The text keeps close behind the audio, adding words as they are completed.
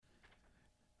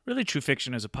Really True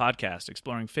Fiction is a podcast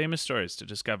exploring famous stories to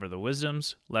discover the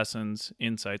wisdoms, lessons,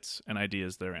 insights, and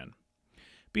ideas therein.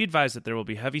 Be advised that there will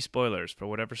be heavy spoilers for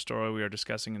whatever story we are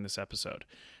discussing in this episode,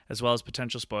 as well as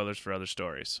potential spoilers for other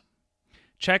stories.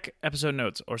 Check episode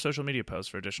notes or social media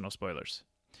posts for additional spoilers.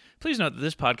 Please note that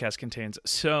this podcast contains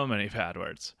so many bad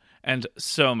words and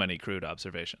so many crude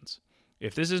observations.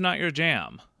 If this is not your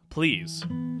jam, please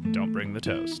don't bring the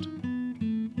toast.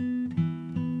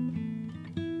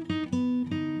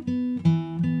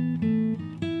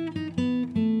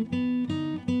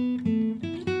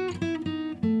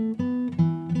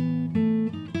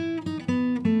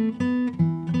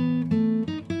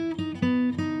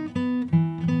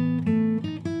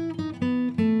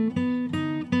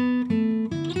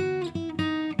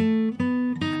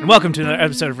 Welcome to another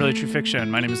episode of Really True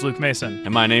Fiction. My name is Luke Mason.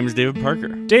 And my name is David Parker.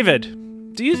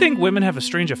 David, do you think women have a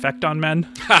strange effect on men?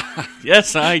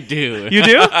 Yes, I do. You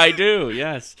do? I do,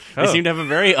 yes. They seem to have a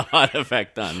very odd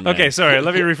effect on men. Okay, sorry,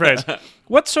 let me rephrase.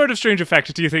 What sort of strange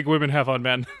effect do you think women have on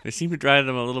men? They seem to drive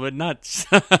them a little bit nuts.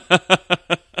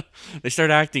 They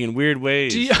start acting in weird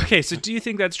ways. So do you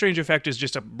think that strange effect is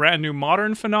just a brand new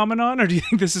modern phenomenon, or do you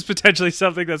think this is potentially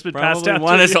something that's been passed down?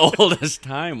 One as old as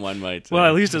time, one might say. Well,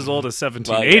 at least as old as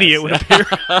 1780, It would appear.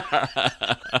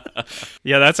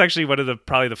 Yeah, that's actually one of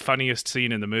probably the funniest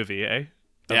scene in the movie, eh?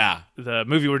 The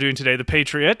movie we're doing today, The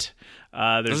Patriot.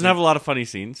 Doesn't have a lot of funny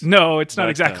scenes. No, it's not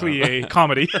exactly a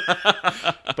comedy.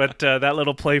 But that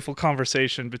little playful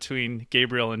conversation between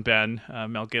Gabriel and Ben,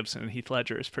 Mel Gibson and Heath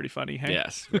Ledger is pretty funny, hey?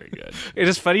 Yes, very good. It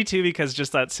is funny, too, because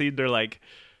just that scene, they're like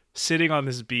sitting on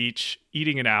this beach,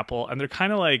 eating an apple, and they're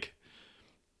kind of like,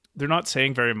 they're not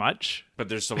saying very much. But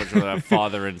there's so much of that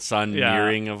father and son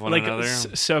mirroring of one another.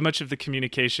 So much of the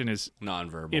communication is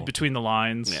nonverbal, in between the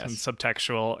lines and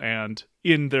subtextual and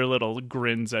in their little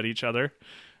grins at each other.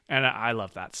 And I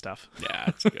love that stuff. Yeah,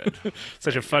 it's good.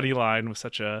 Such a funny line with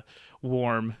such a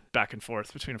warm back and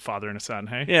forth between a father and a son,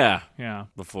 hey? Yeah. Yeah.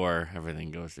 Before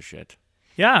everything goes to shit.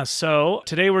 Yeah, so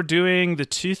today we're doing the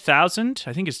 2000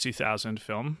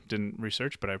 film. Didn't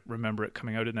research, but I remember it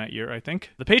coming out in that year, I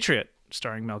think. The Patriot,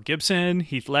 starring Mel Gibson,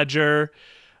 Heath Ledger,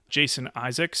 Jason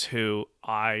Isaacs, who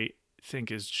I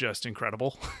think is just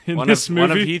incredible in this movie.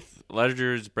 One of Heath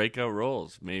Ledger's breakout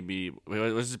roles. Maybe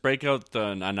was his breakout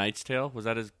A Knight's Tale? Was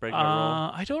that his breakout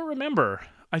role? I don't remember.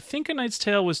 I think A Knight's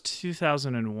Tale was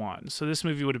 2001, so this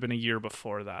movie would have been a year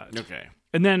before that. Okay.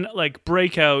 And then, like,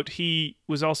 breakout, he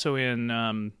was also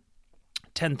in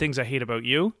 10 Things I Hate About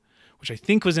You, which I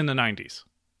think was in the 90s.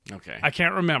 Okay. I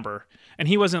can't remember. And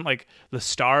he wasn't, like, the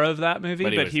star of that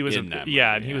movie, but he was in that movie,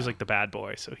 and he was, like, the bad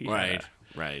boy. So he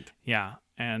Right. Yeah.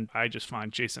 And I just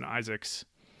find Jason Isaacs,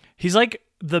 he's like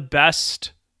the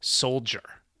best soldier.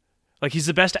 Like, he's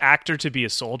the best actor to be a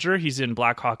soldier. He's in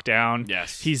Black Hawk Down.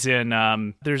 Yes. He's in,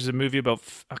 there's a movie about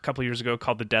a couple years ago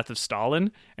called The Death of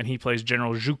Stalin, and he plays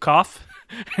General Zhukov.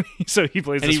 So he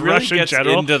plays this really Russian gets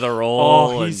general. Into the role.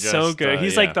 Oh, he's so good.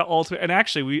 He's like the ultimate. And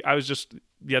actually, I was just,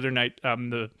 the other night,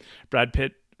 the Brad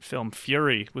Pitt film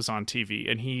Fury was on TV,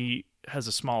 and he has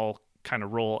a small kind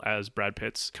of role as Brad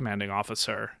Pitt's commanding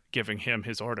officer, giving him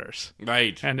his orders.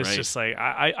 Right. And it's just like,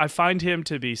 I find him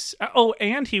to be,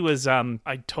 and he was,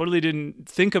 I totally didn't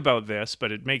think about this,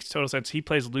 but it makes total sense. He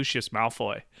plays Lucius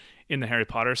Malfoy in the Harry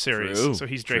Potter series. True, so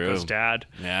he's Draco's dad.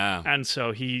 Yeah. And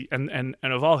so he, and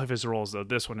of all of his roles, though,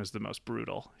 this one is the most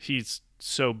brutal. He's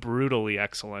so brutally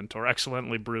excellent, or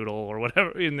excellently brutal, or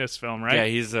whatever in this film, right?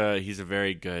 Yeah, he's a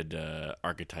very good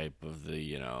archetype of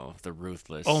the the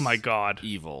ruthless. Oh my God,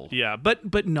 evil. Yeah,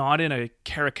 but not in a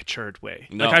caricatured way.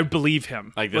 No. Like, I believe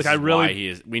him. Like, this I really, why he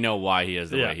is. We know why he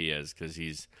is the way he is, because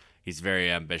he's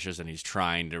very ambitious and he's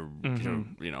trying to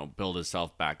build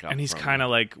himself back up. And he's kind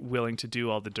of like willing to do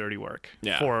all the dirty work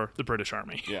for the British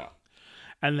Army. Yeah.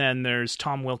 And then there's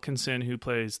Tom Wilkinson, who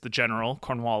plays the General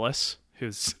Cornwallis,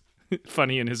 who's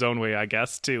funny in his own way, I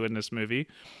guess, too, in this movie.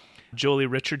 Jolie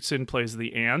Richardson plays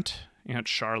the Aunt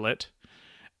Charlotte.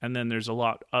 And then there's a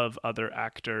lot of other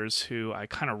actors who I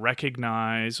kind of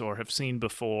recognize or have seen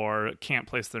before, can't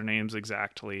place their names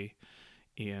exactly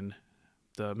in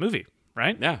the movie,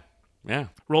 right? Yeah. Yeah.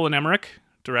 Roland Emmerich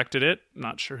directed it.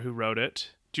 Not sure who wrote it.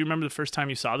 Do you remember the first time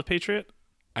you saw The Patriot?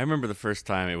 I remember the first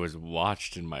time it was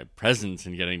watched in my presence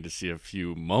and getting to see a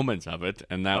few moments of it,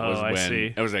 and that was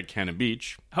when it was at Cannon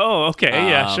Beach. Oh, okay,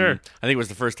 yeah, sure. I think it was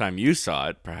the first time you saw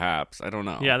it, perhaps. I don't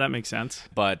know. Yeah, that makes sense.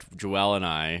 But Joelle and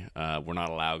I were not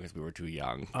allowed because we were too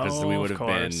young. Because we would have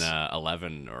been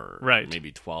 11 or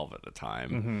maybe 12 at the time.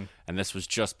 Mm-hmm. And this was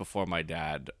just before my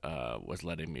dad was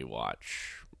letting me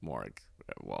watch more,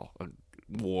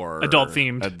 war, adult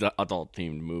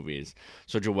themed movies.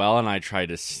 So Joelle and I tried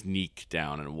to sneak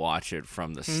down and watch it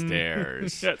from the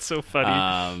stairs. That's so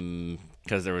funny.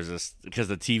 Because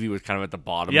the TV was kind of at the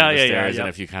bottom of the stairs, and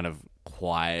if you kind of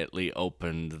quietly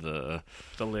opened the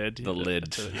lid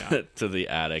to the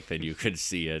attic, then you could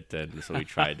see it. And so we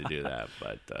tried to do that,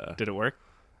 but did it work?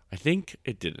 I think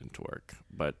it didn't work,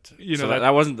 but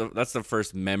that wasn't that's the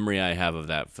first memory I have of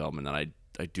that film, and then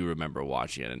I do remember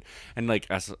watching it, and like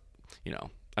as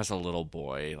a little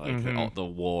boy, like the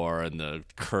war and the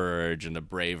courage and the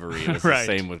bravery was the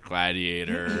same with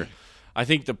Gladiator. I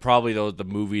think probably the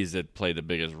movies that played the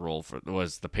biggest role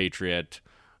was The Patriot.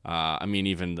 I mean,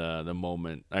 even the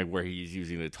moment where he's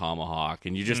using the tomahawk,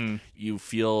 and you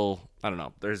feel, I don't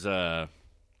know. I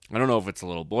don't know if it's a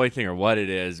little boy thing or what it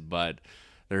is, but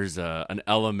there's an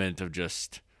element of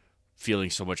just feeling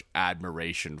so much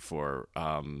admiration for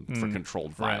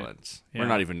controlled violence. Right. Yeah. Or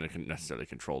not even necessarily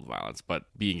controlled violence, but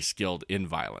being skilled in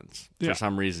violence. For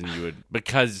some reason you would,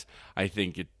 because I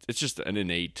think it's just an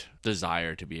innate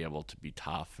desire to be able to be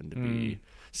tough and to be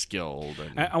skilled.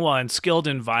 And skilled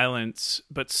in violence,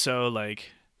 but so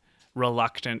like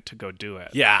reluctant to go do it.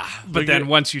 Yeah. But then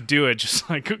once you do it, just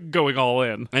like going all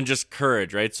in. And just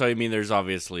courage, right? So, I mean, there's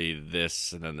obviously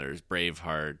this, and then there's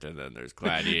Braveheart, and then there's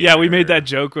Gladiator. Yeah, we made that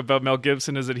joke about Mel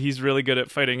Gibson, is that he's really good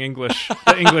at fighting the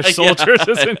English soldiers,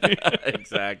 isn't he?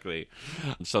 Exactly.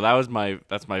 So that's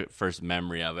my first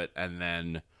memory of it. And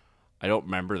then I don't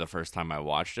remember the first time I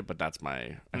watched it, but I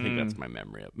think that's my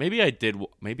memory of it.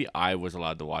 Maybe I was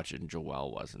allowed to watch it and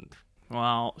Joelle wasn't.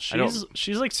 Well,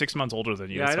 she's like 6 months older than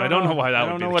you, so I don't know why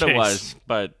that would be the case. I don't know what it was,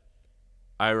 but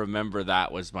I remember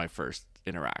that was my first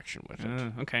interaction with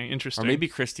it. Okay, interesting. Or maybe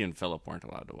Christy and Philip weren't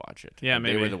allowed to watch it. Yeah,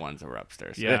 maybe. They were the ones that were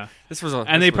upstairs. Yeah.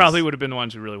 They probably would have been the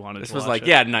ones who really wanted to watch it.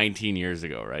 This was 19 years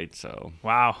ago, right? So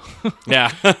wow.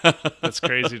 Yeah. That's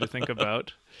crazy to think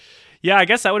about. Yeah, I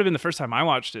guess that would have been the first time I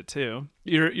watched it, too.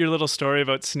 Your little story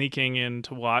about sneaking in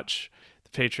to watch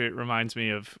Patriot reminds me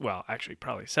of, well, actually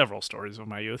probably several stories of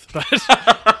my youth, but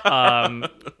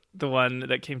the one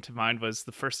that came to mind was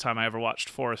the first time I ever watched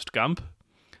Forrest Gump.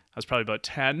 I was probably about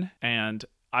 10, and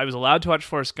I was allowed to watch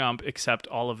Forrest Gump except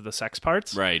all of the sex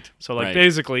parts. Right. So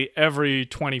basically every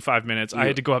 25 minutes I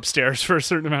had to go upstairs for a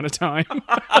certain amount of time.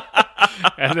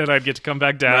 And then I'd get to come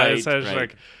back down. So I was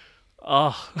like,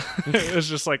 oh, it was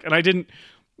just like, and it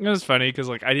was funny because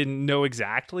I didn't know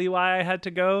exactly why I had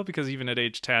to go, because even at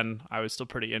age 10, I was still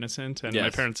pretty innocent, and my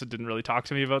parents didn't really talk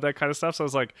to me about that kind of stuff. So I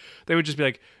was like, they would just be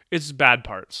like, it's bad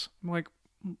parts. I'm like,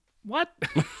 what?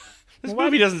 This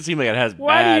movie doesn't seem like it has bad parts.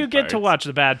 Why do you get to watch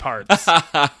the bad parts?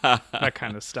 That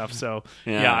kind of stuff. So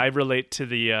yeah, I relate to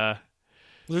the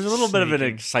there's a little bit of an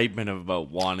excitement about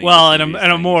wanting. Well, and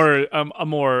a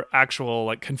more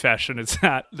actual confession is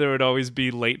that there would always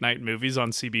be late night movies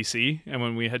on CBC, and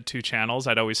when we had 2 channels,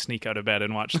 I'd always sneak out of bed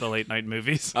and watch the late night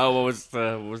movies. Oh, what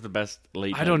was the best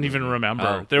late night? I don't even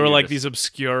remember. There were these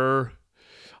obscure.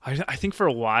 I think for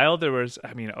a while there was.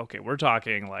 I mean, okay, we're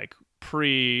talking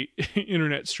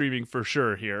pre-internet streaming for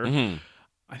sure here. Mm-hmm.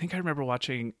 I think I remember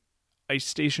watching Ice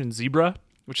Station Zebra,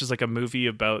 which is a movie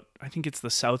about, I think it's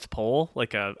the South Pole,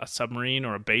 a submarine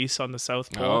or a base on the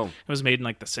South Pole. Oh. It was made in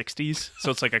the 60s, so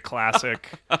it's a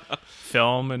classic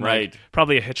film, and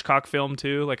probably a Hitchcock film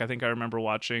too. I think I remember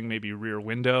watching maybe Rear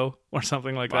Window or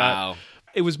something like that.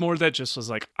 It was more that just was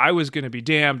I was going to be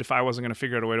damned if I wasn't going to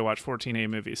figure out a way to watch 14A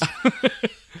movies.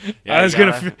 I was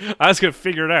gonna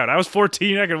figure it out. I was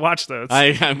 14. I could watch those.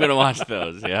 I'm gonna watch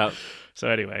those. Yeah. So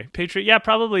anyway, Patriot. Yeah,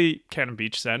 probably Cannon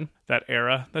Beach. Then that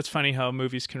era. That's funny how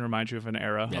movies can remind you of an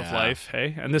era of life.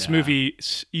 Hey, and this movie,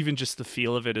 even just the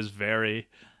feel of it is very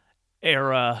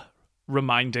era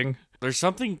reminding. There's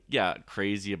something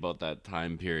crazy about that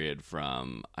time period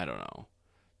from, I don't know,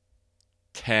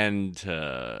 10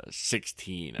 to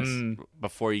 16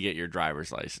 before you get your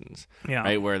driver's license. Yeah.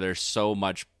 Right, where there's so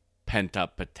much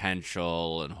pent-up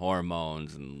potential and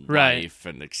hormones and life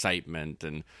and excitement,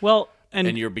 and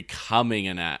you're becoming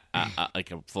a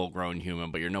full-grown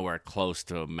human, but you're nowhere close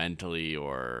to mentally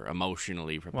or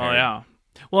emotionally prepared.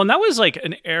 Well, and that was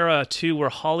an era too where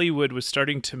Hollywood was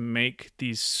starting to make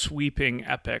these sweeping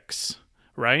epics,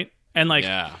 right? And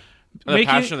The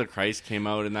Passion of the Christ came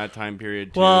out in that time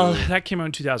period too. Well, that came out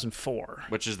in 2004,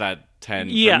 which is that 10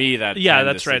 for me. That 10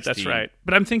 that's to right. 16. That's right.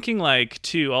 But I'm thinking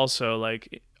too also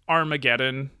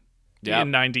Armageddon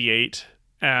in 98,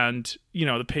 and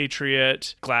The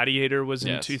Patriot, Gladiator was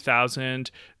in 2000,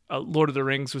 Lord of the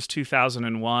Rings was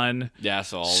 2001. Yeah,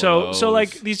 so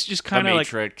these just kind of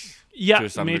Matrix. To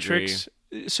some Matrix.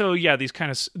 Degree. So these kind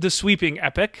of the sweeping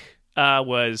epic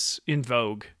was in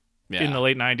vogue in the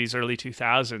late 90s, early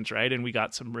 2000s, right? And we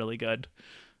got some really good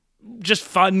just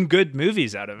fun, good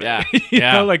movies out of it. Yeah. you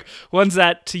know, like ones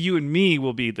that to you and me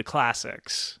will be the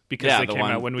classics because they came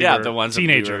out when we were the ones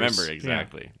teenagers. That we remember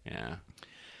exactly. Yeah.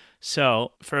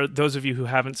 So, for those of you who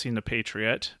haven't seen The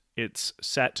Patriot, it's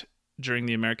set during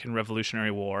the American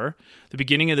Revolutionary War. The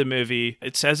beginning of the movie,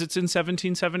 it says it's in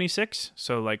 1776,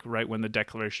 so like right when the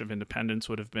Declaration of Independence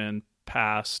would have been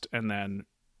passed, and then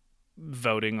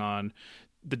voting on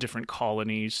the different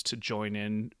colonies to join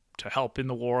in to help in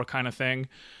the war kind of thing.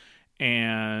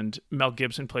 And Mel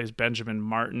Gibson plays Benjamin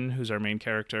Martin, who's our main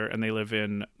character, and they live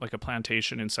in like a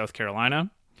plantation in South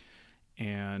Carolina.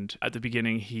 And at the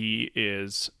beginning, he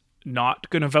is not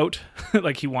going to vote.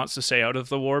 Like, he wants to stay out of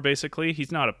the war, basically.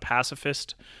 He's not a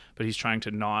pacifist, but he's trying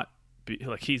to not be,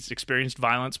 like, he's experienced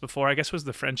violence before. I guess it was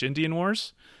the French Indian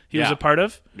Wars he was a part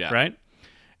of, right?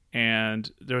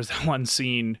 And there was that one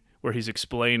scene where he's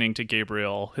explaining to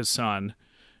Gabriel, his son,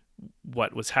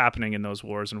 what was happening in those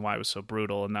wars and why it was so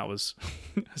brutal. And that was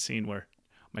a scene where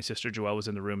my sister Joelle was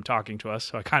in the room talking to us,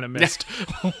 so I kind of missed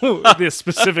the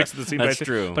specifics of the scene. That's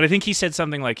true. But I think he said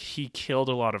something like he killed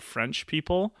a lot of French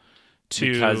people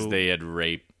because they had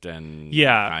raped and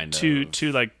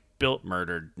to like built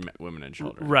murdered women and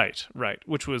children. Right.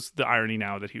 Which was the irony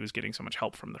now that he was getting so much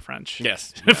help from the French.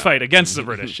 Yes, to fight against the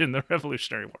British in the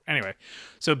Revolutionary War. Anyway,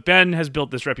 so Ben has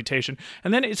built this reputation,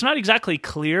 and then it's not exactly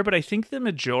clear, but I think the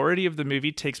majority of the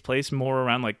movie takes place more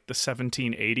around like the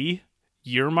 1780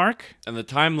 year mark. And the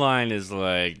timeline is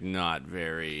like not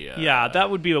very that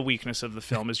would be a weakness of the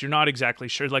film, is you're not exactly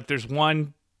sure. Like, there's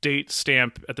one date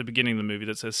stamp at the beginning of the movie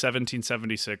that says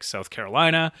 1776 South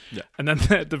Carolina, and then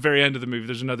at the very end of the movie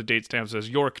there's another date stamp that says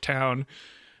Yorktown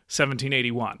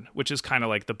 1781, which is kind of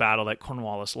like the battle that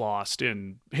Cornwallis lost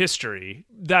in history.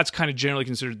 That's kind of generally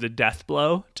considered the death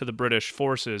blow to the British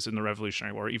forces in the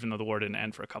Revolutionary War, even though the war didn't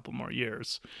end for a couple more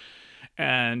years.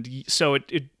 And so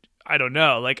it I don't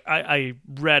know, like I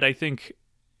read, I think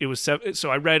it was,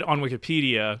 so I read on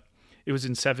Wikipedia it was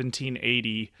in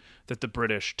 1780 that the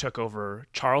British took over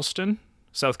Charleston,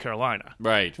 South Carolina.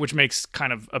 Right. Which makes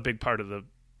kind of a big part of the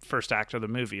first act of the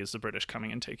movie, is the British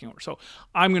coming and taking over. So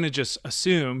I'm going to just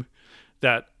assume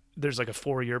that there's like a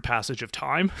 4-year passage of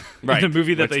time in the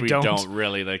movie that which they don't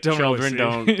really, like, don't children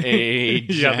don't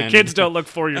age. The kids don't look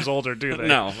 4 years older, do they?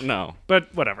 No.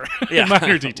 But whatever. Yeah.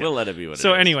 Minor detail. We'll let it be what it is.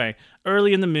 So anyway,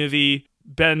 early in the movie,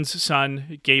 Ben's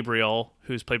son, Gabriel,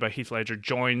 who's played by Heath Ledger,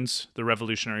 joins the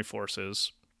Revolutionary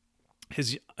Forces.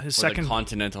 His second... the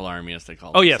Continental Army, as they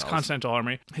call it. Oh, yes, Continental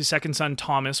Army. His second son,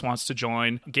 Thomas, wants to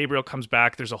join. Gabriel comes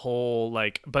back. There's a whole,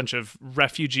 like, bunch of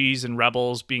refugees and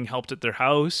rebels being helped at their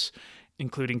house,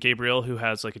 including Gabriel, who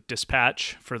has, like, a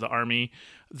dispatch for the army.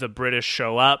 The British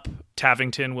show up.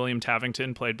 William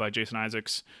Tavington, played by Jason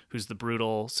Isaacs, who's the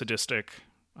brutal, sadistic,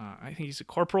 I think he's a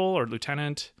corporal or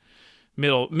lieutenant,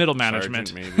 middle management.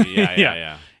 Sergeant, maybe.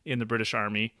 Yeah. In the British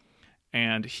Army.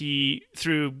 And he,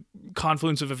 through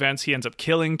confluence of events, he ends up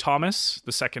killing Thomas,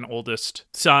 the second oldest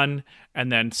son, and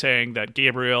then saying that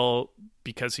Gabriel,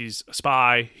 because he's a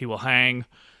spy, he will hang.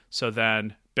 So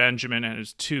then Benjamin and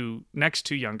his next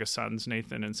two youngest sons,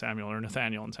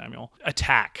 Nathaniel and Samuel,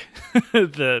 attack.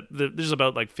 There's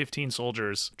about like 15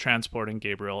 soldiers transporting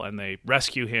Gabriel, and they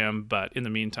rescue him. But in the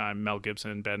meantime, Mel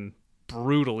Gibson, Ben,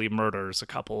 brutally murders a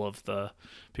couple of the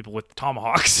people with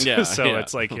tomahawks.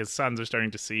 It's like his sons are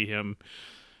starting to see him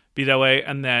be that way.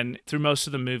 And then through most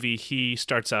of the movie, he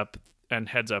starts up and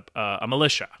heads up a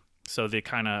militia. So the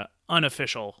kind of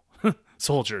unofficial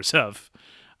soldiers of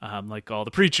like all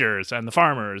the preachers and the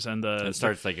farmers and it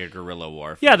starts like a guerrilla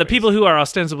warfare. Yeah, the people who are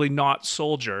ostensibly not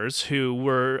soldiers, who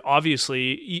were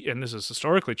obviously, and this is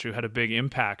historically true, had a big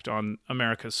impact on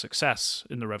America's success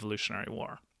in the Revolutionary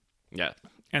War. Yeah.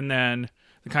 And then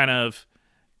the kind of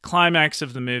climax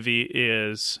of the movie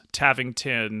is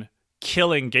Tavington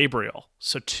killing Gabriel.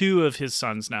 So 2 of his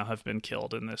sons now have been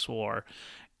killed in this war.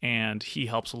 And he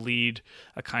helps lead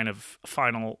a kind of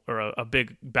final, or a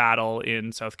big battle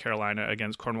in South Carolina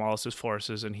against Cornwallis's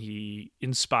forces. And he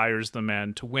inspires the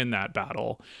men to win that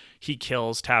battle. He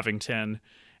kills Tavington.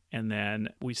 And then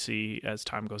we see, as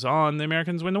time goes on, the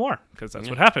Americans win the war, because that's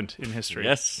what happened in history.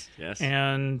 Yes.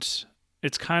 And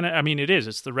it's kind of,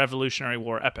 it's the Revolutionary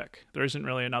War epic. There isn't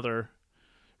really another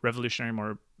Revolutionary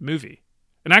War movie.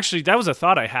 And actually, that was a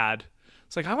thought I had.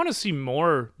 It's like, I want to see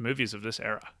more movies of this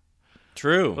era.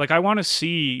 True. Like, I want to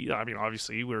see,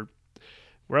 obviously, we're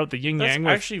out the yin-yang.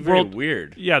 That's actually very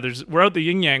weird. Yeah, we're out the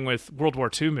yin-yang with World War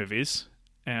II movies,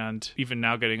 and even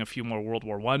now getting a few more World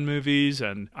War I movies,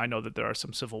 and I know that there are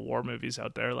some Civil War movies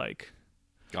out there, like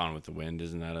Gone with the Wind,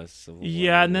 isn't that a Civil War?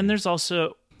 Yeah, movie? And then there's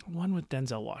also one with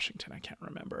Denzel Washington, I can't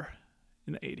remember,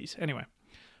 in the 80s. Anyway,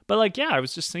 But like, yeah, I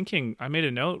was just thinking, I made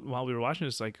a note while we were watching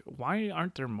this, like, why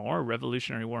aren't there more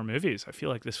Revolutionary War movies? I feel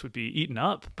like this would be eaten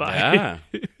up by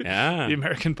the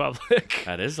American public.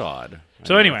 That is odd.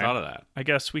 So anyway, thought of that. I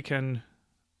guess we can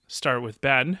start with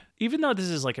Ben. Even though this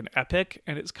is like an epic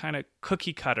and it's kind of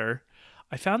cookie cutter,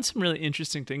 I found some really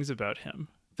interesting things about him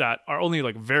that are only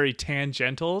like very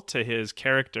tangential to his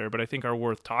character, but I think are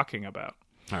worth talking about.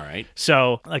 All right.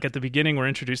 So, like at the beginning, we're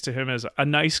introduced to him as a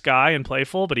nice guy and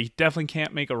playful, but he definitely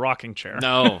can't make a rocking chair.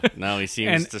 No, he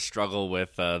seems to struggle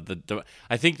with I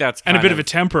think that's kind and a bit of a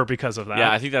temper because of that.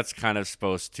 Yeah, I think that's kind of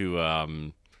supposed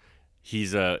to.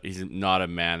 He's not a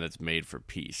man that's made for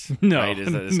peace. No, right?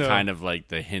 It's no. kind of like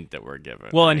the hint that we're given.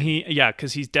 Well, right? and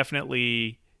because he's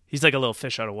definitely like a little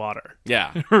fish out of water.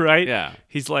 Yeah, right. Yeah,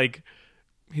 he's like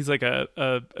an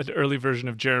early version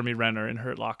of Jeremy Renner in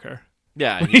Hurt Locker.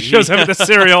 Yeah, he shows up at the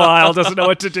cereal aisle, doesn't know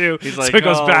what to do. He's like, so he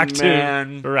goes back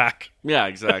to rack. Yeah,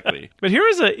 exactly. But here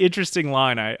is an interesting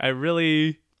line. I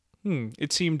really,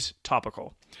 it seemed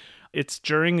topical. It's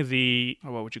during the,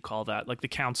 what would you call that? Like the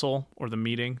council or the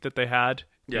meeting that they had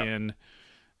in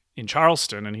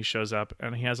Charleston, and he shows up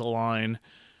and he has a line: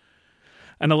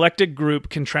 "An elected group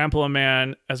can trample a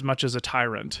man as much as a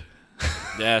tyrant."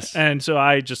 Yes. And so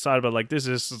I just thought about like this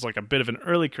is like a bit of an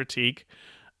early critique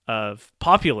of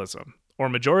populism or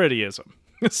majorityism.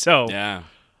 So yeah,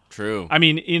 true. I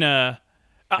mean,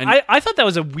 I thought that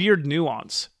was a weird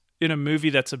nuance in a movie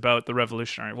that's about the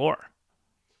Revolutionary War.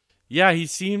 Yeah, he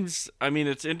seems. I mean,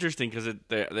 it's interesting because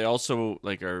they also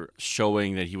like are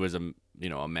showing that he was a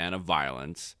man of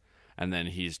violence, and then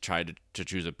he's tried to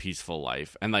choose a peaceful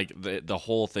life, and like the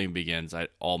whole thing begins.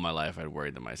 All my life I'd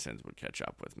worried that my sins would catch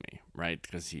up with me, right?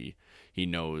 Because he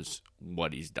knows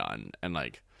what he's done, and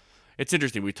like. It's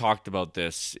interesting. We talked about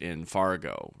this in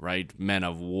Fargo, right? Men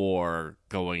of war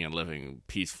going and living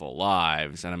peaceful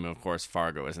lives. And I mean, of course,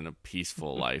 Fargo isn't a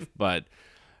peaceful life, but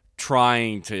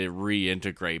trying to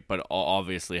reintegrate, but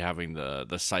obviously having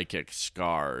the psychic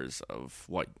scars of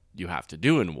what you have to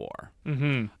do in war.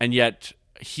 Mm-hmm. And yet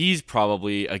he's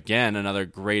probably, again, another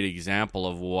great example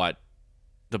of what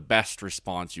the best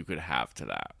response you could have to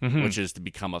that, which is to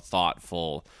become a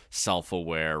thoughtful,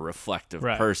 self-aware, reflective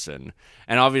person.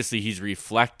 And obviously he's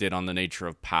reflected on the nature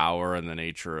of power and the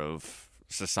nature of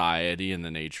society and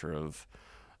the nature of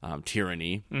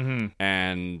tyranny. Mm-hmm.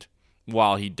 And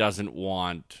while he doesn't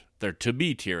want there to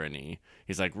be tyranny,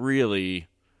 he's like, really,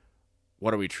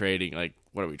 what are we trading? Like,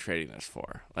 what are we trading this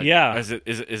for? Like, yeah.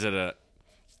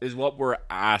 Is what we're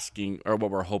asking or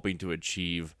what we're hoping to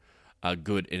achieve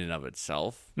good in and of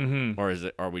itself, or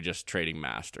are we just trading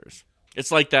masters?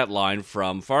 It's like that line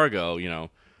from Fargo, in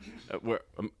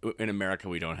America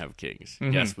we don't have kings.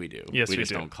 Mm-hmm. Yes, we do. Yes, we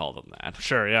just don't call them that.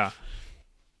 Sure, yeah.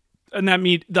 And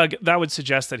that would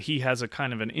suggest that he has a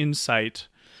kind of an insight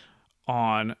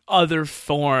on other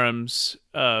forms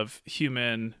of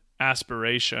human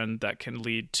aspiration that can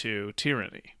lead to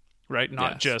tyranny, right?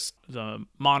 Not just the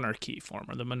monarchy form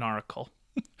or the monarchical.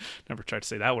 Never tried to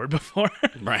say that word before.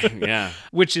 Right, yeah.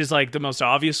 Which is like the most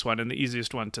obvious one and the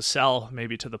easiest one to sell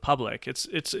maybe to the public. It's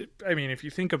I mean, if you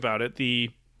think about it,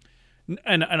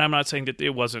 and I'm not saying that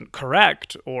it wasn't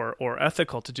correct or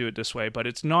ethical to do it this way, but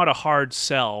it's not a hard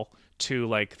sell to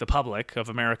like the public of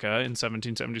America in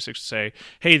 1776 to say,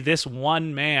 hey, this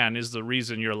one man is the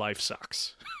reason your life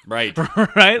sucks. Right.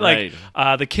 Right? Like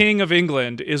the King of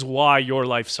England is why your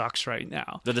life sucks right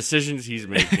now. The decisions he's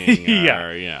making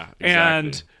are, exactly.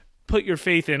 And put your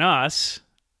faith in us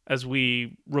as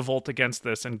we revolt against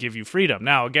this and give you freedom.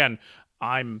 Now, again,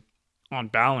 I'm on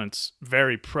balance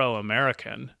very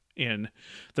pro-American in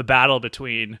the battle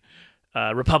between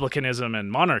republicanism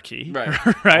and monarchy,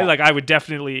 right? Like I would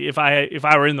definitely, if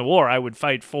I were in the war, I would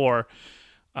fight for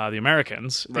the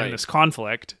Americans in this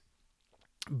conflict.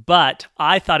 But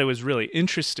I thought it was really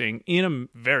interesting in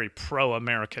a very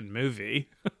pro-American movie,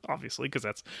 obviously, because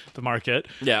that's the market,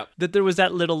 that there was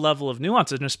that little level of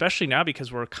nuance, and especially now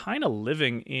because we're kind of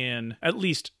living in, at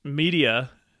least the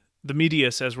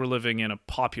media says we're living in a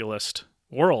populist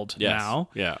world now.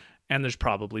 Yeah. And there's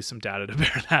probably some data to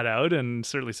bear that out, and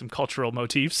certainly some cultural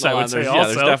motifs, I would say also. Yeah,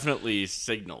 there's definitely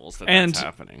signals that's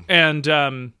happening. And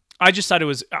I just thought it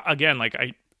was, again,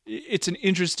 it's an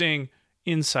interesting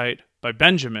insight by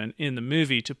Benjamin in the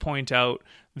movie to point out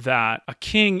that a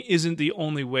king isn't the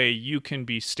only way you can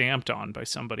be stamped on by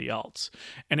somebody else.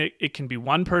 And it can be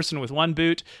one person with one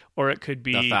boot, or it could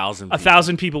be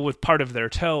 1,000 people with part of their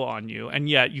toe on you, and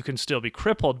yet you can still be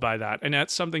crippled by that. And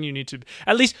that's something you need to,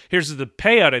 at least, here's the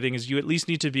payout, I think, is you at least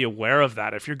need to be aware of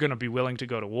that if you're going to be willing to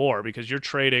go to war, because you're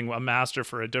trading a master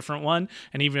for a different one.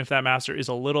 And even if that master is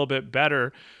a little bit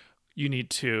better, you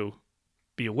need to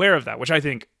be aware of that, which I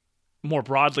think more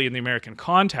broadly in the American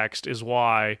context is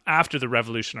why, after the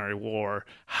Revolutionary War,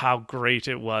 how great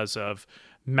it was of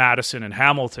Madison and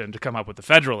Hamilton to come up with the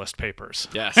Federalist Papers.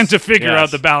 Yes. And to figure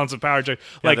out the balance of power. They're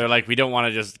like, we don't want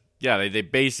to just... Yeah, they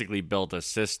basically built a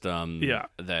system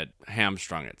that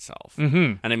hamstrung itself.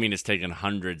 Mm-hmm. And I mean, it's taken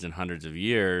hundreds and hundreds of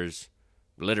years,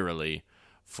 literally,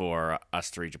 for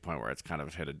us to reach a point where it's kind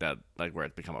of hit a dead... Like, where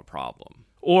it's become a problem.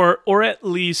 Or at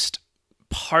least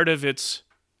part of it's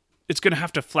going to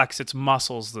have to flex its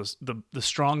muscles the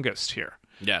strongest here.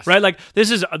 Yes. Right? Like, this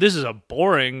is a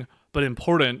boring but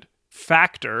important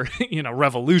factor,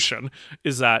 revolution,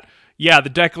 is that, the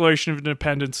Declaration of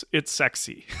Independence, it's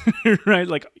sexy, right?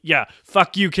 Like,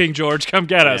 fuck you, King George, come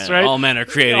get us, right? All men are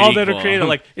created All equal. men are created,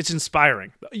 like, it's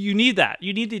inspiring. You need that.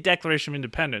 You need the Declaration of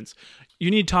Independence.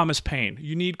 You need Thomas Paine.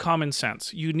 You need common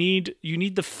sense. You need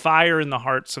the fire in the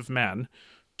hearts of men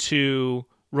to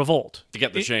revolt. To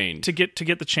get the change. To get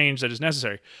the change that is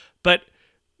necessary. But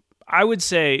I would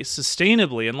say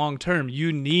sustainably and long term,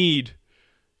 you need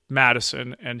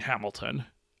Madison and Hamilton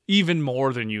even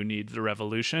more than you need the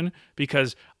revolution,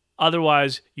 because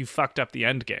otherwise you fucked up the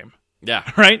end game. Yeah.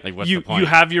 Right? Like, what's the point? You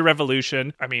have your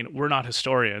revolution. I mean, we're not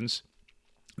historians.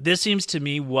 This seems to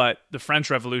me what the French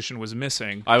Revolution was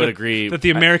missing. I would agree. That the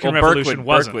American Revolution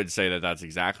wasn't. Burke would say that that's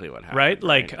exactly what happened. Right?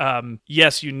 Like,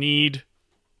 yes, you need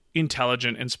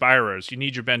intelligent inspirers. You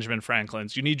need your Benjamin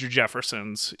Franklins. You need your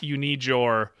Jeffersons. You need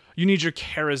your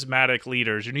charismatic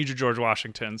leaders. You need your George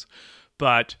Washingtons.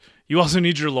 But you also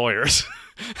need your lawyers.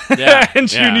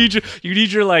 And you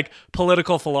need your like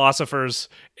political philosophers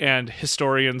and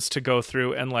historians to go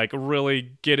through and like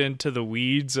really get into the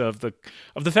weeds of the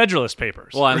Federalist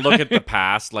Papers. Well, and look at the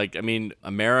past. Like, I mean,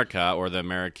 America, or the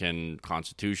American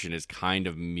Constitution, is kind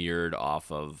of mirrored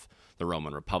off of the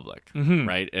Roman Republic,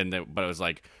 right? But it was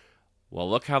like, well,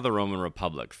 look how the Roman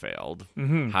Republic failed.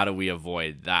 How do we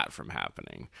avoid that from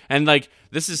happening? And like,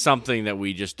 this is something that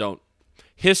we just don't.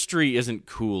 History isn't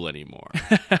cool anymore,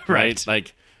 right?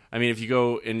 Like, I mean, if you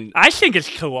go in... I think it's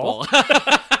cool.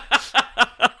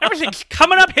 Everything's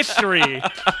coming up history.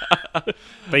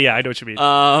 But yeah, I know what you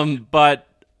mean. But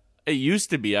it used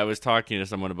to be, I was talking to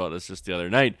someone about this just the other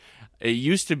night, it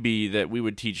used to be that we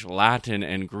would teach Latin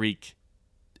and Greek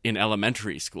in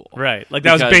elementary school. Right. Like,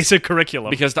 that was basic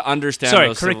curriculum. Because to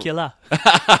understand curricula.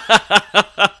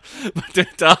 But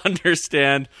to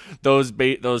understand those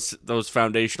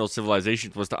foundational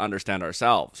civilizations was to understand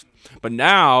ourselves. But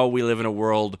now we live in a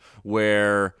world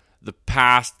where the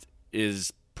past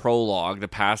is prologue, the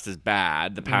past is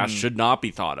bad, the past should not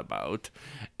be thought about,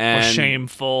 and or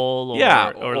shameful,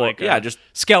 or just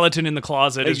skeleton in the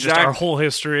closet is just our whole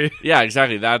history. Yeah,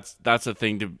 exactly. That's a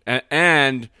thing to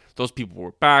and those people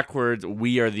were backwards.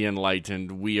 We are the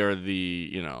enlightened. We are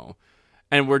the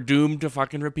and we're doomed to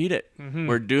fucking repeat it.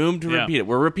 We're doomed to repeat it.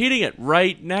 We're repeating it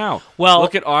right now. Well,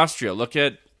 look at Austria. Look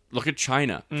at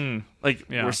China.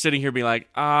 We're sitting here being like,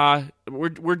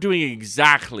 we're doing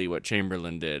exactly what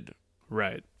Chamberlain did.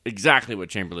 Right. Exactly what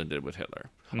Chamberlain did with Hitler.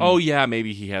 Oh yeah,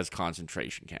 maybe he has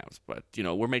concentration camps, but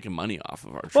we're making money off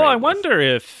of our trade. Well, I wonder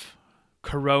if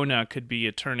Corona could be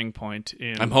a turning point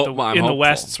in the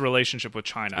West's relationship with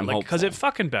China. Because it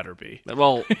fucking better be.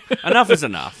 Well, enough is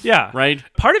enough. Yeah. Right?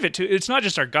 Part of it, too, it's not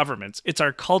just our governments. It's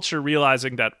our culture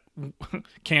realizing that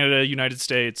Canada, United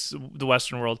States, the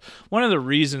Western world, one of the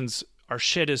reasons our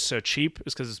shit is so cheap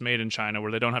is because it's made in China,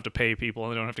 where they don't have to pay people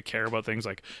and they don't have to care about things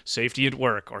like safety at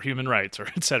work or human rights or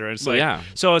et cetera.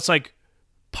 So it's like,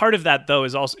 part of that, though,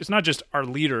 is also, it's not just our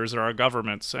leaders or our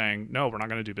government saying, no, we're not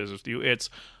going to do business with you. It's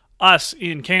us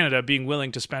in Canada being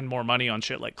willing to spend more money on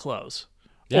shit like clothes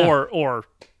or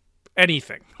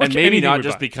anything. And maybe not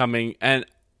just becoming, and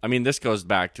I mean, this goes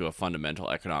back to a fundamental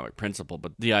economic principle,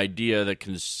 but the idea that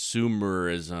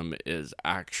consumerism is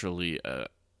actually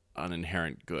an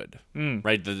inherent good,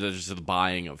 right? Just the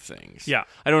buying of things. Yeah.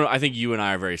 I don't know. I think you and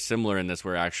I are very similar in this.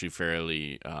 We're actually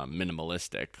fairly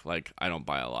minimalistic. Like, I don't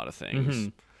buy a lot of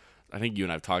things. I think you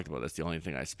and I have talked about this. The only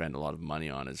thing I spend a lot of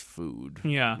money on is food.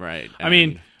 Yeah. Right. I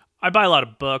mean, I buy a lot a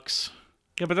books.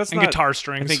 Yeah, but that's not guitar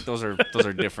strings. I think those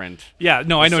are different. Yeah,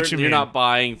 no, I know what you mean. You're not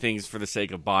buying things for the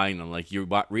sake of buying them. Like, you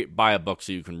buy a book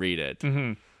so you can read it.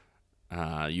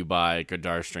 You buy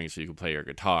guitar strings so you can play your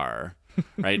guitar.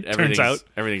 Right?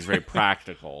 Everything's very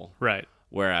practical. Right.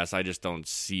 Whereas I just don't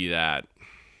see that.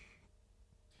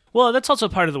 Well, that's also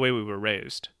part of the way we were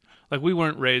raised. Like, we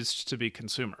weren't raised to be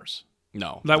consumers.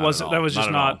 No, that was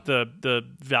just not the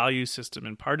value system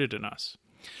imparted in us.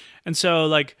 And so,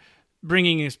 like,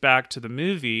 bringing us back to the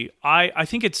movie, I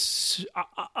think it's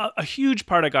a huge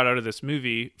part I got out of this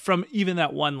movie from even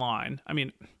that one line. I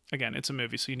mean, again, it's a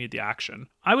movie, so you need the action.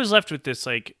 I was left with this,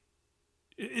 like,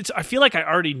 I feel like I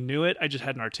already knew it. I just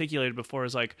hadn't articulated before.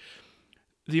 Is like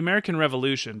the American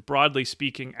Revolution, broadly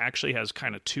speaking, actually has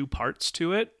kind of two parts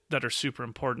to it that are super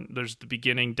important. There's the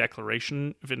beginning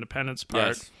Declaration of Independence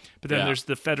part, but then there's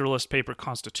the Federalist Paper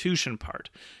Constitution part.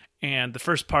 And the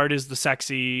first part is the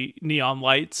sexy neon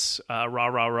lights, rah,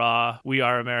 rah, rah, we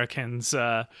are Americans,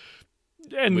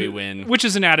 and we win. Which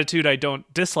is an attitude I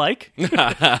don't dislike.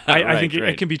 I think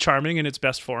it can be charming in its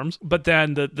best forms. But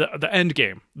then the end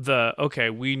game,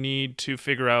 we need to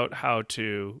figure out how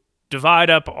to divide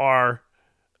up our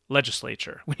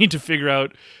legislature. We need to figure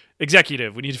out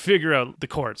executive. We need to figure out the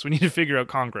courts. We need to figure out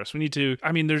Congress. We need to.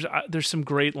 I mean, there's some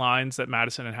great lines that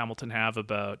Madison and Hamilton have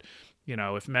about,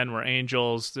 if men were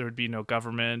angels, there would be no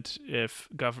government. If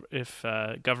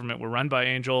government were run by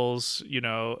angels,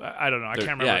 I don't know. I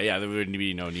can't remember. Yeah, there would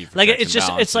be no need for like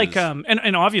it's like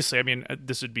and obviously, I mean,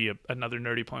 this would be another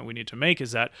nerdy point we need to make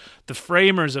is that the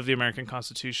framers of the American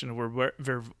Constitution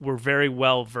were very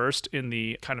well versed in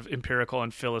the kind of empirical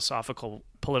and philosophical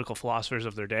political philosophers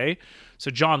of their day.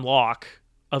 So John Locke,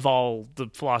 of all the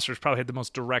philosophers, probably had the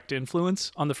most direct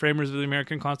influence on the framers of the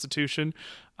American Constitution.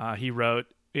 He wrote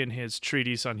in his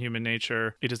treatise on human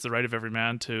nature, it is the right of every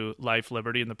man to life,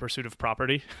 liberty, and the pursuit of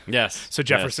property. Yes. So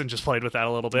Jefferson just played with that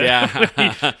a little bit. Yeah.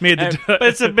 But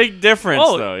it's a big difference,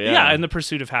 though. Yeah, and the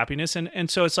pursuit of happiness. And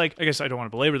so it's like, I guess I don't want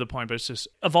to belabor the point, but it's just,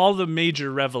 of all the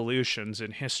major revolutions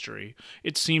in history,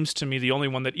 it seems to me the only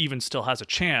one that even still has a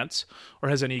chance or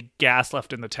has any gas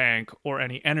left in the tank or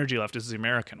any energy left is the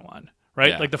American one.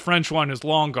 Right? Yeah. Like the French one is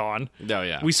long gone. Oh,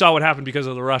 yeah. We saw what happened because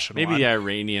of the Russian one. Maybe the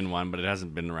Iranian one, but it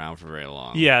hasn't been around for very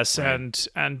long. Yes, right?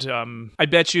 and I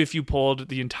bet you if you polled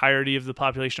the entirety of the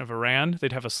population of Iran,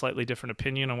 they'd have a slightly different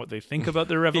opinion on what they think about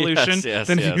their revolution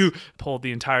than if you polled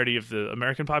the entirety of the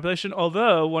American population.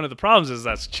 Although one of the problems is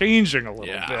that's changing a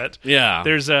little bit. Yeah.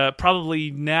 There's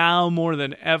probably now more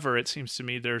than ever, it seems to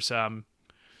me,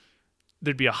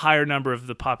 there'd be a higher number of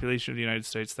the population of the United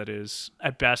States that is,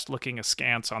 at best, looking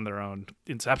askance on their own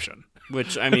inception.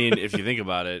 Which, I mean, if you think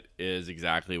about it, is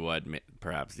exactly what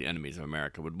perhaps the enemies of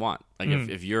America would want. Like,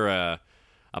 if you're a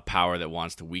power that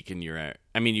wants to weaken your...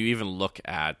 I mean, you even look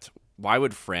at... Why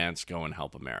would France go and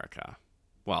help America?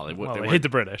 Well, they hate the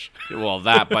British. Well,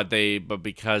 but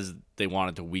because they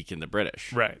wanted to weaken the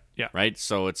British. Right, yeah. Right?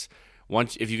 So it's...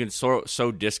 if you can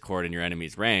sow discord in your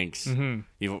enemy's ranks,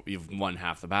 you've won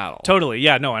half the battle. Totally,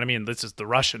 yeah. No, I mean, this is the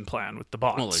Russian plan with the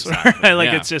bots. Well, exactly.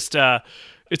 Right? It's just,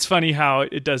 it's funny how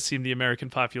it does seem the American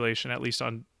population, at least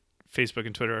on Facebook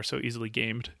and Twitter, are so easily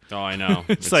gamed. Oh, I know.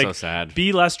 It's like, so sad.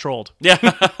 Be less trolled. Yeah.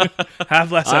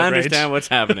 Have less outrage. I understand what's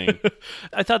happening.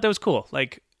 I thought that was cool.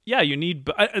 Like, yeah, you need,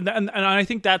 and I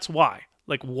think that's why.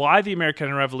 Like, why the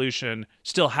American Revolution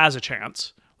still has a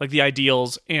chance, like the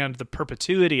ideals and the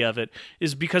perpetuity of it,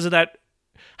 is because of that,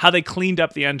 how they cleaned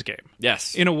up the end game.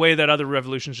 Yes. In a way that other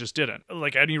revolutions just didn't.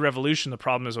 Like any revolution, the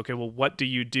problem is, okay, well, what do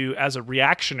you do as a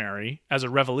reactionary, as a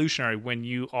revolutionary, when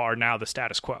you are now the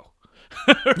status quo?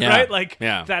 Right? Like,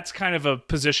 that's kind of a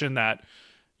position that,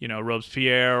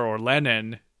 Robespierre or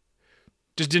Lenin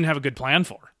just didn't have a good plan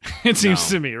for. It seems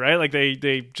to me, right? Like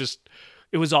they just...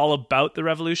 It was all about the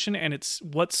revolution, and it's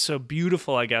what's so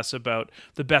beautiful, I guess, about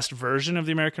the best version of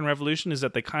the American Revolution is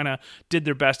that they kind of did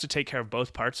their best to take care of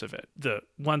both parts of it.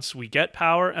 Once we get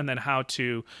power, and then how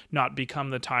to not become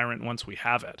the tyrant once we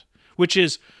have it, which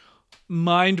is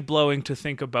mind-blowing to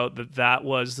think about that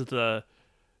was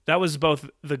both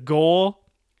the goal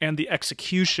and the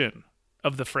execution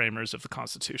of the framers of the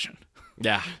Constitution.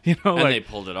 Yeah, and they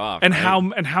pulled it off, and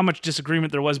right? how much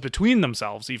disagreement there was between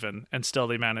themselves, even, and still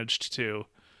they managed to.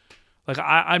 Like,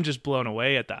 I'm just blown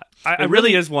away at that. It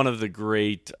really is one of the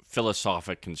great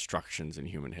philosophic constructions in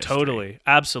human history. Totally,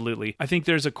 absolutely. I think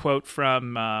there's a quote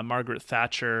from Margaret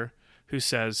Thatcher who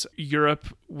says, "Europe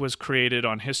was created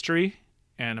on history,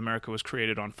 and America was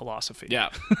created on philosophy." Yeah,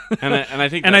 and I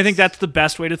think I think that's the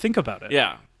best way to think about it.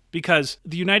 Yeah, because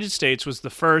the United States was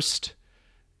the first,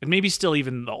 and maybe still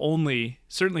even the only,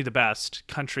 certainly the best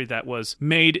country that was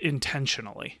made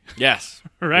intentionally. Yes.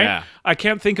 Right? Yeah. I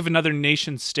can't think of another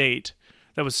nation state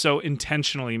that was so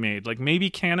intentionally made. Like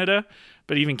maybe Canada,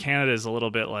 but even Canada is a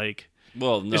little bit like,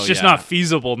 well, no, it's just not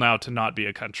feasible now to not be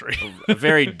a country.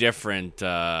 Very different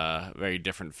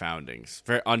foundings,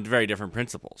 on very different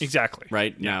principles. Exactly.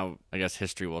 Right? Yeah. Now, I guess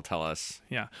history will tell us.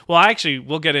 Yeah. Well,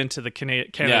 we'll get into the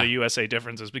Canada-USA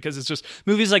differences, because it's just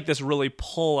movies like this really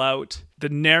pull out the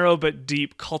narrow but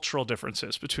deep cultural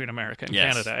differences between America and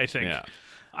Canada, I think. Yeah.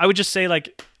 I would just say,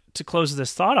 like, to close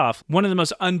this thought off, one of the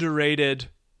most underrated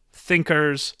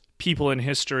thinkers, people in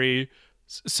history,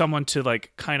 someone to,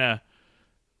 like, kind of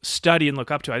study and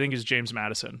look up to, I think, is James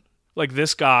Madison. Like,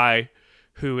 this guy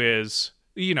who is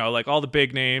like all the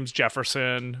big names,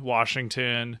 Jefferson,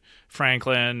 Washington,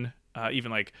 Franklin,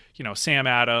 even like, Sam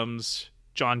Adams,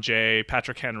 John Jay,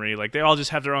 Patrick Henry, like they all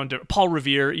just have their own, Paul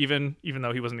Revere, even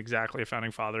though he wasn't exactly a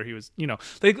founding father, he was,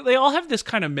 they all have this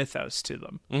kind of mythos to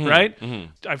them, right?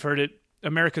 Mm-hmm. I've heard it,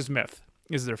 America's myth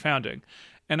is their founding.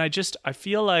 And I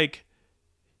feel like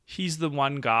he's the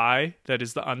one guy that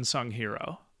is the unsung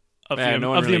hero of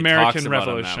the American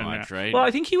Revolution. Much, right? Well,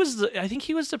 I think he was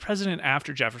the president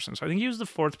after Jefferson, so I think he was the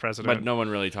fourth president. But no one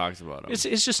really talks about him.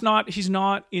 It's just not. He's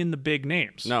not in the big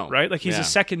names. No, right? Like he's a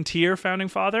second tier founding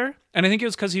father, and I think it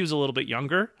was because he was a little bit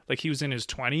younger. Like he was in his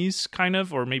 20s, kind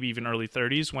of, or maybe even early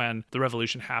 30s when the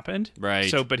revolution happened. Right.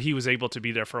 So, but he was able to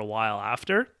be there for a while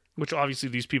after, which obviously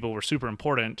these people were super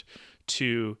important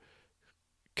to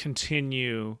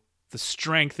continue the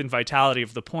strength and vitality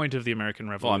of the point of the American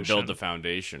Revolution. Well, and build the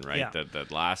foundation, right? Yeah.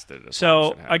 That lasted.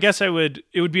 So I guess it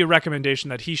would be a recommendation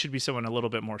that he should be someone a little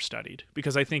bit more studied,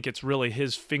 because I think it's really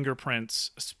his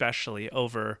fingerprints, especially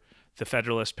over the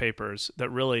Federalist Papers, that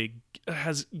really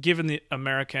has given the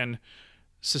American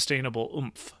sustainable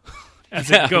oomph as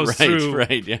it goes through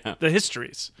the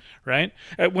histories, right?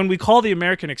 When we call the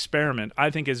American experiment, I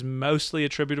think is mostly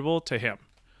attributable to him.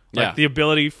 Like the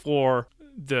ability for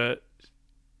the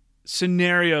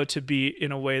scenario to be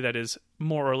in a way that is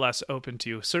more or less open to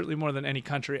you, certainly more than any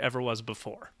country ever was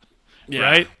before. Yeah.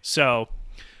 Right? So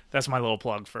that's my little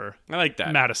plug for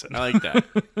Madison. I like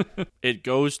that. It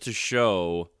goes to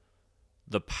show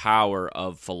the power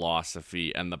of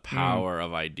philosophy and the power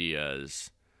of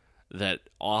ideas that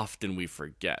often we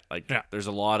forget. There's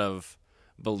a lot of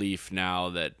belief now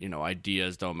that,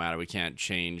 ideas don't matter. We can't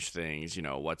change things.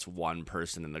 What's one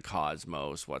person in the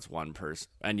cosmos? What's one person?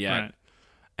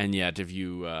 And yet, if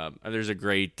you, there's a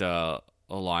great a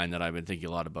line that I've been thinking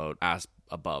a lot about, ask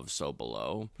above, so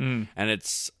below. And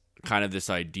it's kind of this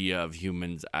idea of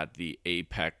humans at the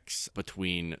apex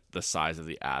between the size of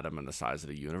the atom and the size of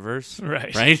the universe.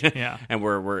 Right? Yeah. And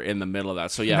we're in the middle of that.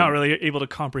 So, not really able to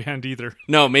comprehend either.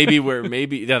 No, maybe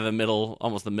the middle,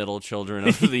 almost the middle children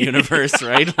of the universe,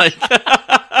 right?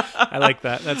 I like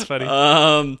that. That's funny.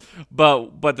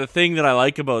 But the thing that I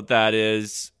like about that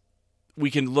is, we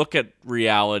can look at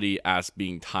reality as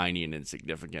being tiny and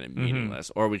insignificant and meaningless,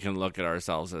 or we can look at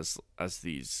ourselves as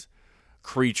these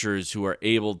creatures who are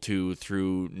able to,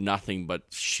 through nothing but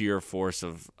sheer force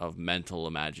of mental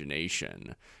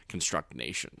imagination, construct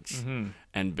nations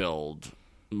and build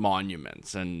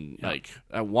monuments. And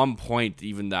at one point,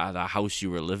 even the house you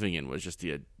were living in was just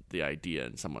the idea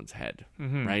in someone's head,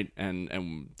 right?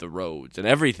 And the roads and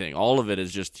everything, all of it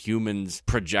is just humans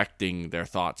projecting their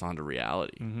thoughts onto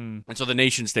reality. And so the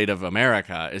nation state of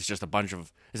America is just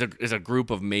is a group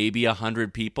of maybe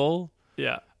 100 people.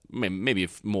 Yeah. Maybe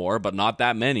more, but not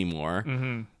that many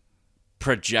more,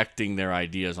 projecting their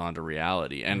ideas onto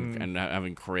reality and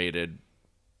having created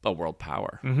a world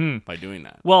power by doing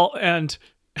that. Well, and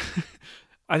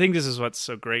I think this is what's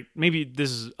so great. Maybe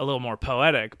this is a little more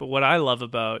poetic, but what I love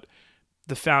about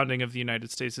the founding of the United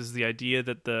States is the idea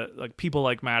that people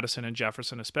like Madison and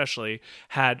Jefferson especially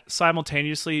had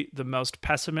simultaneously the most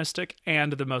pessimistic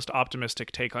and the most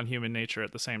optimistic take on human nature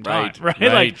at the same time.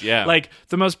 Right. Like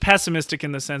the most pessimistic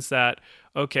in the sense that,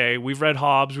 okay, we've read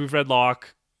Hobbes, we've read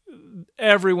Locke,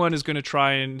 everyone is going to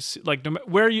try and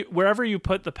wherever you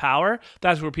put the power,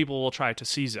 that's where people will try to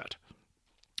seize it.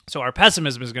 So our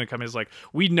pessimism is going to come in as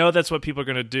we know that's what people are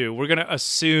going to do. We're going to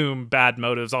assume bad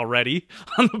motives already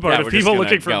on the part of people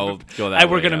looking for go that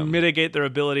and we're way, going to mitigate their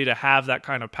ability to have that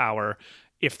kind of power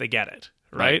if they get it.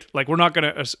 Right? Like we're not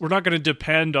going to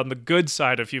depend on the good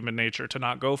side of human nature to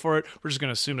not go for it. We're just going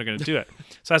to assume they're going to do it.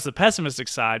 So that's the pessimistic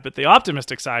side, but the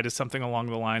optimistic side is something along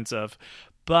the lines of,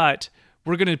 but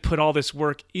we're going to put all this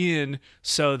work in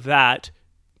so that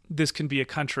this can be a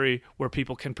country where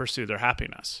people can pursue their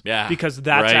happiness. Yeah. Because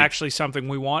that's actually something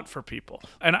we want for people.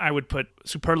 And I would put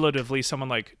superlatively someone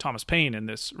like Thomas Paine in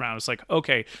this round. It's like,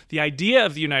 okay, the idea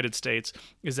of the United States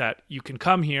is that you can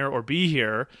come here or be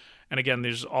here. And again,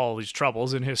 there's all these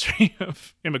troubles in history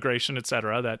of immigration, et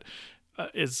cetera, that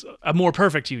is a more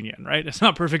perfect union, right? It's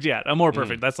not perfect yet. A more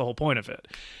perfect. That's the whole point of it.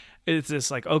 It's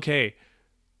this like, okay,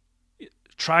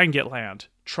 try and get land.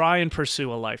 Try and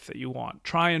pursue a life that you want.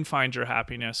 Try and find your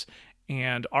happiness.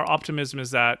 And our optimism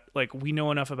is that we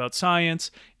know enough about science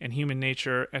and human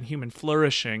nature and human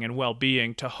flourishing and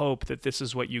well-being to hope that this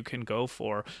is what you can go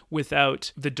for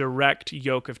without the direct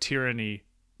yoke of tyranny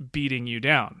beating you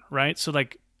down, right? So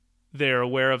they're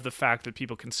aware of the fact that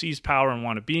people can seize power and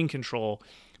want to be in control,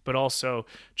 but also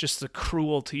just the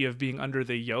cruelty of being under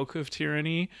the yoke of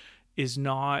tyranny is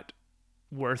not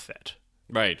worth it.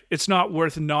 Right. It's not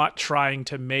worth not trying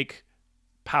to make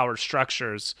power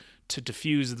structures to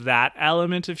diffuse that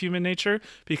element of human nature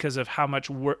because of how much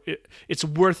it's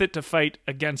worth it to fight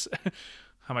against.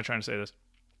 How am I trying to say this?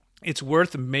 It's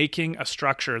worth making a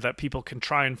structure that people can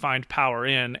try and find power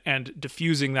in and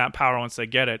diffusing that power once they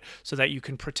get it so that you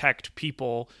can protect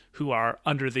people who are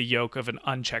under the yoke of an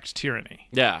unchecked tyranny.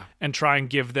 Yeah. And try and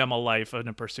give them a life and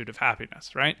a pursuit of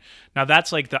happiness, right? Now,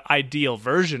 that's like the ideal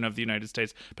version of the United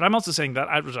States. But I'm also saying that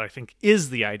I think is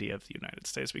the idea of the United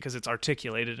States because it's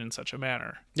articulated in such a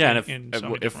manner. Yeah, in so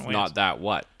many if different ways. not that,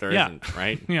 what? There isn't,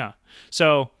 right? Yeah.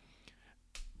 So...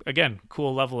 Again,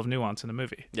 cool level of nuance in the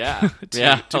movie. Yeah.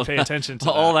 to pay attention to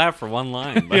all that for one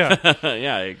line. But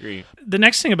yeah, I agree. The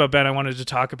next thing about Ben I wanted to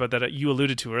talk about that you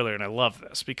alluded to earlier, and I love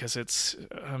this because it's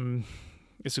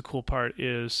a cool part,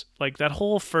 is like that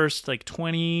whole first like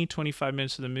 20-25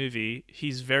 minutes of the movie,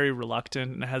 he's very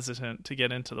reluctant and hesitant to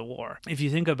get into the war. If you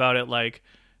think about it, like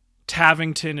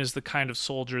Tavington is the kind of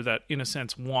soldier that in a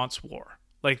sense wants war.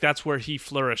 Like that's where he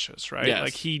flourishes, right? Yes.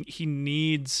 Like he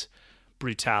needs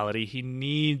brutality, he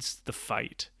needs the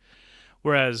fight,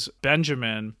 whereas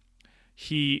Benjamin,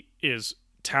 he is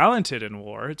talented in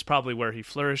war, it's probably where he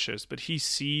flourishes, but he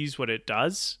sees what it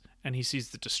does and he sees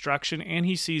the destruction and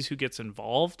he sees who gets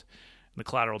involved in the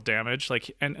collateral damage,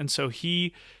 like and so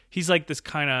he's like this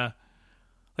kind of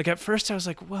like, at first I was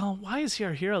like, well, why is he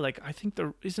our hero? Like, I think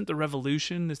isn't the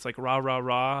revolution this like rah rah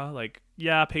rah, like,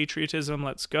 yeah, patriotism,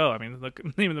 let's go. I mean, the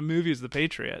name of the movie is The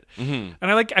Patriot. Mm-hmm.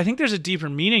 And I think there's a deeper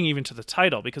meaning even to the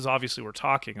title, because obviously we're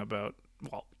talking about,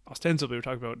 well, ostensibly we're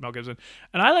talking about Mel Gibson.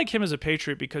 And I like him as a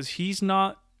patriot because he's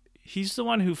the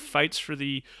one who fights for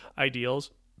the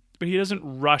ideals, but he doesn't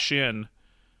rush in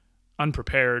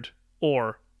unprepared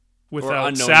or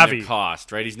without savvy. The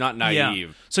cost, right? He's not naive.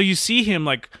 Yeah. So you see him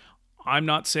like, I'm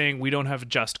not saying we don't have a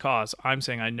just cause. I'm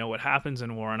saying I know what happens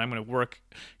in war, and I'm going to work.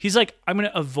 He's like, I'm going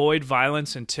to avoid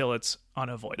violence until it's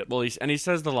unavoidable. Well, he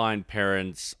says the line,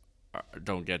 "Parents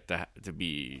don't get to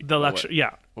be the luxury."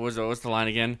 Yeah. What's the line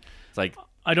again? It's like,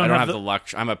 I don't have the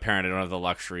luxury. I'm a parent. I don't have the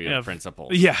luxury of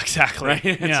principles. Yeah, exactly. Right?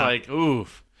 It's like,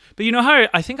 oof. But you know how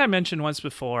I think I mentioned once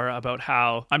before about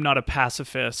how I'm not a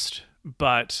pacifist,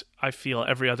 but I feel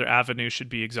every other avenue should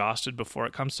be exhausted before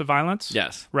it comes to violence.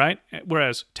 Yes. Right?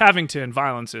 Whereas Tavington,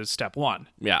 violence is step one.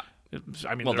 Yeah.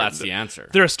 I mean, well, that's the answer.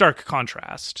 They're a stark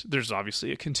contrast. There's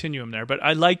obviously a continuum there, but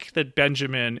I like that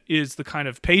Benjamin is the kind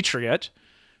of patriot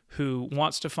who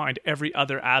wants to find every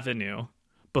other avenue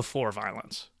before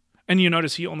violence. And you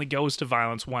notice he only goes to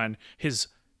violence when his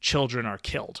children are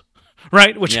killed,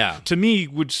 right? Which to me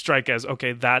would strike as,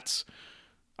 okay,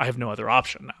 I have no other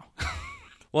option now.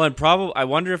 Well, and I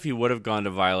wonder if he would have gone to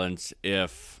violence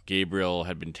if Gabriel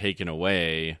had been taken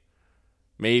away.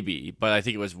 Maybe, but I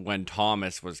think it was when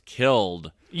Thomas was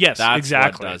killed. Yes, that's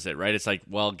exactly. What does it, right? It's like,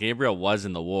 well, Gabriel was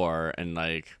in the war, and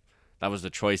like that was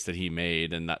the choice that he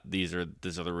made, and that these are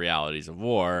the realities of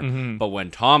war. Mm-hmm. But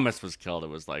when Thomas was killed, it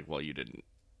was like, well, you didn't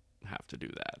have to do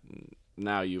that. And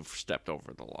now you've stepped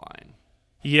over the line.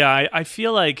 Yeah, I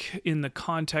feel like in the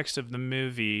context of the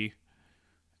movie,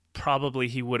 probably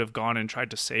he would have gone and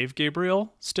tried to save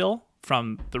Gabriel still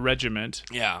from the regiment.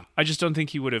 Yeah. I just don't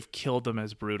think he would have killed them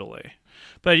as brutally.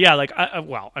 But yeah, like,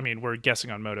 we're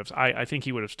guessing on motives. I think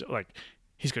he would have still, like,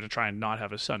 he's going to try and not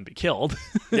have his son be killed.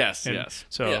 Yes, yes.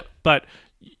 So, yeah. But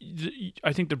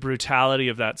I think the brutality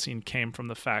of that scene came from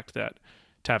the fact that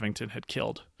Tavington had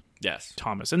killed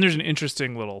Thomas. And there's an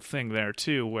interesting little thing there,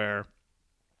 too, where,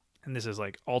 and this is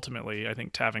like ultimately, I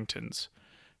think Tavington's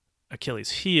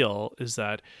Achilles' heel is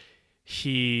that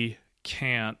he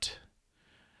can't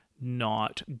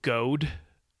not goad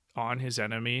on his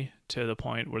enemy to the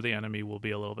point where the enemy will be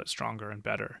a little bit stronger and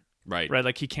better. Right.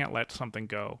 Like he can't let something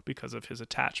go because of his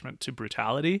attachment to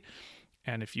brutality.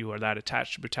 And if you are that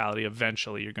attached to brutality,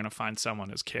 eventually you're going to find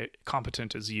someone as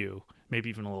competent as you, maybe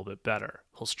even a little bit better.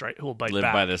 He'll bite Live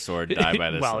back. by the sword, die by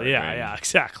the sword. Well, yeah, right? Yeah,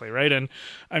 exactly, right? And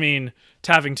I mean,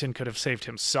 Tavington could have saved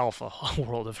himself a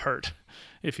world of hurt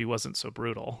if he wasn't so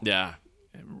brutal. Yeah.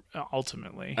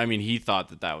 Ultimately. I mean, he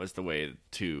thought that was the way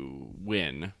to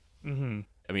win. Mm-hmm.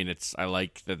 I mean, I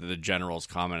like the general's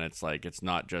comment. It's like, it's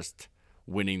not just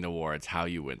winning the war, it's how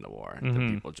you win the war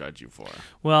that people judge you for.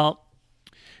 Well,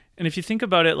 and if you think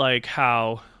about it, like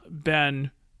how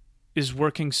Ben is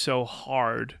working so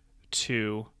hard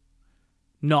to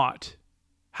not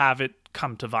have it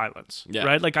come to violence,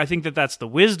 right? Like, I think that's the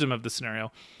wisdom of the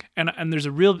scenario. And there's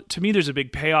to me, there's a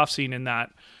big payoff scene in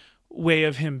that way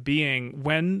of him being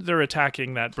when they're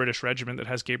attacking that British regiment that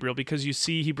has Gabriel, because you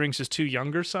see he brings his two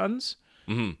younger sons,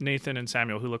 Nathan and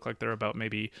Samuel, who look like they're about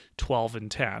maybe 12 and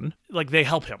 10. Like, they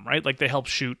help him, right? Like, they help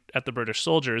shoot at the British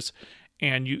soldiers.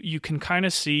 And you can kind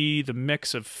of see the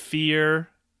mix of fear,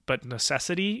 but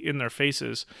necessity in their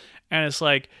faces. And it's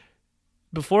like,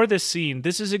 before this scene,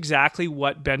 this is exactly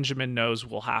what Benjamin knows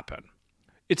will happen.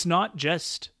 It's not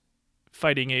just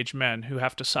fighting age men who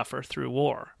have to suffer through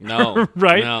war. No.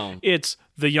 Right? No. It's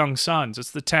the young sons.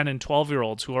 It's the 10 and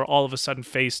 12-year-olds who are all of a sudden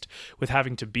faced with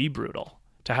having to be brutal,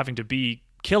 to having to be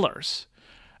killers,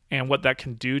 and what that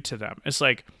can do to them. It's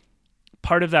like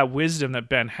part of that wisdom that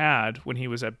Ben had when he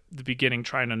was at the beginning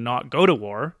trying to not go to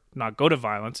war, not go to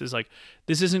violence, is like,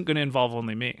 this isn't going to involve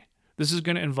only me. This is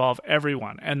going to involve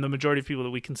everyone and the majority of people that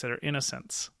we consider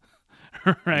innocents.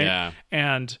 Right? Yeah.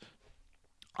 And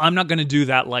I'm not going to do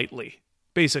that lightly,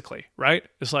 basically, right?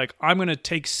 It's like, I'm going to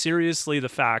take seriously the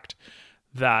fact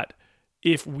that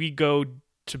if we go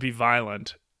to be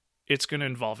violent, it's going to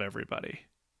involve everybody.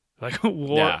 Like,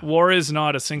 war is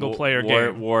not a single player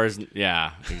game. War is,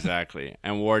 yeah, exactly.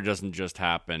 And war doesn't just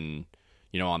happen,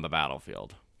 on the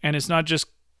battlefield. And it's not just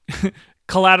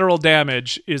collateral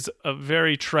damage is a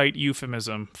very trite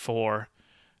euphemism for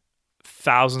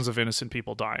thousands of innocent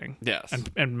people dying. Yes.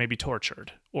 And maybe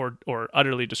tortured or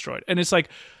utterly destroyed. And it's like,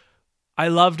 I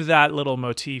loved that little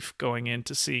motif going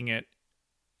into seeing it.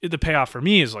 The payoff for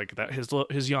me is like that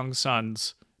his young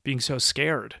sons being so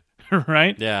scared,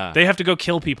 right? Yeah. They have to go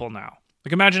kill people now.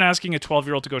 Like, imagine asking a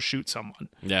 12-year-old to go shoot someone.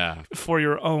 Yeah. For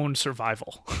your own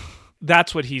survival.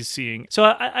 That's what he's seeing.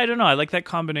 So I don't know. I like that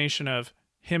combination of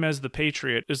him as the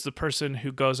patriot is the person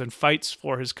who goes and fights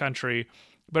for his country,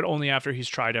 but only after he's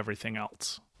tried everything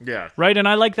else. Yeah. Right? And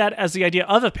I like that as the idea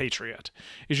of a patriot,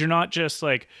 is you're not just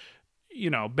like,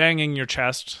 banging your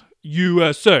chest,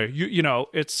 USA,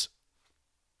 it's,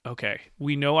 okay,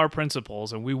 we know our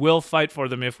principles and we will fight for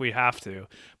them if we have to,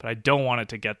 but I don't want it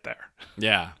to get there.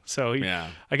 Yeah. So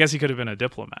I guess he could have been a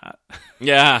diplomat.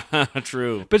 Yeah,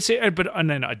 true. And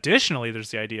then additionally, there's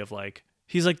the idea of like,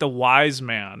 he's like the wise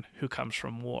man who comes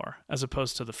from war as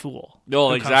opposed to the fool.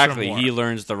 No, exactly. He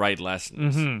learns the right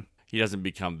lessons. Mm-hmm. He doesn't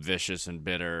become vicious and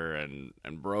bitter and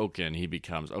broken. He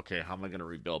becomes, okay, how am I going to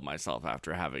rebuild myself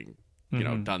after having,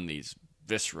 done these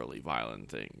viscerally violent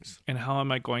things? And how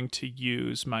am I going to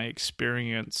use my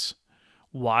experience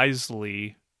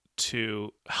wisely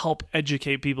to help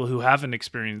educate people who haven't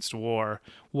experienced war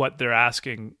what they're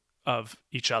asking of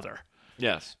each other?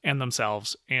 Yes. And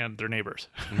themselves and their neighbors,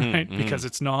 Mm-hmm, right? Mm-hmm. Because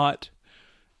it's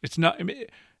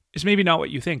maybe not what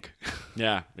you think.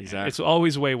 Yeah, exactly. It's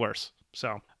always way worse.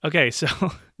 So, okay, so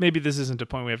maybe this isn't a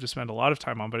point we have to spend a lot of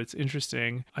time on, but it's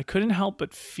interesting. I couldn't help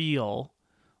but feel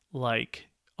like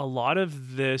a lot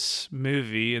of this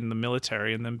movie in the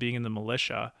military and them being in the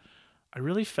militia, I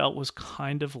really felt was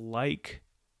kind of like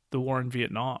the war in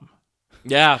Vietnam.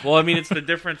 Yeah, well, I mean, it's the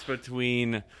difference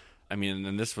between...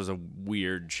 and this was a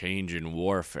weird change in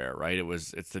warfare, right?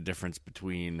 It's the difference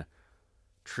between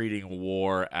treating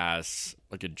war as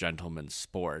like a gentleman's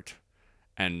sport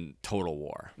and total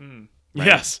war. Mm. Right?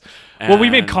 Yes. Well, we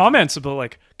made comments about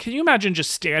like, can you imagine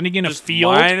just standing in a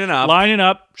field, lining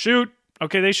up, shoot.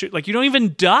 Okay, they shoot. Like, you don't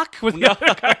even duck when the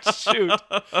other guys shoot.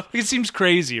 It seems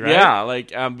crazy, right? Yeah,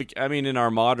 like, in our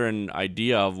modern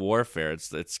idea of warfare,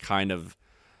 it's kind of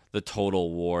the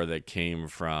total war that came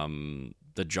from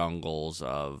the jungles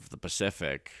of the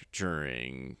Pacific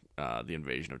during the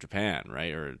invasion of Japan,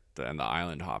 right? And the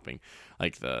island hopping,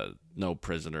 like the no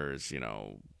prisoners,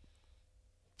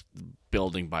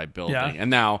 building by building. Yeah. And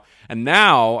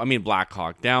now, Black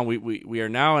Hawk Down, we are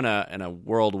now in a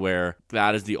world where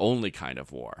that is the only kind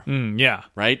of war. Yeah.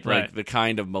 Right? Like the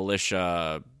kind of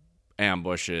militia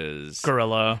ambushes,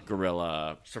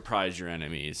 guerrilla, surprise your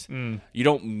enemies. You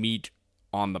don't meet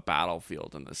on the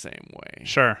battlefield in the same way.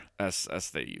 Sure. As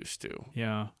they used to.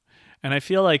 Yeah. And I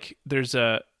feel like there's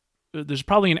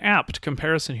probably an apt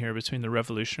comparison here between the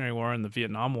Revolutionary War and the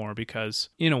Vietnam War, because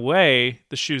in a way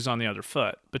the shoe's on the other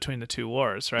foot between the two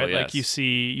wars, right? Oh, yes. Like you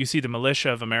see the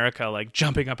militia of America like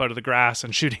jumping up out of the grass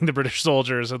and shooting the British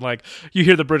soldiers, and like you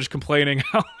hear the British complaining.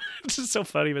 It's just so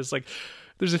funny, but it's like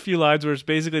there's a few lines where it's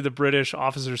basically the British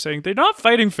officers saying they're not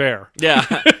fighting fair. Yeah.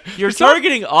 You're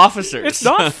targeting officers. It's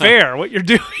not fair what you're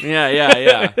doing.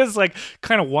 Yeah. It's like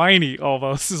kind of whiny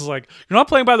almost. It's like, you're not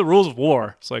playing by the rules of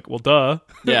war. It's like, well, duh.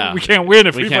 Yeah. We can't win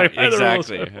if we play by the rules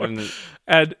of war. Exactly.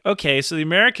 And okay, so the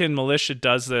American militia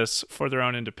does this for their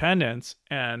own independence.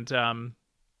 And I'm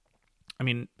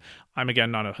again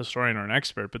not a historian or an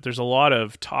expert, but there's a lot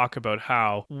of talk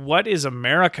about what is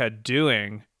America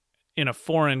doing in a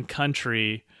foreign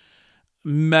country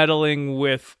meddling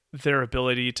with their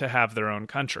ability to have their own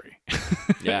country.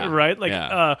 Yeah. Right?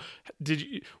 Like,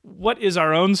 what is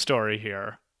our own story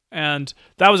here? And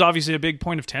that was obviously a big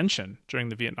point of tension during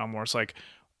the Vietnam War. It's like,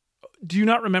 do you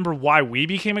not remember why we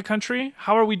became a country?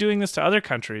 How are we doing this to other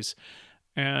countries?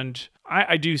 And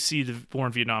I do see the war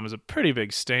in Vietnam as a pretty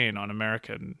big stain on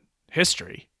American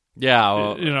history. Yeah,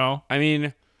 well, you know, I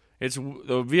mean,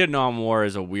 the Vietnam War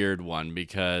is a weird one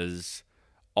because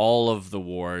all of the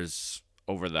wars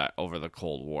over the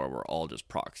Cold War were all just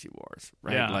proxy wars,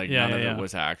 right? None of it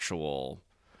was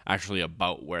actually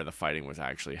about where the fighting was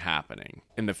actually happening.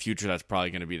 In the future, that's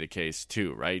probably going to be the case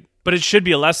too, right? But it should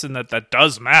be a lesson that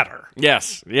does matter.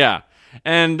 Yes, yeah,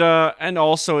 and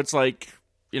also it's like,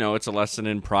 it's a lesson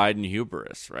in pride and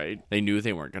hubris, right? They knew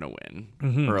they weren't going to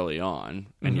win early on,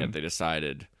 and yet they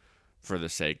decided, for the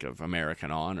sake of American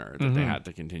honor, that they had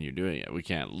to continue doing it. We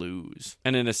can't lose.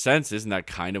 And in a sense, isn't that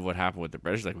kind of what happened with the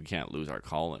British? Like, we can't lose our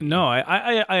colony. No,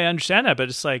 I understand that, but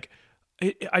it's like,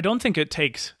 I don't think it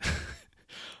takes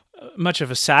much of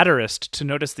a satirist to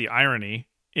notice the irony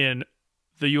in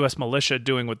the U.S. militia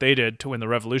doing what they did to win the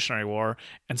Revolutionary War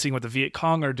and seeing what the Viet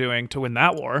Cong are doing to win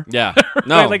that war. Yeah. Right?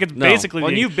 No. Like, it's basically...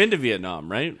 Well, you've been to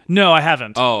Vietnam, right? No, I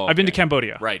haven't. Oh, okay. I've been to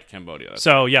Cambodia. Right, Cambodia.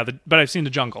 So, yeah, but I've seen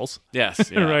the jungles. Yes,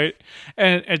 yeah. Right?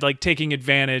 And like taking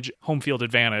advantage, home field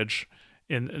advantage,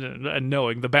 in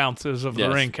knowing the bounces of the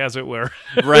rink, as it were.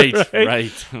 Right,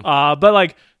 right. But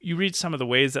like, you read some of the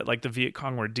ways that like the Viet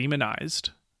Cong were demonized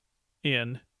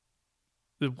in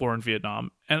the war in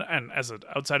Vietnam, and as an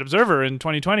outside observer in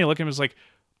 2020, looking, was like,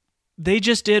 they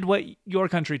just did what your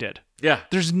country did. Yeah,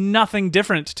 there's nothing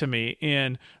different to me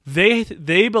in they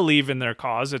believe in their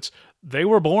cause. It's they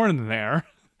were born there.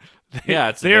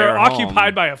 They are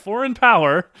occupied by a foreign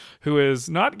power who is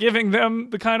not giving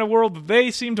them the kind of world that they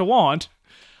seem to want.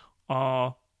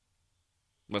 What's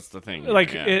the thing? Like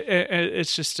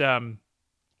it's just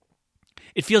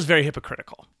it feels very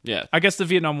hypocritical. Yeah. I guess the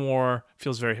Vietnam War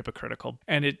feels very hypocritical.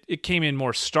 And it came in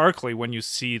more starkly when you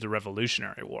see the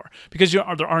Revolutionary War. Because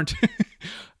there aren't...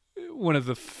 One of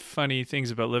the funny things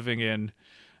about living in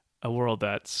a world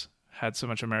that's had so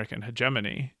much American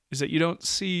hegemony is that you don't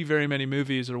see very many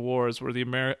movies or wars where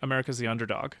the America's the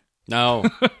underdog. No.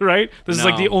 Right? This is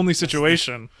like the only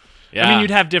situation. Yeah. I mean,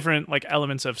 you'd have different like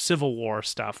elements of Civil War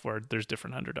stuff where there's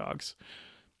different underdogs.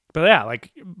 But yeah,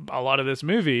 like a lot of this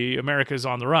movie, America's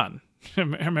on the run.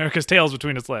 America's tail's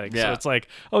between its legs. Yeah. So it's like,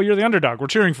 oh, you're the underdog. We're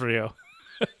cheering for you.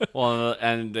 Well,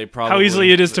 and they probably... How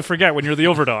easily it is to forget when you're the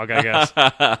overdog, I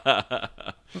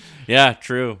guess. Yeah,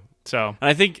 true. So and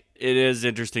I think it is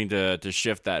interesting to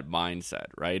shift that mindset,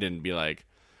 right? And be like,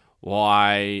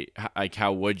 why, like,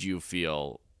 how would you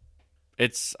feel?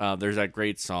 It's, there's that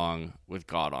great song, With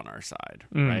God on Our Side,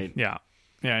 right? Yeah.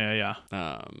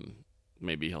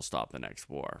 Maybe he'll stop the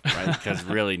next war, right? Because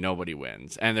really nobody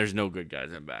wins. And there's no good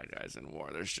guys and bad guys in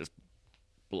war. There's just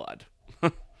blood.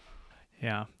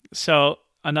 Yeah. So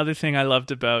another thing I loved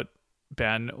about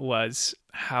Ben was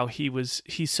how he's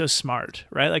so smart,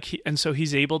 right? Like so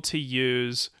he's able to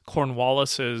use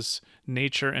Cornwallis's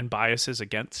nature and biases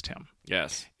against him.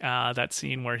 Yes. That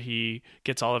scene where he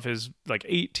gets all of his, like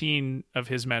 18 of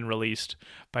his men released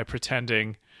by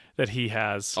pretending that he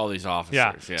has all these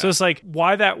officers. Yeah. So it's like,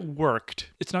 why that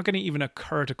worked. It's not going to even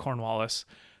occur to Cornwallis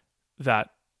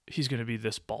that he's going to be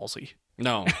this ballsy.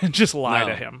 No. And just lie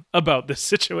to him about this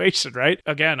situation, right?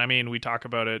 Again, I mean, we talk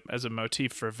about it as a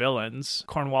motif for villains.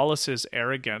 Cornwallis's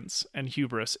arrogance and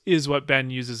hubris is what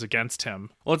Ben uses against him.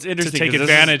 Well, it's interesting to take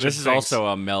advantage this of is things. Also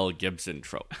a Mel Gibson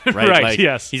trope, right? Right, like,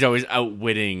 yes. He's always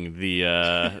outwitting the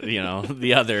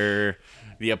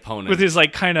opponent. With his,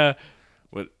 like, kind of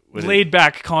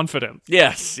laid-back confidence.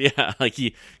 Yes, yeah. Like,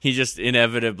 he just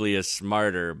inevitably is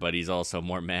smarter, but he's also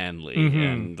more manly.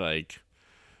 And, like...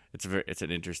 It's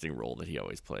an interesting role that he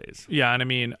always plays. Yeah, and I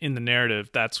mean, in the narrative,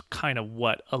 that's kind of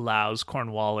what allows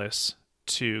Cornwallis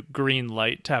to green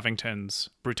light Tavington's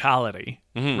brutality,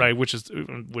 right? Which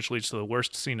leads to the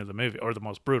worst scene of the movie, or the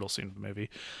most brutal scene of the movie,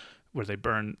 where they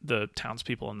burn the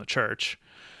townspeople in the church.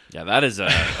 Yeah, that is a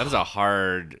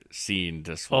hard scene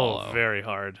to swallow. Oh, very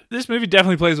hard. This movie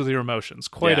definitely plays with your emotions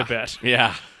quite a bit.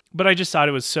 Yeah, but I just thought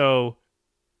it was so.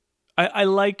 I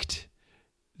liked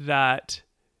that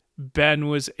Ben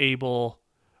was able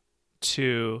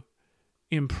to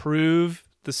improve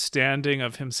the standing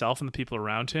of himself and the people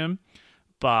around him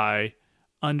by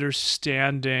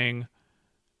understanding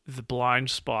the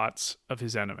blind spots of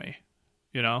his enemy.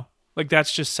 You know? Like,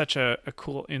 that's just such a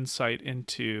cool insight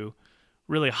into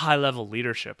really high-level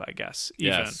leadership, I guess.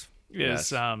 Even.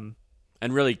 Yes. And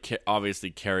really, obviously,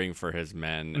 caring for his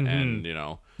men and,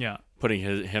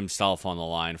 putting himself on the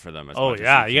line for them as much as he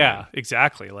can. Yeah,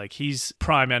 exactly. Like, he's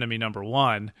prime enemy number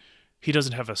one. He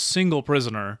doesn't have a single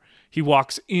prisoner. He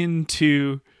walks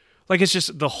into... Like, it's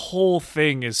just... The whole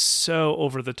thing is so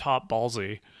over-the-top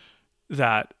ballsy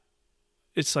that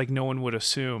it's like no one would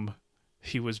assume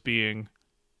he was being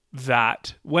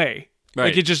that way. Right.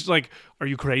 Like, it just, like, are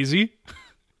you crazy?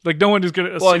 Like, no one is going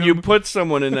to assume... Well, and you put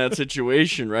someone in that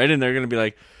situation, right? And they're going to be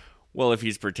like, well, if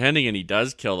he's pretending and he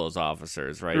does kill those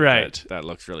officers, right? Right. That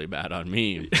looks really bad on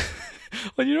me.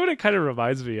 Well, you know what it kind of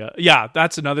reminds me of? Yeah,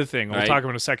 that's another thing. We'll talk about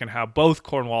in a second how both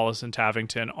Cornwallis and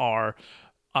Tavington are,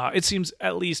 it seems,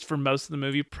 at least for most of the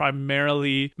movie,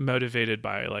 primarily motivated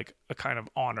by, like, a kind of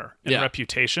honor and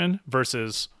reputation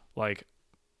versus, like,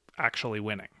 actually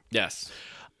winning. Yes.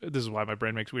 This is why my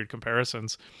brain makes weird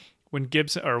comparisons. When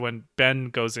Gibson or when Ben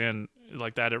goes in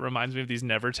like that, it reminds me of these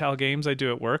never tell games I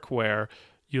do at work where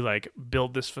you like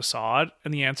build this facade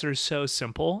and the answer is so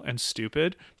simple and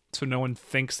stupid, so no one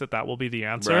thinks that will be the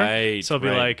answer. Right. So I'll be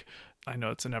like, I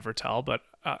know it's a never tell, but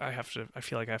I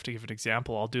feel like I have to give an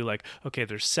example. I'll do like, okay,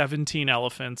 there's 17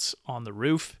 elephants on the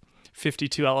roof,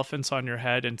 52 elephants on your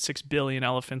head, and 6 billion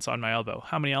elephants on my elbow.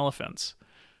 How many elephants?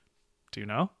 Do you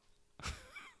know?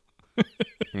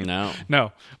 No.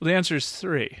 Well, the answer is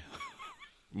 3.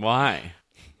 Why?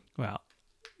 Well,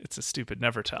 it's a stupid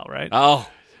never tell, right? Oh,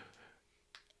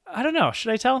 I don't know.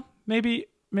 Should I tell? Maybe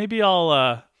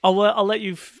I'll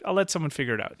let someone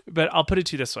figure it out. But I'll put it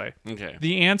to you this way. Okay.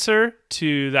 The answer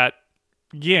to that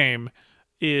game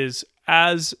is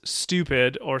as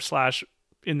stupid or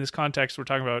 / in this context we're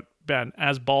talking about Ben,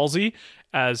 as ballsy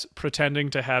as pretending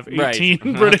to have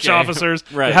 18 British officers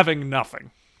having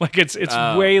nothing. Like it's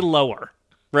way lower.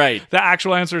 Right. The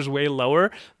actual answer is way lower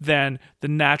than the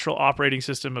natural operating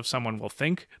system of someone will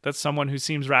think that someone who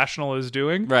seems rational is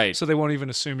doing. Right. So they won't even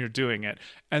assume you're doing it.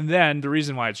 And then the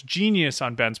reason why it's genius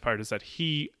on Ben's part is that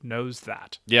he knows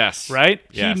that. Yes. Right?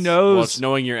 Yes. He knows. Well, it's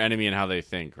knowing your enemy and how they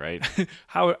think, right?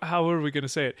 How are we going to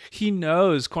say it? He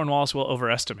knows Cornwallis will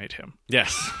overestimate him.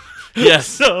 Yes. Yes.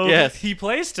 So yes. he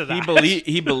plays to that.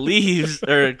 He believes,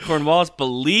 or Cornwallis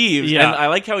believes, and I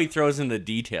like how he throws in the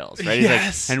details, right? Yes.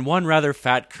 He's like, and one rather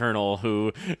fat colonel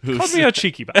who called me a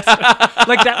cheeky bastard.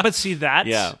 Like that, but see,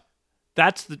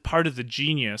 that's the part of the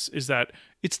genius is that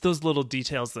it's those little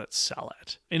details that sell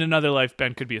it. In another life,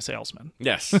 Ben could be a salesman.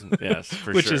 Yes,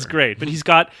 for which is great. But he's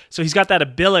got that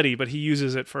ability, but he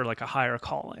uses it for like a higher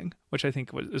calling, which I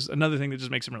think is another thing that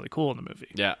just makes him really cool in the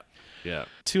movie. Yeah.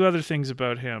 2 other things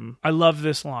about him. I love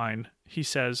this line. He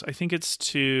says, I think it's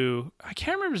to, I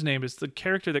can't remember his name. It's the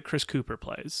character that Chris Cooper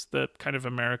plays, the kind of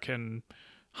American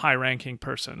high-ranking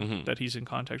person that he's in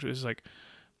contact with. He's like,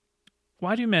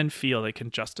 why do men feel they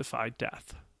can justify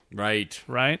death? Right?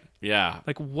 Yeah.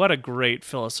 Like, what a great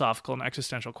philosophical and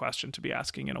existential question to be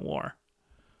asking in a war.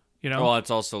 You know? Well,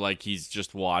 it's also like he's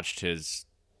just watched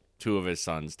 2 of his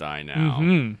sons die now.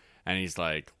 And he's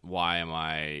like, why am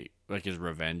I... Like his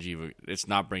revenge, it's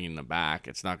not bringing them back.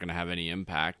 It's not going to have any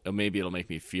impact. Maybe it'll make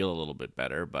me feel a little bit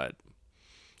better, but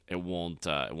it won't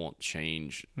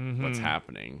change what's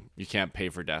happening. You can't pay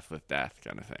for death with death,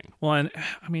 kind of thing. Well, and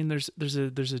I mean, there's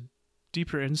a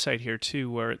deeper insight here too,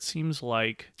 where it seems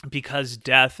like because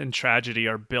death and tragedy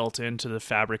are built into the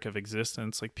fabric of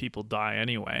existence, like people die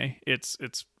anyway. It's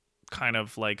kind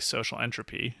of like social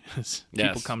entropy as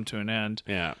people come to an end.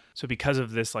 Yeah. So because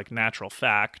of this like natural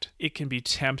fact, it can be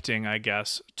tempting, I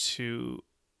guess, to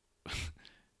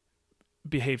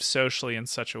behave socially in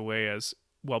such a way as,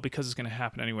 well, because it's going to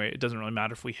happen anyway, it doesn't really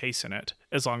matter if we hasten it,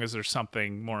 as long as there's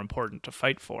something more important to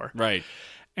fight for. Right.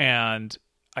 And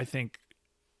I think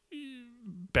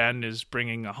Ben is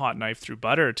bringing a hot knife through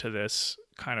butter to this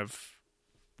kind of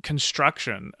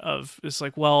construction of, it's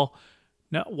like, well,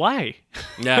 no, why?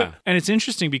 Yeah. And it's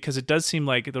interesting because it does seem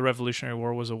like the Revolutionary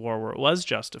War was a war where it was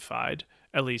justified,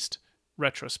 at least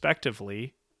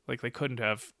retrospectively. Like they couldn't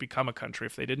have become a country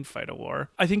if they didn't fight a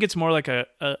war. I think it's more like an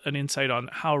insight on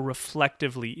how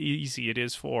reflectively easy it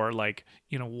is for, like,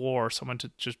 in a war, someone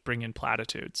to just bring in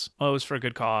platitudes. Oh, it was for a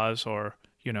good cause, or,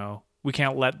 you know, we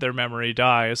can't let their memory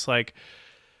die. It's like,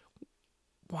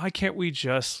 why can't we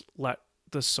just let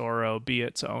the sorrow be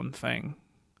its own thing?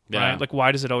 Yeah. Right? Like,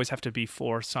 why does it always have to be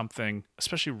for something,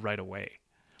 especially right away?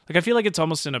 Like, I feel like it's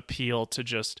almost an appeal to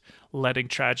just letting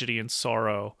tragedy and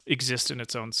sorrow exist in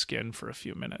its own skin for a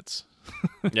few minutes.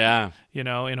 Yeah. You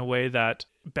know, in a way that,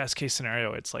 best case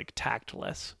scenario, it's like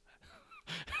tactless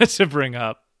to bring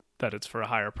up that it's for a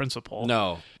higher principle.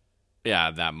 No.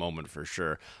 Yeah, that moment for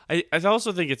sure. I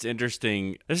also think it's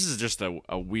interesting. This is just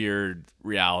a weird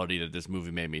reality that this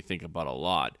movie made me think about a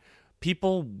lot.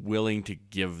 People willing to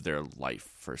give their life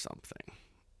for something,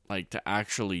 like to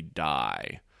actually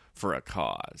die for a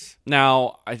cause.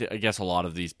 Now, I guess a lot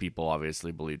of these people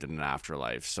obviously believed in an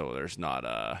afterlife, so there's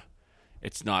not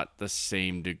it's not the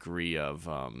same degree of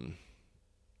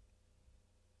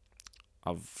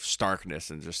starkness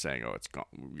and just saying, "Oh, it's gone.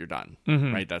 You're done."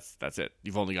 Mm-hmm. Right? That's it.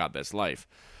 You've only got this life.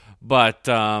 But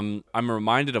I'm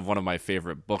reminded of one of my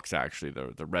favorite books, actually.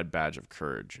 The Red Badge of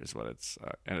Courage is what it's,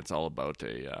 and it's all about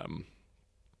a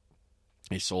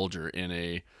soldier in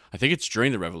I think it's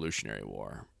during the Revolutionary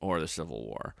War or the Civil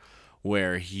War,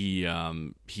 where he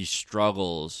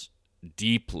struggles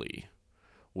deeply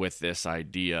with this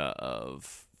idea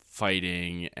of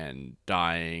fighting and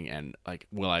dying, and like,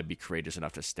 will I be courageous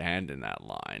enough to stand in that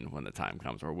line when the time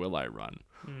comes, or will I run?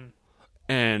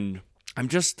 And I'm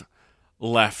just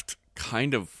left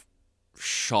kind of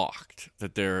shocked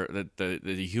that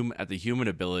the human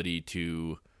ability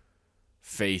to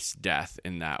face death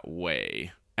in that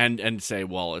way and say,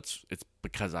 well, it's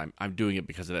because I'm doing it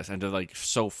because of this, and to like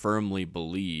so firmly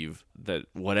believe that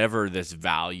whatever this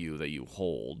value that you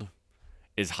hold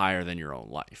is higher than your own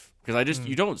life. Because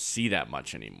you don't see that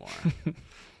much anymore.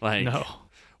 Like, no.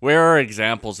 Where are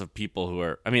examples of people who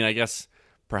are, I mean, I guess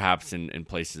perhaps in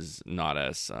places not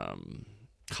as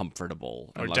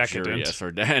comfortable or luxurious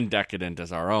and decadent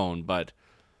as our own, but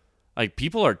like,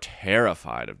 people are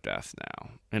terrified of death now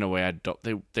in a way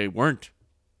they weren't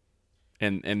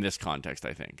in this context,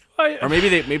 I think. Or maybe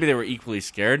they were equally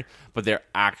scared, but their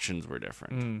actions were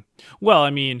different. Well,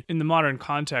 I mean, in the modern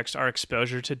context, our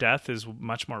exposure to death is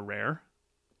much more rare.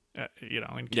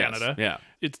 In Canada, yes,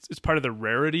 yeah, it's part of the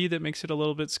rarity that makes it a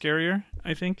little bit scarier,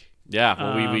 I think. Yeah,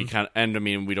 well, we kind of, and I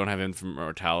mean, we don't have infant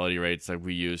mortality rates like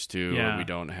we used to. Yeah. Or we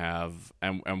don't have,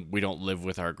 and we don't live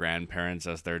with our grandparents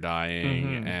as they're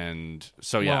dying, and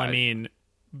so yeah. Well, I mean,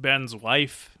 Ben's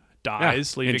wife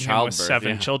dies, leaving him with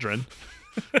 7 children.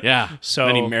 Yeah, so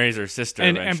then he marries her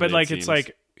sister, but like, it's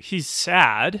like he's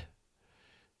sad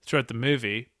throughout the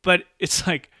movie, but it's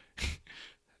like,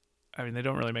 I mean, they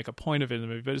don't really make a point of it in the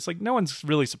movie, but it's like no one's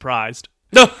really surprised.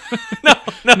 No.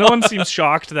 No one seems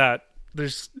shocked that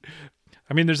there's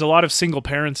a lot of single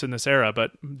parents in this era,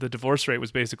 but the divorce rate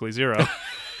was basically 0.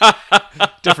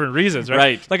 Different reasons, right?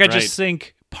 Right. Like, I just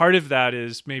think part of that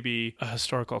is maybe a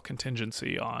historical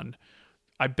contingency on,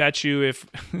 I bet you if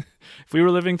we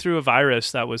were living through a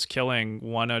virus that was killing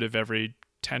 1 out of every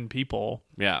 10 people,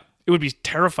 yeah, it would be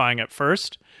terrifying at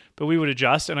first, but we would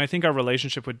adjust, and I think our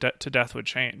relationship to death would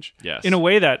change. Yes. In a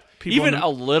way that people... Even a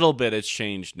little bit it's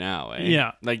changed now, eh?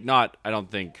 Yeah. Like, not, I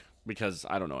don't think, because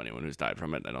I don't know anyone who's died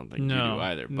from it, I don't think you do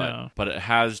either, but it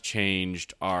has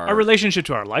changed our relationship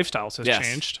to our lifestyles has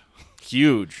changed.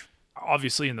 Huge.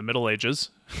 Obviously in the Middle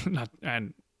Ages,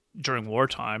 and during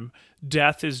wartime,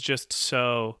 death is just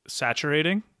so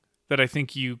saturating that I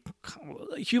think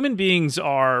human beings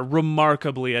are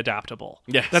remarkably adaptable.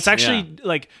 Yes. That's actually,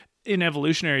 like, in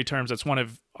evolutionary terms, that's one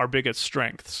of our biggest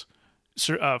strengths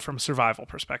from a survival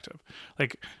perspective.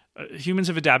 Like, humans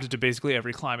have adapted to basically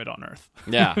every climate on Earth.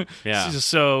 Yeah, yeah.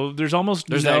 So there's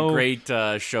that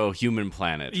great show, Human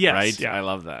Planet, yes, right? Yeah. I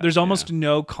love that. There's almost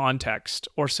no context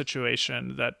or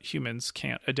situation that humans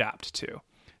can't adapt to.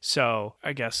 So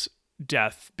I guess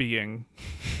death being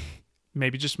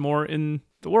maybe just more in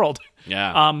the world.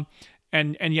 Yeah.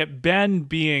 And yet Ben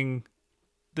being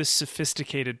this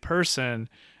sophisticated person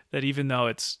that even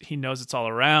though he knows it's all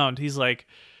around, he's like,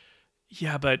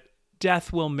 yeah, but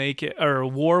death will make it, or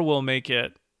war will make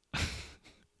it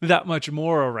that much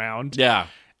more around. Yeah.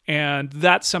 And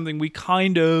that's something we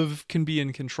kind of can be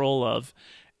in control of.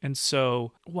 And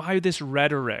so why this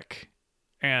rhetoric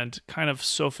and kind of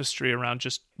sophistry around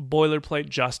just boilerplate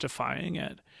justifying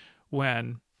it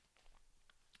when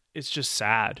it's just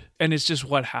sad and it's just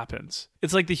what happens?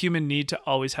 It's like the human need to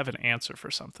always have an answer for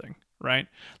something, right?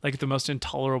 Like, the most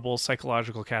intolerable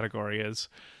psychological category is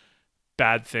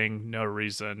bad thing, no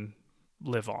reason,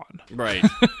 live on. Right.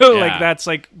 Like, that's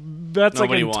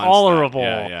Nobody like intolerable.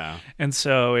 Yeah. And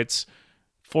so it's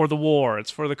for the war,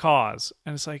 it's for the cause.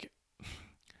 And it's like,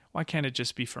 why can't it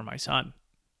just be for my son?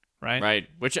 Right? Right.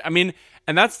 Which, I mean,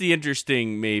 and that's the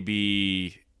interesting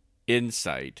maybe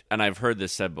insight. And I've heard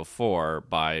this said before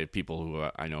by people who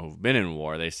I know who've been in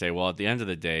war. They say, well, at the end of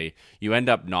the day, you end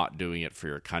up not doing it for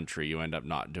your country.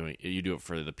 You do it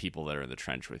for the people that are in the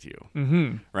trench with you.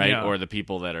 Mm-hmm. Right? Yeah. Or the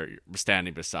people that are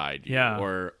standing beside you. Yeah.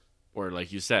 Or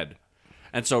like you said.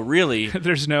 And so really,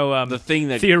 there's no the thing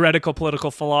that theoretical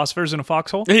political philosophers in a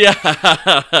foxhole.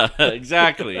 Yeah,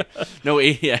 exactly. No,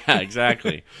 yeah,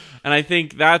 exactly. And I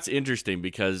think that's interesting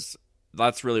because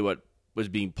that's really what was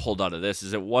being pulled out of this.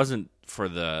 Is it wasn't for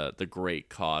the great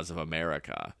cause of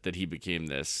America that he became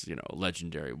this,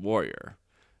 legendary warrior.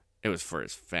 It was for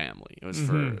his family. It was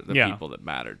for the people that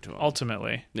mattered to him.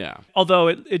 Ultimately, yeah. Although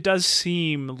it does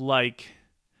seem like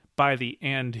by the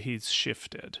end he's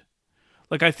shifted.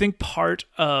 Like, I think part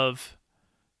of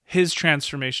his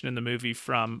transformation in the movie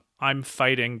from I'm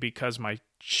fighting because my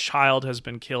child has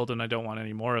been killed and I don't want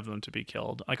any more of them to be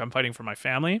killed. Like, I'm fighting for my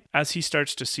family. As he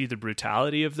starts to see the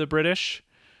brutality of the British,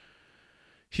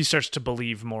 he starts to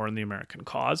believe more in the American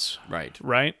cause. Right.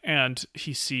 Right? And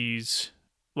he sees,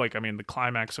 like, I mean, the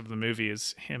climax of the movie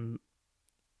is him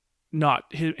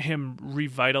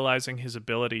revitalizing his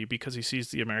ability because he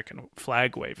sees the American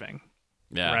flag waving.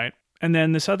 Yeah. Right? And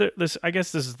then I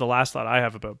guess this is the last thought I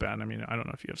have about Ben. I mean, I don't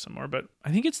know if you have some more, but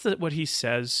I think it's what he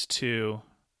says to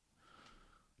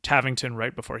Tavington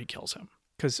right before he kills him.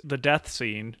 Because the death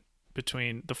scene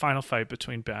the final fight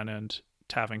between Ben and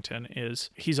Tavington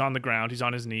is he's on the ground, he's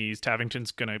on his knees,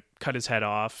 Tavington's going to cut his head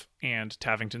off, and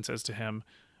Tavington says to him,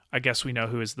 I guess we know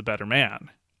who is the better man.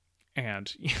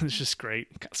 And it's just great.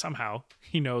 Somehow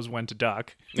he knows when to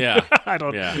duck. Yeah.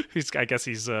 I guess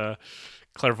he's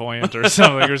clairvoyant or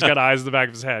something, or he's got eyes in the back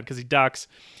of his head, because he ducks.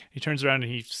 He turns around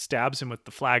and he stabs him with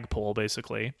the flagpole,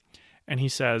 basically. And he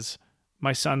says,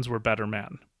 my sons were better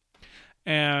men.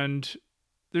 And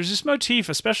there's this motif,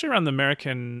 especially around the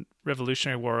American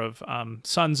Revolutionary War, of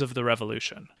sons of the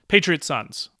revolution, patriot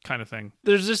sons kind of thing.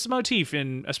 There's this motif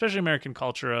in especially American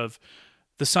culture of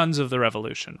the sons of the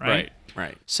revolution, right?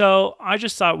 Right. So I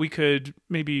just thought we could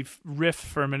maybe riff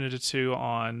for a minute or two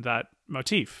on that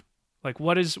motif. Like,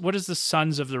 what does the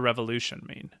sons of the revolution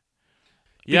mean?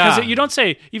 Because you don't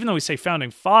say, even though we say founding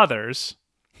fathers,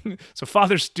 so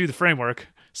fathers do the framework,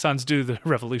 sons do the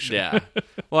revolution. Yeah.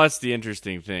 Well, that's the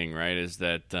interesting thing, right? Is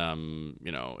that,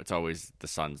 it's always the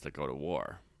sons that go to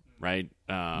war, right?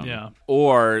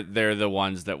 Or they're the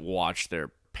ones that watch their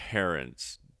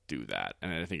parents do that.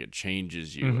 And I think it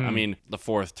changes you. Mm-hmm. I mean, the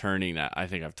fourth turning, that I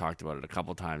think I've talked about it a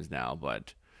couple times now,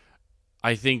 but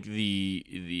I think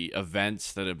the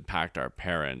events that impact our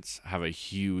parents have a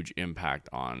huge impact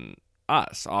on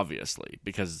us, obviously,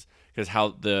 because how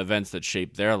the events that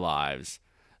shape their lives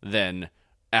then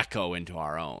echo into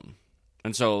our own.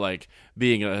 And so, like,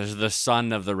 being the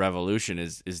son of the revolution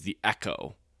is the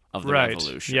echo of the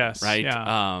revolution. Yes. Right.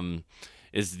 Yeah.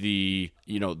 Is the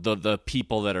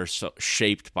people that are so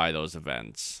shaped by those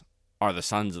events are the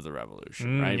sons of the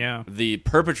revolution, right? Yeah. The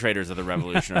perpetrators of the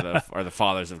revolution are the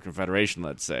fathers of Confederation,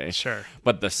 let's say. Sure.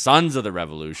 But the sons of the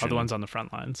revolution are the ones on the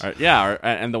front lines.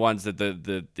 And the ones that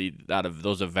the out of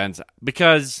those events,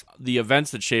 because the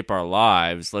events that shape our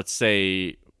lives, let's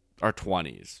say our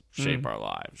 20s shape our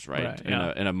lives, right?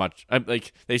 In a much,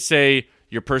 like they say,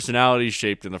 your personality is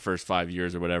shaped in the first 5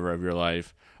 years or whatever of your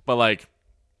life, but like,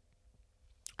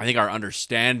 I think our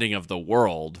understanding of the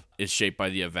world is shaped by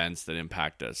the events that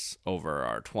impact us over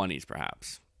our 20s,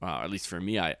 perhaps. At least for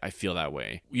me, I feel that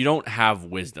way. You don't have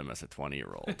wisdom as a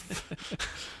 20-year-old.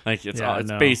 Like, it's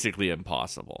basically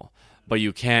impossible. But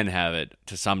you can have it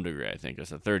to some degree, I think,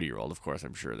 as a 30-year-old. Of course,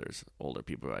 I'm sure there's older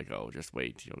people who are like, oh, just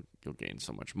wait, you'll gain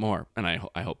so much more. And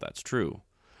I hope that's true.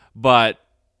 But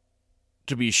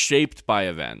to be shaped by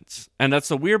events, and that's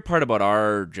the weird part about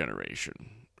our generation,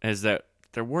 is that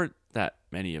there weren't that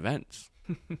many events,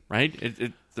 right?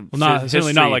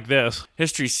 Certainly not like this.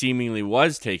 History seemingly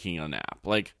was taking a nap.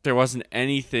 Like, there wasn't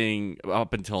anything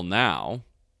up until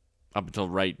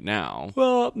right now.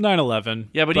 Well, 9/11.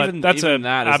 Yeah, but even that's even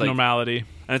that is abnormality.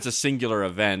 And it's a singular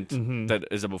event that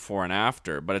is a before and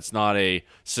after, but it's not a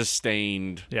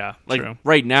sustained. Yeah, like true.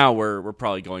 Right now, we're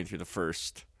probably going through the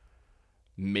first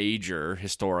major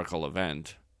historical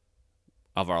event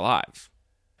of our lives.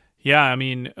 Yeah, I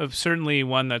mean, certainly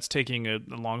one that's taking a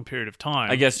long period of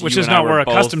time. I guess, which is not what we're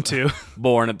accustomed to.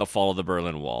 Born at the fall of the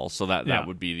Berlin Wall, so that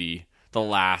would be the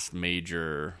last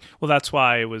major. Well, that's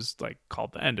why it was like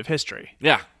called the end of history.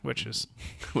 Yeah, which is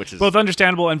both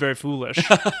understandable and very foolish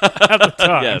at the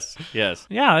time. Yes.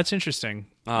 Yeah, that's interesting.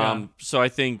 So I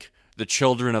think the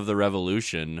children of the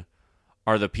revolution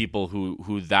are the people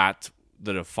who the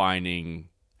defining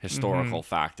historical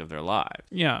fact of their lives.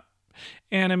 Yeah,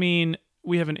 and I mean,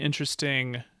 we have an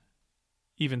interesting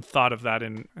even thought of that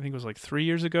in, I think it was like 3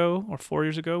 years ago or 4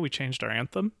 years ago, we changed our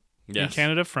anthem in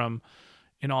Canada from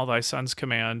 "In All Thy Sons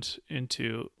Command"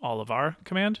 into "All of Our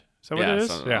Command." Is that what it is?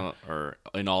 Or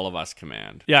 "In All of Us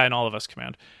Command." Yeah, "In All of Us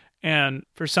Command." And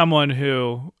for someone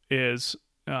who is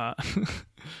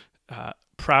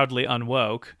proudly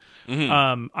unwoke,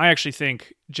 I actually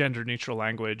think gender-neutral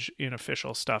language in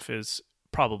official stuff is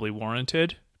probably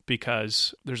warranted,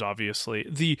 because there's obviously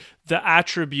the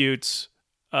attributes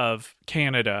of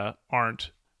Canada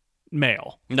aren't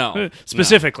male. No.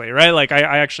 Specifically, right? Like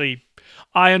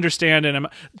I understand, and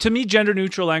to me,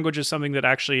 gender-neutral language is something that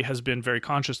actually has been very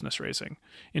consciousness-raising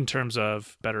in terms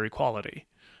of better equality.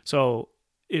 So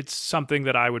it's something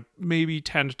that I would maybe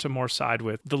tend to more side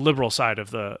with the liberal side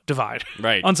of the divide,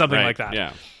 right? On something like that.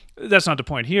 Yeah. That's not the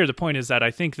point here. The point is that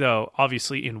I think, though,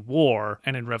 obviously in war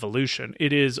and in revolution,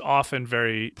 it is often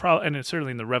and it's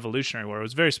certainly in the Revolutionary War, it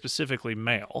was very specifically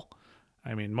male.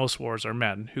 I mean, most wars are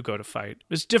men who go to fight.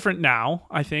 It's different now,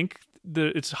 I think.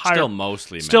 It's higher,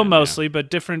 still mostly,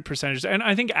 but different percentages. And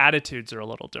I think attitudes are a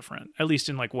little different, at least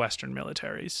in like Western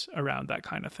militaries around that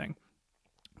kind of thing.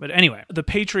 But anyway, the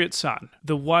Patriot son,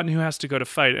 the one who has to go to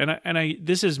fight, and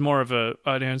this is more of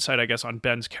an insight, I guess, on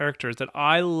Ben's character, is that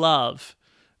I love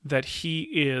that he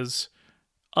is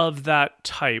of that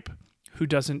type who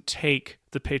doesn't take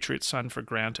the Patriot son for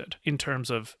granted in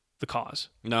terms of the cause.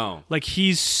 No. Like,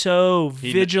 he's so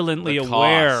vigilantly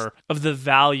aware of the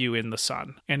value in the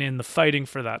son and in the fighting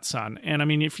for that son. And I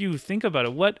mean, if you think about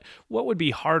it, what would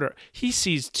be harder? He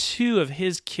sees 2 of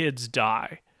his kids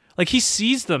die. Like, he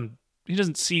sees them. He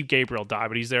doesn't see Gabriel die,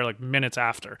 but he's there like minutes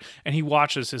after, and he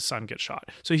watches his son get shot.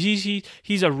 So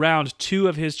he's around 2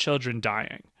 of his children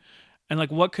dying. And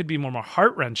like, what could be more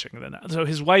heart-wrenching than that? So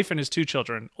his wife and his 2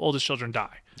 children, oldest children,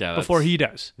 die before he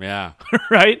does. Yeah.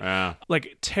 Right? Yeah.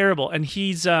 Like, terrible. And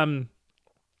he's,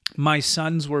 my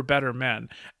sons were better men.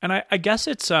 And I guess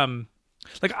it's,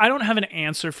 like, I don't have an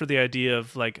answer for the idea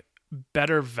of like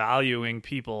better valuing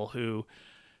people who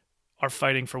are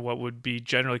fighting for what would be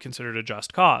generally considered a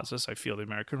just cause, as I feel the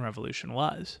American Revolution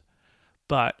was.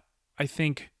 But I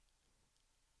think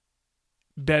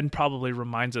Ben probably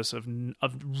reminds us of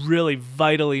really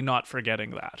vitally not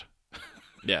forgetting that.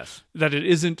 Yes. That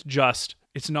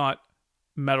it's not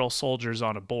metal soldiers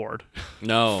on a board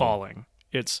falling.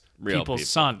 It's real people's people.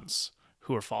 sons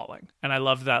who are falling. And I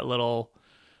love that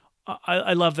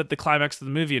I love that the climax of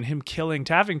the movie and him killing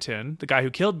Tavington, the guy who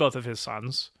killed both of his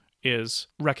sons, is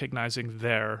recognizing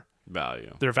their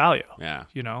value. Yeah.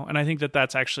 You know? And I think that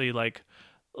that's actually like,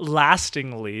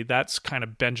 lastingly, that's kind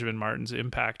of Benjamin Martin's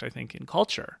impact, I think, in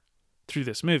culture through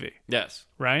this movie. Yes.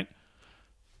 Right?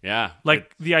 Yeah.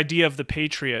 Like the idea of the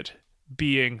Patriot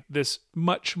being this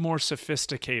much more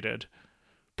sophisticated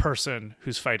person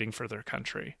who's fighting for their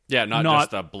country. Yeah, not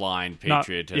just a blind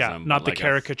patriotism. Not the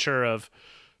caricature of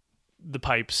the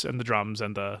pipes and the drums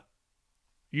and the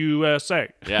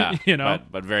USA. Yeah. You know?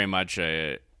 But very much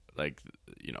this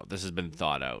has been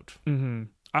thought out. Mm-hmm.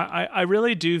 I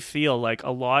really do feel like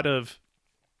a lot of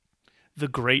the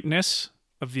greatness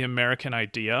of the American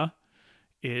idea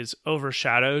is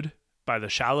overshadowed by the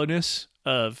shallowness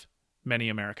of many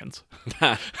Americans.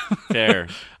 Fair.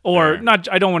 Or Fair. not,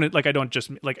 I don't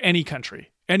just like any country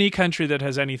that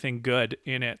has anything good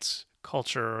in its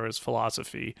culture or its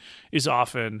philosophy is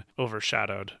often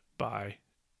overshadowed by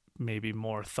maybe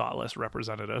more thoughtless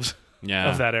representatives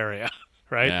of that area.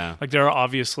 Right? Yeah. Like, there are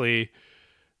obviously,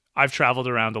 I've traveled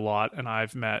around a lot and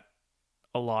I've met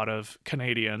a lot of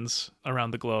Canadians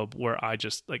around the globe where I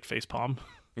just like facepalm.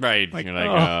 Right. Like, you're like,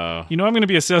 oh. You know I'm going to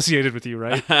be associated with you,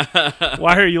 right?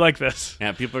 Why are you like this?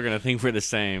 Yeah, people are going to think we're the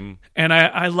same. And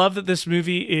I love that this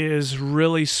movie is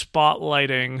really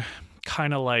spotlighting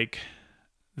kind of like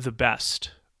the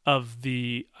best of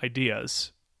the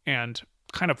ideas and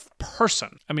kind of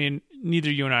person. I mean, neither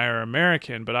you and I are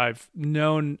American, but I've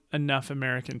known enough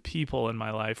American people in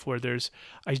my life where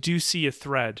I do see a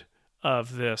thread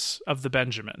of the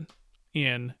Benjamin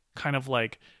in kind of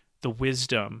like the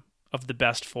wisdom of the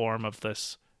best form of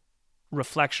this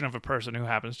reflection of a person who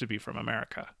happens to be from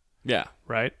America. Yeah.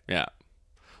 Right? Yeah.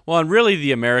 Well, and really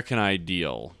the American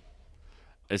ideal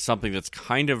is something that's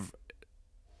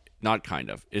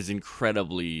is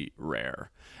incredibly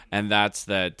rare. And that's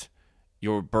that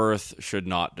your birth should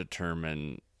not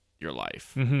determine your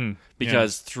life. Mm-hmm.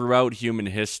 Because throughout human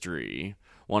history,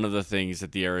 one of the things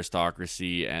that the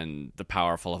aristocracy and the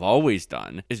powerful have always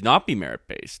done is not be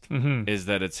merit-based, is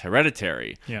that it's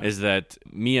hereditary, is that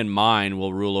me and mine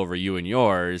will rule over you and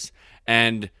yours,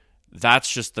 and that's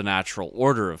just the natural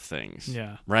order of things,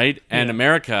 right? And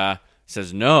America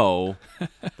says, no,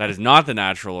 that is not the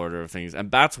natural order of things,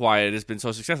 and that's why it has been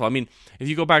so successful. I mean, if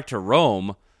you go back to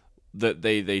Rome,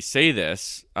 they say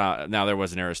this, now there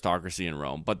was an aristocracy in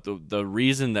Rome, but the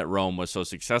reason that Rome was so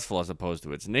successful as opposed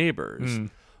to its neighbors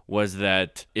was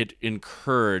that it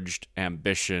encouraged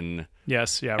ambition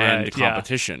and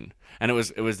competition. And it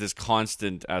was this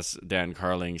constant, as Dan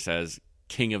Carling says,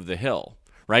 king of the hill,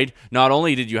 right? Not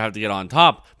only did you have to get on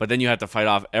top, but then you had to fight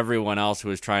off everyone else who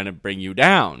was trying to bring you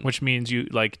down. Which means you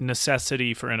like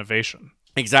necessity for innovation.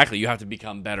 Exactly. You have to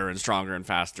become better and stronger and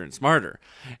faster and smarter.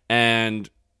 And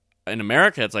in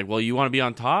America, it's like, well, you want to be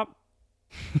on top?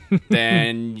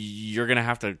 Then you're going to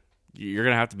have to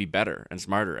be better and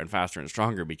smarter and faster and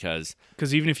stronger because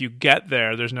even if you get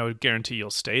there, there's no guarantee you'll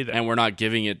stay there. And we're not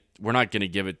going to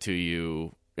give it to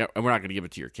you, and we're not going to give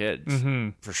it to your kids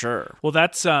for sure. Well,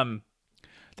 that's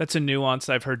That's a nuance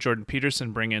I've heard Jordan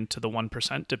Peterson bring into the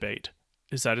 1% debate.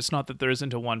 Is that it's not that there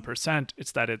isn't a 1%,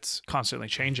 it's that it's constantly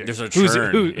changing. There's a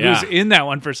churn. Who's in that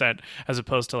 1%, as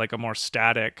opposed to like a more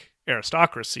static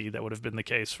aristocracy that would have been the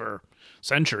case for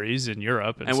centuries in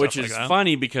Europe. And which is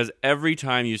funny because every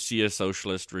time you see a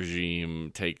socialist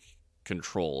regime take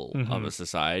control of a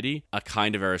society, a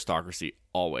kind of aristocracy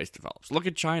always develops. Look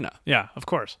at China. Yeah, of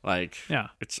course.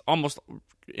 It's almost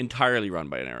entirely run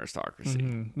by an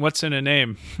aristocracy. What's in a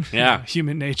name? Yeah.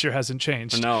 Human nature hasn't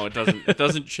changed. No, it doesn't. It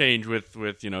doesn't change with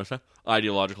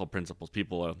ideological principles.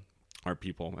 People are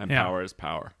people, and power is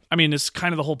power. I mean, it's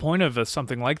kind of the whole point of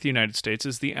something like the United States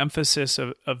is the emphasis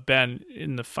of Ben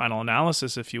in the final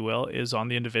analysis, if you will, is on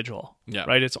the individual. Yeah.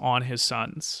 Right? It's on his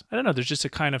sons. I don't know. There's just a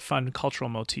kind of fun cultural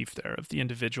motif there of the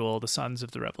individual, the sons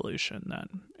of the revolution.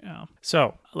 Then, yeah.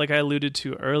 So, like I alluded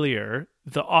to earlier,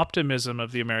 the optimism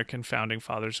of the American founding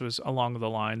fathers was along the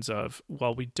lines of,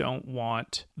 well, we don't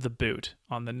want the boot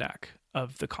on the neck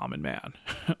of the common man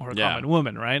or a common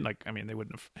woman, right? Like, I mean, they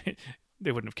wouldn't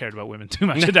have cared about women too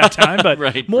much at that time,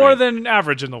 but more than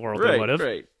average in the world they would have.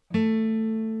 Right.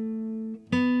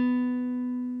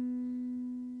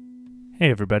 Hey,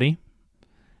 everybody.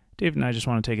 Dave and I just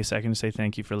want to take a second to say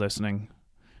thank you for listening.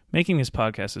 Making this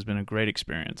podcast has been a great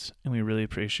experience, and we really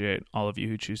appreciate all of you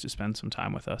who choose to spend some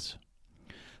time with us.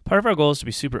 Part of our goal is to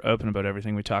be super open about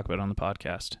everything we talk about on the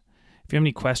podcast. If you have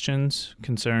any questions,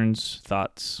 concerns,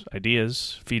 thoughts,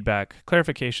 ideas, feedback,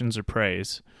 clarifications, or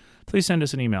praise, please send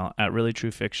us an email at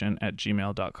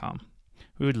reallytruefiction@gmail.com.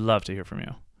 We would love to hear from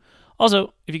you.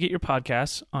 Also, if you get your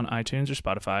podcasts on iTunes or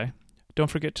Spotify, don't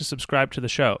forget to subscribe to the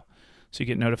show so you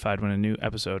get notified when a new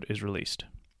episode is released.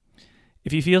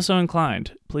 If you feel so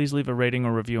inclined, please leave a rating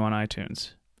or review on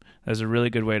iTunes. That is a really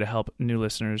good way to help new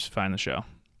listeners find the show.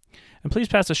 And please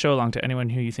pass the show along to anyone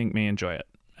who you think may enjoy it.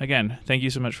 Again, thank you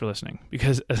so much for listening,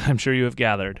 because as I'm sure you have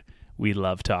gathered, we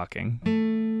love talking.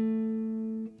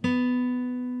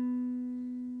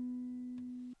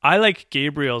 I like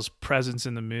Gabriel's presence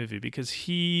in the movie because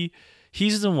he's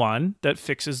the one that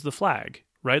fixes the flag,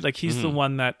 right? Like he's the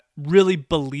one that really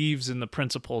believes in the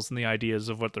principles and the ideas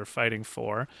of what they're fighting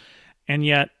for. And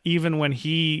yet, even when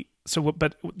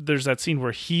but there's that scene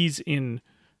where he's in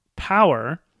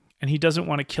power and he doesn't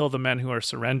want to kill the men who are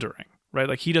surrendering, right?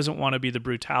 Like he doesn't want to be the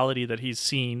brutality that he's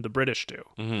seen the British do.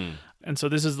 Mm-hmm. And so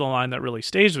this is the line that really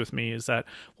stays with me, is that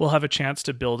we'll have a chance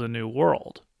to build a new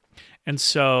world. And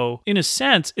so, in a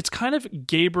sense, it's kind of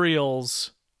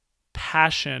Gabriel's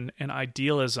passion and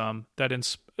idealism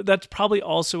that's probably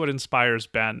also what inspires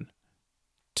Ben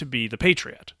to be the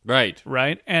patriot. Right.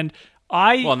 And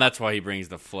and that's why he brings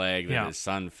the flag that his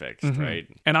son fixed, right?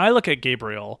 And I look at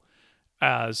Gabriel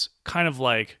as kind of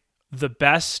like the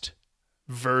best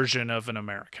version of an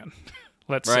American,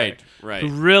 let's say, who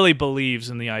really believes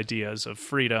in the ideas of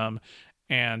freedom.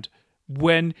 And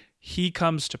when he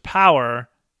comes to power,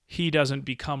 he doesn't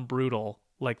become brutal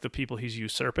like the people he's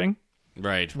usurping.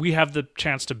 Right. We have the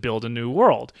chance to build a new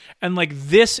world. And like,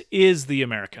 this is the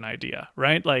American idea,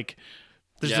 right? Like,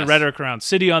 there's the rhetoric around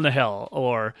City on the Hill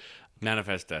or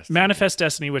Manifest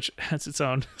Destiny, which has its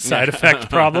own side effect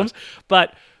problems.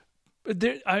 But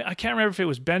I can't remember if it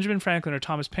was Benjamin Franklin or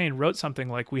Thomas Paine wrote something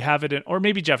like, we have it in, or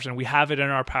maybe Jefferson, we have it in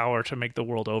our power to make the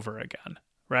world over again.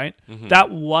 Right? Mm-hmm. That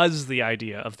was the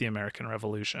idea of the American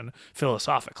Revolution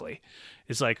philosophically.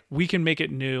 It's like, we can make it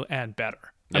new and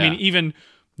better. Yeah. I mean, even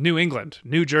New England,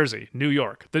 New Jersey, New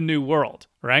York, the new world,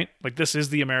 right? Like, this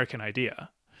is the American idea.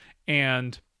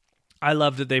 And I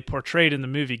love that they portrayed in the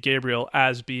movie Gabriel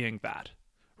as being that,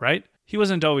 right? He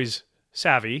wasn't always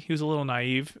savvy. He was a little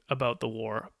naive about the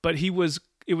war, but it was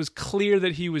clear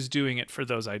that he was doing it for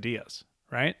those ideas,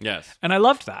 right? Yes. And I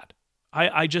loved that.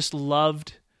 I just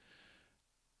loved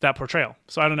that portrayal.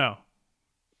 So I don't know.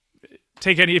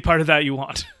 Take any part of that you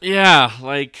want. Yeah,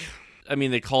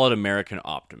 they call it American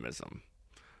optimism,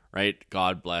 right?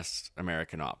 God bless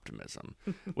American optimism,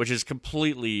 which is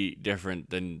completely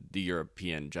different than the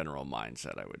European general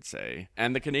mindset, I would say,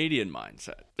 and the Canadian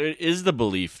mindset. There is the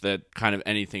belief that kind of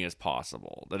anything is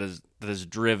possible, that has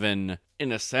driven,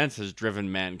 in a sense, has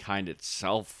driven mankind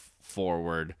itself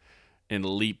forward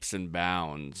in leaps and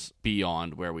bounds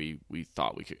beyond where we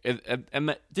thought we could. And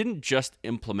that didn't just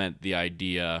implement the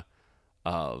idea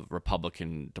of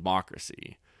Republican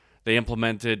democracy. They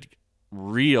implemented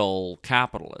real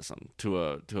capitalism to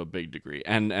a big degree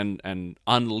and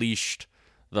unleashed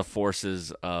the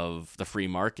forces of the free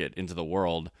market into the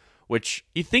world, which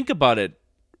you think about it,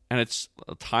 and it's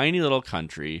a tiny little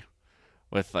country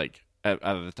with, like, at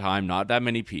the time, not that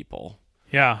many people.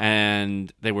 Yeah.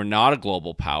 And they were not a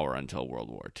global power until World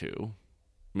War II,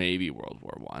 maybe World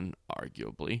War I,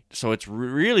 arguably. So it's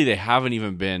really, they haven't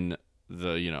even been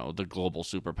the global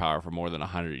superpower for more than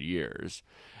 100 years.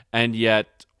 And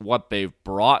yet what they've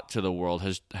brought to the world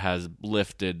has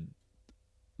lifted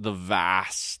the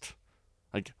vast,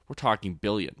 like, we're talking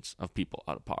billions of people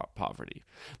out of poverty.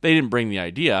 They didn't bring the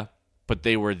idea, but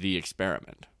they were the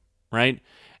experiment, right?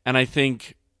 And I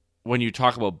think when you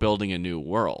talk about building a new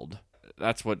world,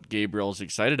 that's what Gabriel's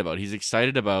excited about. He's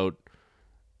excited about,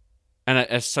 and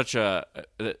as such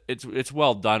it's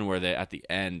well done where they, at the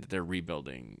end, they're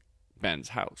rebuilding Ben's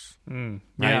house. Right?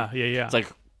 Yeah. It's like,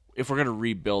 if we're going to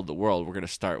rebuild the world, we're going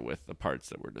to start with the parts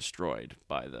that were destroyed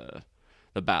by the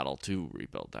battle to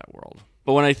rebuild that world.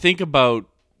 But when I think about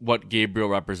what Gabriel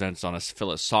represents on a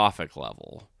philosophic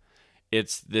level,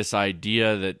 it's this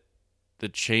idea that the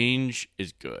change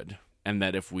is good, and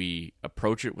that if we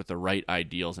approach it with the right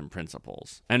ideals and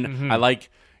principles. And I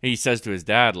like, he says to his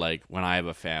dad, like, when I have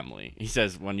a family, he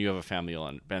says, when you have a family,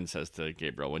 Ben says to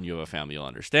Gabriel, when you have a family, you'll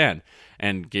understand.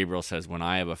 And Gabriel says, when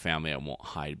I have a family, I won't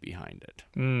hide behind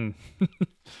it.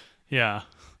 Yeah.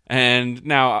 And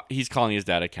now he's calling his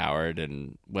dad a coward,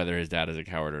 and whether his dad is a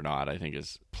coward or not, I think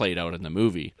is played out in the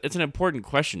movie. It's an important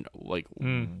question. Like,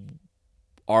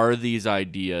 are these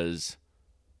ideas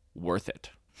worth it?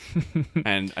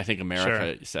 And I think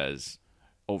America says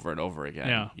over and over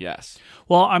again, yes.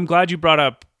 Well, I'm glad you brought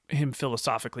up him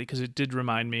philosophically, because it did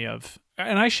remind me of,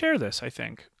 and I share this, I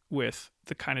think, with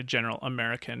the kind of general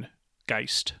American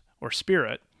Geist or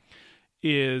spirit,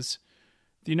 is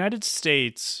the United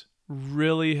States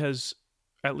really has,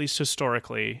 at least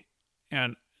historically,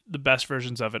 and the best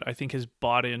versions of it, I think, has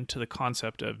bought into the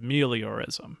concept of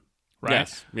meliorism, right?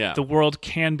 Yes, yeah. The world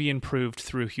can be improved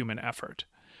through human effort.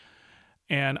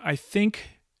 And I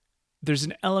think there's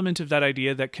an element of that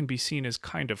idea that can be seen as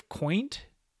kind of quaint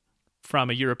from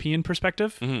a European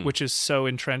perspective, which is so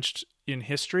entrenched in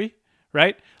history,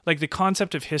 right? Like, the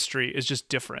concept of history is just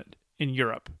different in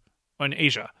Europe or in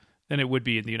Asia than it would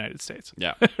be in the United States.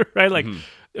 Yeah. Right? Like,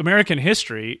 American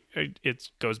history, it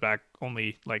goes back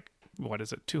only, like, what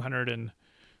is it,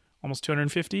 almost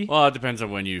 250? Well, it depends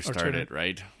on when you start it,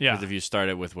 right? Yeah. Because if you start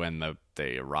it with when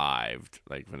they arrived,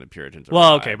 like when the Puritans arrived.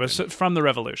 Well, okay, but from the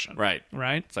Revolution. Right.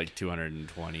 Right? It's like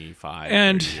 225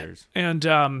 years. And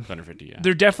 250, yeah.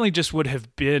 There definitely just would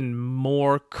have been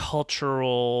more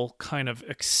cultural kind of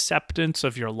acceptance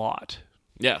of your lot.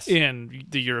 Yes. In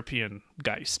the European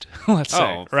Geist, let's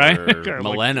say, right? For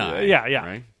millennia. Yeah.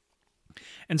 Right?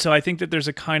 And so I think that there's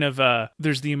a kind of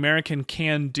there's the American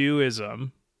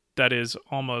can-doism that is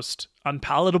almost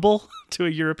unpalatable to a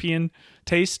European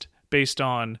taste, based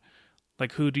on,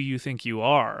 like, who do you think you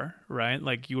are, right?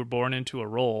 Like, you were born into a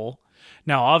role.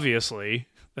 Now, obviously,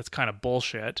 that's kind of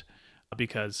bullshit,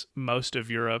 because most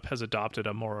of Europe has adopted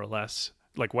a more or less,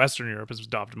 like Western Europe has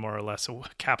adopted more or less a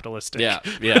capitalistic,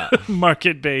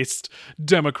 market-based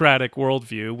democratic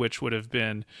worldview, which would have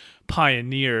been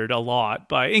pioneered a lot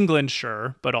by England,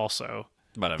 sure, but also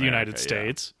the United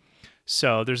States.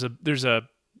 So there's a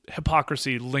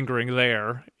hypocrisy lingering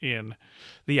there in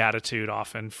the attitude,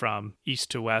 often from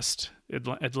east to west,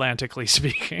 Atlantically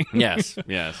speaking. Yes.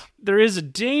 There is a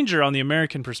danger on the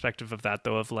American perspective of that,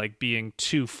 though, of, like, being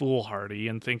too foolhardy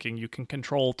and thinking you can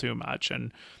control too much.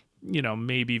 And, you know,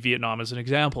 maybe Vietnam is an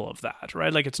example of that,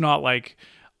 right? Like, it's not like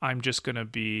I'm just going to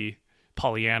be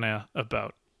Pollyanna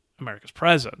about America's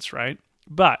presence, right?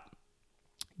 But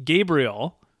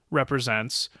Gabriel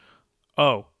represents,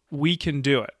 we can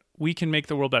do it. We can make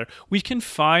the world better. We can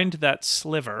find that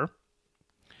sliver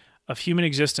of human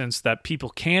existence that people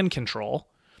can control,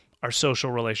 our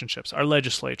social relationships, our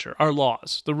legislature, our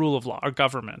laws, the rule of law, our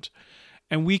government.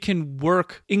 And we can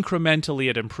work incrementally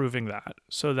at improving that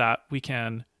so that we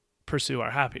can pursue our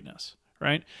happiness,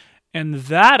 right? And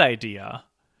that idea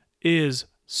is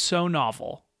so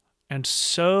novel and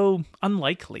so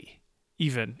unlikely,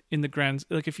 even in the grand,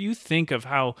 like, if you think of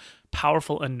how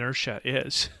powerful inertia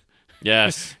is,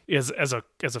 yes, as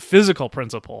a physical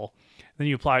principle, then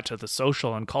you apply it to the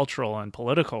social and cultural and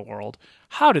political world.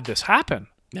 How did this happen?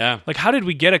 Yeah. Like, how did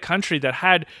we get a country that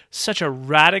had such a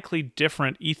radically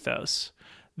different ethos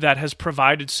that has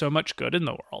provided so much good in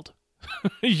the world?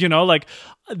 You know, like,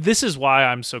 this is why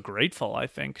I'm so grateful, I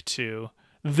think, to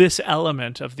this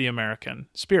element of the American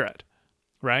spirit,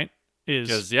 right?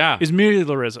 Is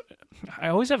meliorism. I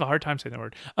always have a hard time saying the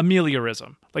word.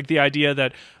 Ameliorism. Like, the idea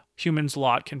that humans'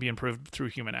 lot can be improved through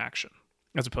human action,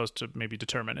 as opposed to maybe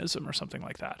determinism or something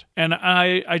like that. And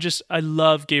I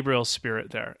love Gabriel's spirit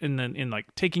there, in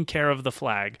like taking care of the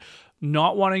flag,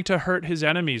 not wanting to hurt his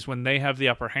enemies when they have the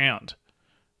upper hand.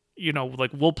 You know,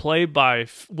 like, we'll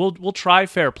try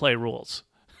fair play rules.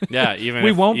 Yeah, even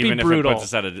we if, won't even be if brutal. it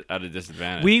puts us at a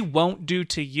disadvantage. We won't do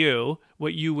to you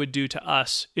what you would do to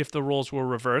us if the roles were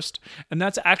reversed. And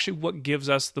that's actually what gives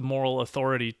us the moral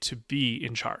authority to be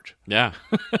in charge. Yeah.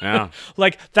 Yeah.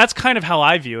 Like, that's kind of how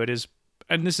I view it is,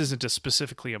 and this isn't a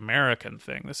specifically American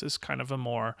thing. This is kind of a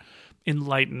more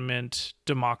Enlightenment,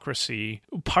 democracy.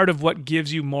 Part of what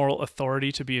gives you moral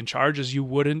authority to be in charge is you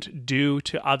wouldn't do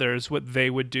to others what they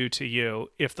would do to you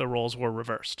if the roles were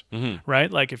reversed,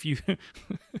 right? Like if you,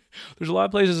 there's a lot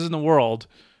of places in the world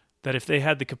that if they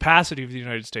had the capacity of the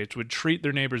United States would treat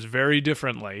their neighbors very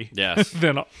differently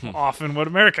than often what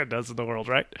America does in the world,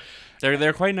 right?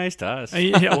 They're quite nice to us.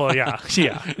 Yeah.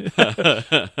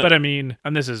 But I mean,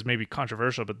 and this is maybe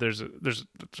controversial, but there's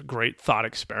a great thought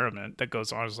experiment that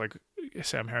goes on. It's like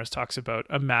Sam Harris talks about,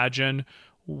 imagine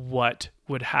what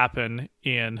would happen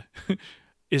in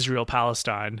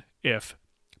Israel-Palestine if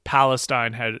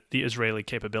Palestine had the Israeli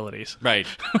capabilities. Right.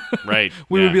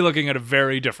 We would be looking at a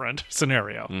very different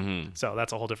scenario. So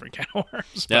that's a whole different can of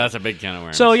worms. Yeah, that's a big can of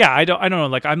worms. So yeah, I don't know.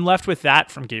 Like, I'm left with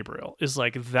that from Gabriel, is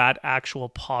like that actual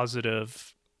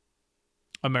positive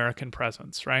American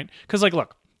presence, right? Because like,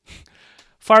 look,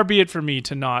 far be it for me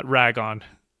to not rag on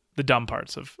the dumb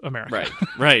parts of America.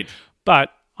 Right.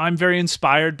 But I'm very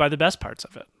inspired by the best parts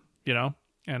of it, you know?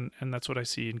 And that's what I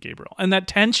see in Gabriel. And that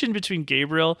tension between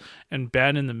Gabriel and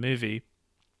Ben in the movie,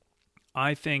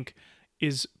 I think,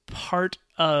 is part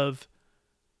of...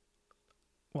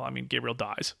 Well, I mean, Gabriel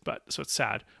dies, so it's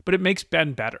sad. But it makes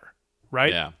Ben better,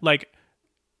 right? Yeah. Like,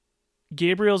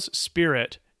 Gabriel's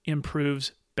spirit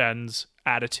improves Ben's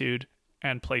attitude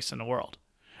and place in the world.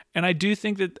 And I do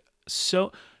think that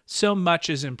so much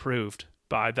is improved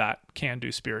by that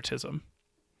can-do spiritism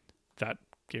that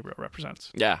Gabriel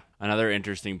represents. Yeah. Another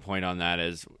interesting point on that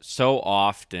is so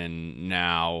often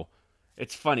now,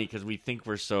 it's funny because we think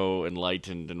we're so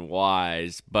enlightened and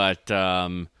wise, but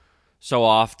so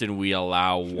often we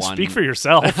allow one... Speak for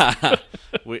yourself.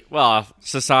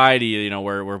 Society, you know,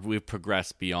 where we've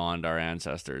progressed beyond our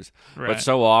ancestors. Right. But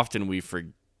so often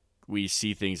we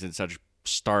see things in such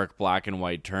stark black and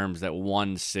white terms that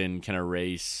one sin can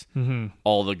erase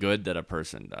all the good that a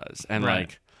person does. And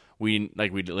we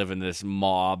live in this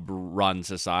mob-run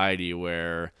society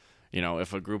where, you know,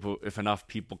 if enough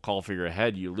people call for your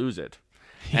head, you lose it.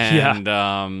 And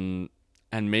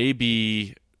and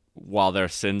maybe while their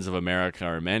sins of America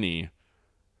are many,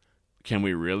 can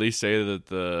we really say that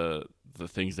the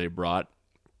things they brought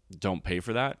don't pay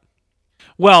for that?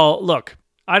 Well, look,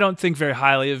 I don't think very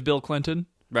highly of Bill Clinton.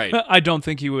 Right. I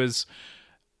think he was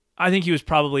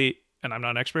probably, and I'm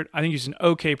not an expert, I think he's an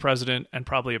okay president and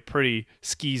probably a pretty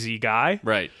skeezy guy.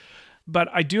 Right. But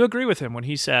I do agree with him when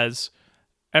he says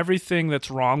everything that's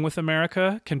wrong with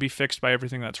America can be fixed by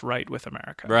everything that's right with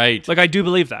America. Right. Like, I do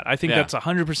believe that. I think that's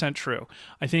 100% true.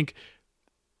 I think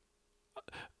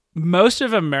most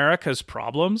of America's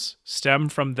problems stem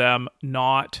from them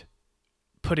not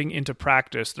putting into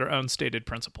practice their own stated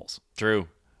principles. True.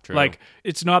 Like,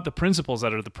 it's not the principles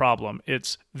that are the problem.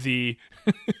 It's the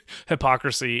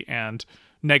hypocrisy and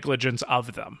negligence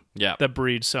of them that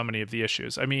breeds so many of the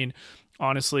issues. I mean,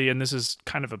 honestly, and this is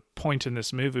kind of a point in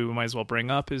this movie we might as well bring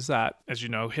up, is that, as you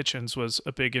know, Hitchens was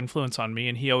a big influence on me,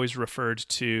 and he always referred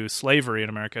to slavery in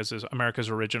America as America's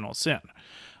original sin.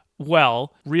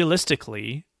 Well,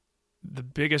 realistically, the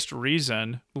biggest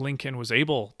reason Lincoln was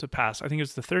able to pass, I think it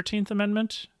was the 13th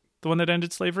Amendment, the one that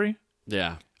ended slavery?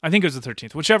 Yeah. I think it was the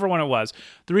 13th, whichever one it was.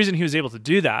 The reason he was able to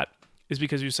do that is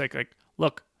because he was like,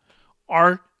 look,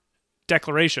 our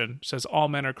Declaration says all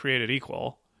men are created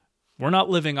equal. We're not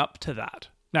living up to that.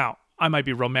 Now, I might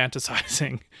be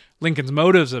romanticizing Lincoln's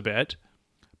motives a bit,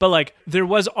 but like, there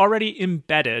was already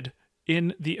embedded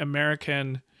in the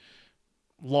American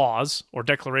laws or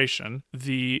Declaration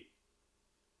the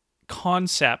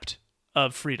concept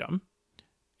of freedom.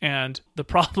 And the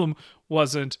problem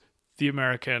wasn't the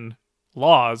American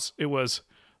laws, it was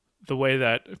the way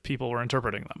that people were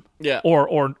interpreting them. Yeah.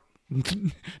 Or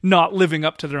not living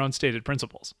up to their own stated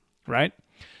principles, right?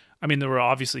 I mean, there were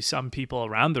obviously some people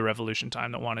around the Revolution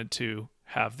time that wanted to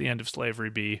have the end of slavery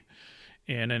be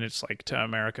in, and it's like, to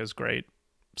America's great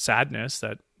sadness,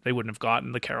 that they wouldn't have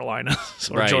gotten the Carolinas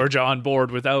or Georgia on board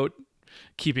without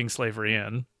keeping slavery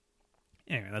in.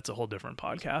 Anyway, that's a whole different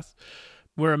podcast.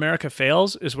 Where America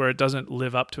fails is where it doesn't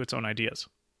live up to its own ideas.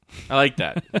 I like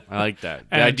that. The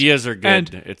ideas are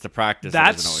good. It's the practice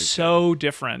that's that isn't always so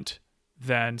different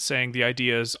than saying the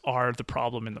ideas are the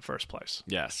problem in the first place.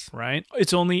 Yes. Right?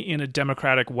 It's only in a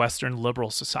democratic Western liberal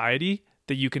society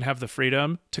that you can have the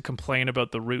freedom to complain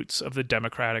about the roots of the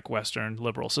democratic Western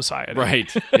liberal society.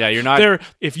 Right. Yeah, you're not...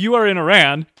 If you are in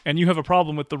Iran and you have a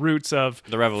problem with the roots of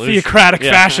the revolution, theocratic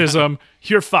fascism,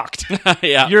 you're fucked.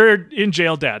 Yeah. You're in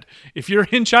jail dead. If you're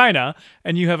in China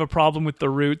and you have a problem with the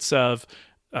roots of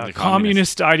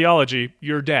communist ideology,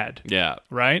 you're dead. Yeah.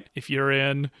 Right? If you're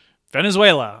in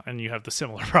Venezuela and you have the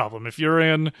similar problem. If you're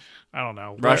in, I don't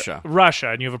know, Russia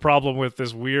and you have a problem with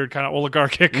this weird kind of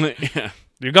oligarchic,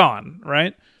 you're gone,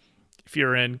 right? If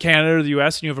you're in Canada or the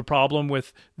US and you have a problem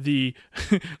with the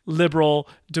liberal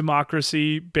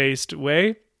democracy-based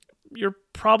way, you're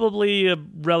probably a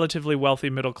relatively wealthy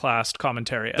middle-class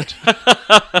commentariat.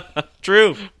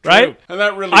 True. Right? And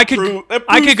that really proves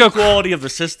the quality of the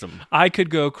system. I could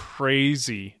go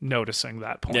crazy noticing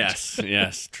that point.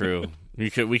 Yes, true.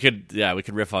 We could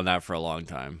riff on that for a long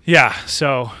time. Yeah,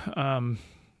 so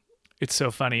it's so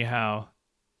funny how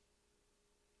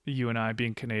you and I,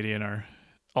 being Canadian, are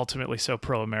ultimately so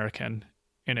pro-American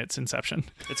in its inception.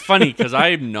 It's funny because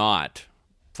I'm not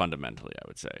fundamentally, I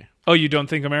would say. Oh, you don't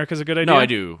think America's a good idea? No, I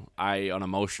do. I, on an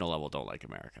emotional level, don't like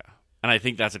America. And I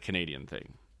think that's a Canadian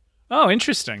thing. Oh,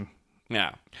 interesting.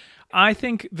 Yeah. I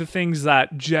think the things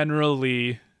that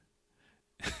generally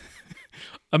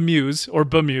amuse or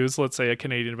bemuse, let's say, a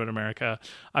Canadian about America,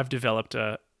 I've developed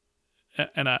an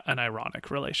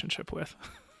ironic relationship with.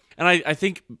 And I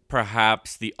think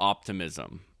perhaps the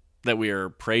optimism that we are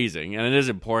praising, and it is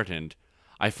important,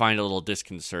 I find a little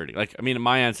disconcerting. Like, I mean,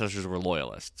 my ancestors were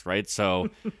loyalists, right? So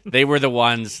they were the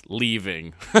ones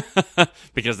leaving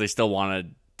because they still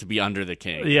wanted to be under the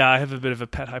king. Yeah, I have a bit of a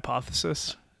pet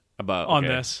hypothesis on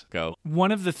this. Go.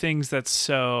 One of the things that's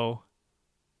so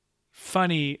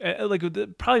funny,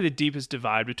 probably the deepest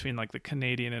divide between like the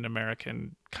Canadian and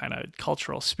American kind of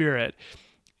cultural spirit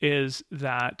is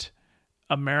that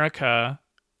America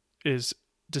is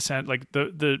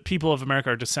the people of America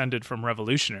are descended from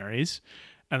revolutionaries,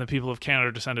 and the people of Canada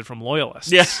are descended from loyalists.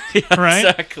 Yes, right?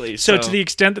 Exactly. So to the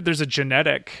extent that there's a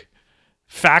genetic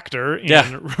factor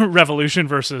in revolution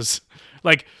versus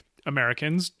like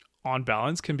Americans on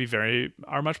balance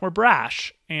are much more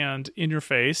brash and in your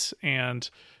face and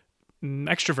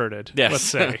extroverted, let's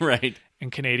say. Right. And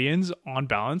Canadians on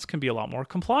balance can be a lot more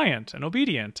compliant and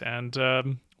obedient and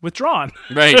withdrawn.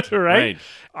 Right. Right.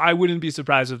 I wouldn't be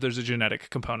surprised if there's a genetic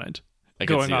component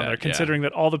going on there, considering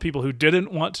that all the people who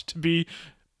didn't want to be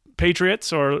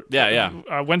patriots or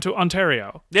went to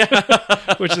Ontario,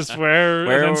 which is where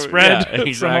it then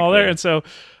spread from all there. And so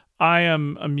I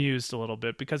am amused a little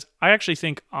bit because I actually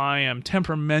think I am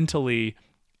temperamentally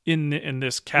in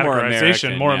this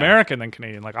categorization more American than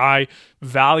Canadian. Like, I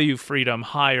value freedom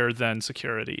higher than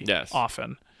security.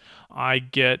 Often I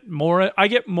get more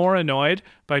annoyed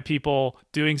by people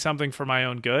doing something for my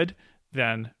own good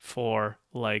than for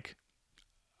like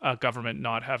a government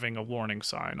not having a warning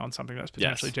sign on something that's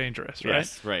potentially dangerous, right?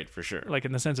 Yes, right, for sure. Like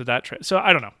in the sense of that so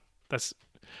I don't know. That's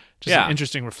just an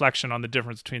interesting reflection on the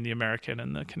difference between the American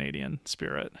and the Canadian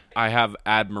spirit. I have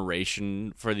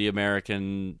admiration for the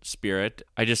American spirit.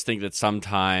 I just think that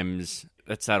sometimes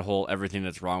it's that whole everything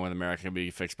that's wrong with America can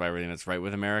be fixed by everything that's right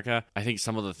with America. I think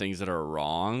some of the things that are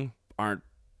wrong aren't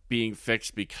being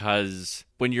fixed because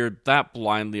when you're that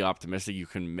blindly optimistic, you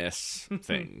can miss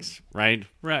things, right?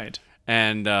 Right.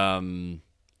 And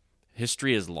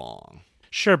history is long.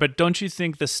 Sure, but don't you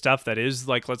think the stuff that is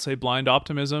like, let's say, blind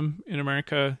optimism in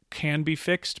America can be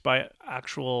fixed by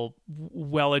actual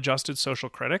well-adjusted social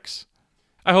critics?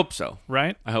 I hope so.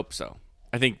 Right? I hope so.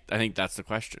 I think that's the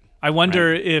question. I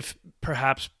wonder if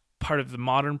perhaps part of the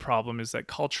modern problem is that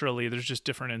culturally there's just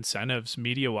different incentives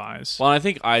media-wise. Well, I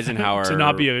think Eisenhower to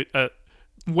not be a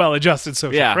well-adjusted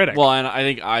social critic. Well, and I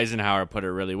think Eisenhower put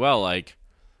it really well, like,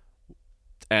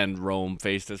 and Rome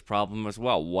faced this problem as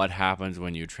well. What happens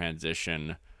when you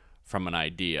transition from an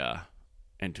idea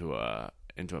into a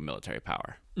military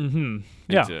power? Mm-hmm.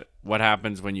 Yeah. What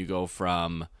happens when you go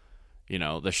from,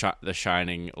 the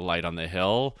shining light on the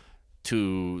hill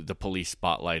to the police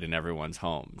spotlight in everyone's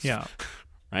homes? Yeah.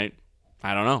 Right?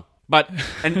 I don't know. But,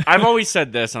 and I've always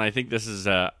said this, and I think this is,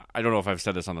 I don't know if I've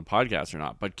said this on the podcast or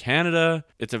not, but Canada,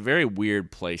 it's a very weird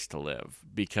place to live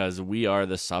because we are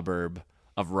the suburb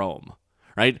of Rome.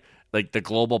 Right? Like, the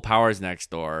global powers next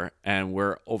door, and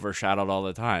we're overshadowed all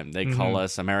the time. They call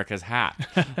us America's hat.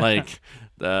 Like,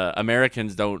 the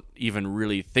Americans don't even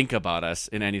really think about us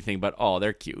in anything but, oh,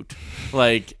 they're cute.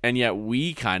 Like, and yet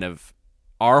we kind of,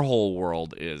 our whole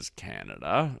world is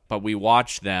Canada, but we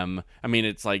watch them. I mean,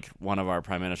 it's like one of our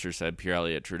prime ministers said, Pierre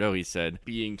Elliott Trudeau, he said,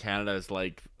 being Canada is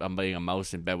like being a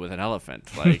mouse in bed with an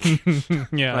elephant. Like,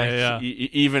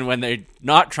 even when they're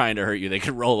not trying to hurt you, they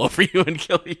can roll over you and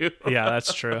kill you. Yeah,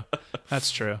 that's true. That's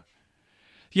true.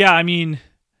 Yeah, I mean,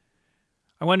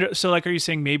 I wonder, so like, are you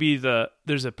saying maybe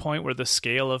there's a point where the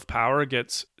scale of power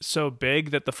gets so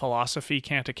big that the philosophy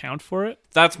can't account for it?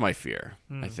 That's my fear,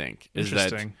 I think, is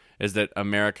Interesting. that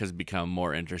America's become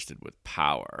more interested with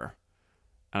power.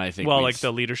 And I think like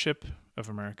the leadership of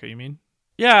America, you mean?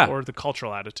 Yeah. Or the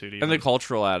cultural attitude even. And the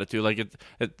cultural attitude, like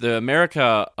the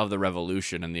America of the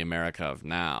Revolution and the America of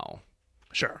now.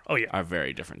 Sure. Oh yeah. Are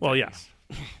very different well, things.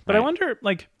 Yeah. But right? I wonder,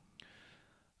 like,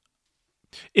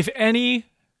 if any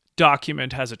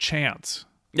document has a chance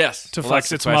to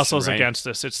flex its muscles against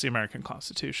this, it's the American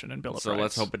Constitution and Bill of Rights. So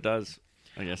let's hope it does.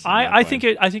 I guess. I think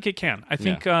it can. I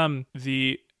think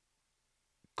the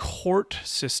court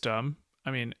system,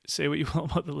 I mean, say what you will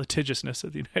about the litigiousness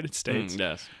of the United States.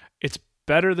 Yes. It's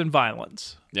better than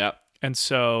violence. Yeah. And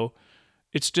so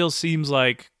it still seems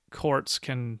like courts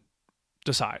can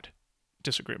decide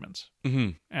disagreements.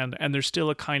 Mm-hmm. And there's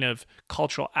still a kind of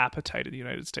cultural appetite in the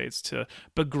United States to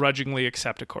begrudgingly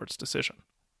accept a court's decision.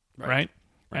 Right?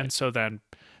 And so then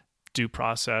due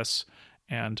process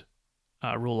and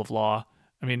rule of law.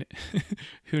 I mean,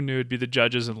 who knew it'd be the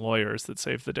judges and lawyers that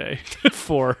saved the day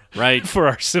for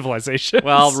our civilization?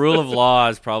 Well, rule of law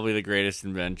is probably the greatest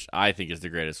invention. I think is the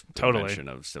greatest invention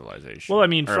of civilization. Well, I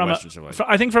mean,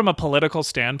 I think from a political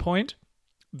standpoint,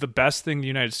 the best thing the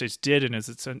United States did in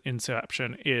its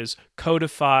inception is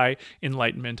codify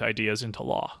Enlightenment ideas into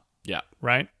law. Yeah.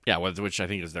 Right? Yeah, which I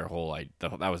think is their whole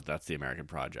that's the American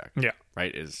project. Yeah.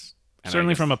 Right?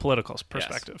 Certainly from a political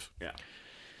perspective. Yes. Yeah.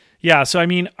 Yeah, so I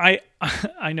mean,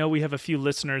 I know we have a few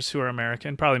listeners who are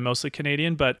American, probably mostly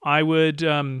Canadian, but I would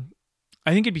I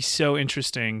think it'd be so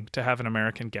interesting to have an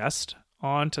American guest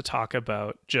on to talk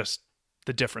about just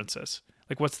the differences.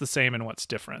 Like what's the same and what's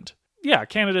different. Yeah,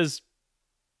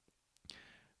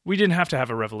 we didn't have to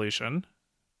have a revolution,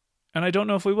 and I don't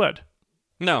know if we would.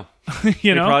 No.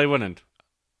 We probably wouldn't.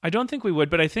 I don't think we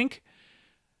would, but I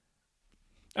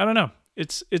don't know.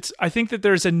 I think that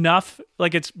there's enough,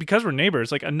 like it's because we're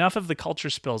neighbors, like enough of the culture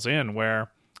spills in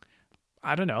where,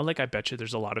 I don't know, like I bet you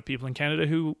there's a lot of people in Canada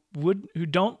who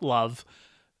don't love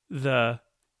the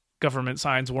government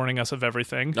signs warning us of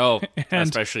everything. Oh,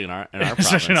 especially in our province.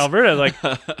 Especially in Alberta. Like,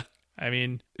 I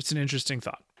mean, it's an interesting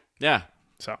thought. Yeah.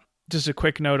 So just a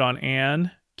quick note on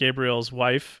Anne, Gabriel's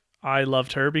wife. I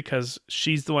loved her because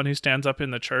she's the one who stands up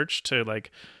in the church to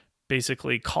like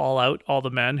basically call out all the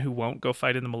men who won't go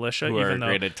fight in the militia. Who are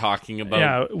great at talking about.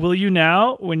 Yeah. Will you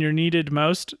now, when you're needed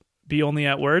most, be only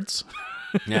at words?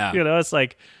 Yeah. It's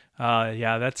like,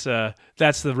 that's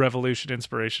the revolution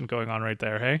inspiration going on right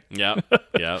there. Hey. Yeah.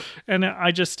 Yeah. And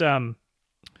I just, I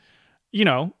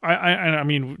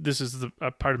mean, this is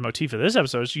a part of the motif of this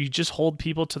episode is you just hold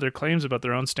people to their claims about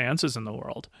their own stances in the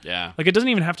world. Yeah. Like, it doesn't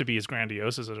even have to be as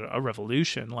grandiose as a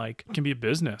revolution. Like, it can be a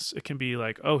business. It can be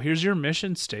like, oh, here's your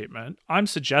mission statement. I'm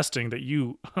suggesting that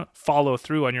you follow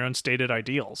through on your own stated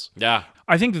ideals. Yeah.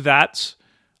 I think that's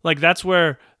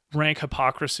where rank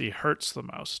hypocrisy hurts the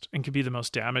most and can be the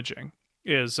most damaging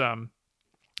is,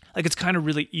 like, it's kind of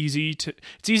really easy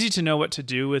to know what to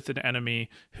do with an enemy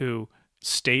who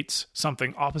states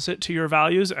something opposite to your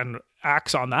values and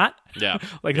acts on that. Yeah.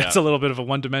 Like that's a little bit of a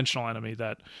one-dimensional enemy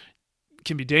that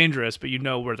can be dangerous, but you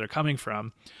know where they're coming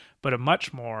from. But a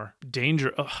much more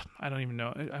I don't even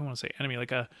know. I want to say enemy,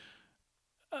 like a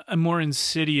more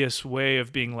insidious way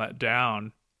of being let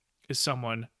down is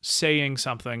someone saying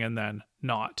something and then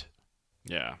not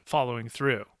following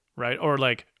through, right? Or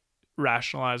like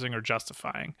rationalizing or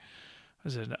justifying.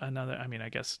 Is it another? I mean, I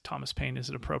guess Thomas Paine is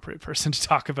an appropriate person to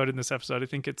talk about in this episode. I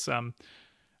think it's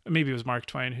maybe it was Mark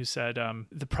Twain who said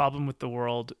the problem with the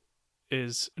world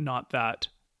is not that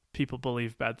people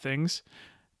believe bad things,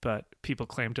 but people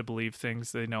claim to believe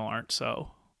things they know aren't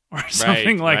so, or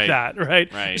something like that,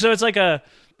 right? So it's like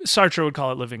Sartre would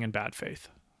call it living in bad faith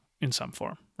in some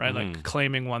form, right? Mm-hmm. Like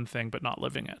claiming one thing but not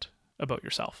living it about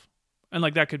yourself, and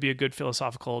like that could be a good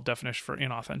philosophical definition for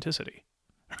inauthenticity.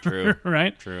 True.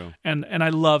 Right? True. And I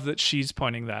love that she's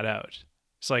pointing that out.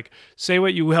 It's like, say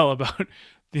what you will about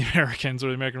the Americans or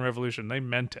the American Revolution. They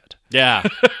meant it. Yeah.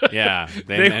 Yeah.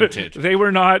 They meant it. They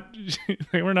were not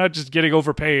just getting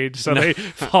overpaid, so they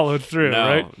followed through,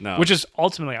 right? No. Which is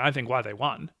ultimately, I think, why they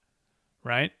won.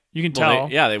 Right? You can tell.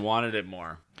 They wanted it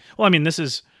more. Well, I mean, this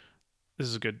is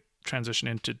a good transition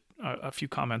into a few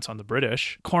comments on the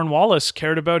British. Cornwallis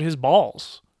cared about his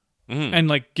balls and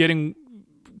like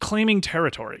claiming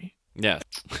territory. Yes.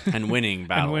 And winning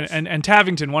battles. and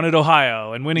Tavington wanted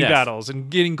Ohio and winning battles and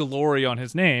getting glory on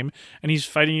his name. And he's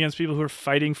fighting against people who are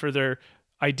fighting for their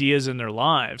ideas in their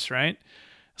lives, right?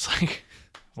 It's like,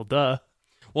 well, duh.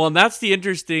 Well, and that's the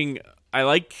interesting... I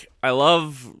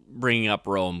love bringing up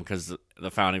Rome because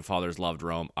the founding fathers loved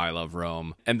Rome. I love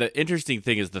Rome. And the interesting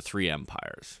thing is the three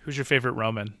empires. Who's your favorite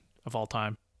Roman of all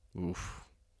time? Oof.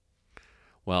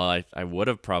 Well, I would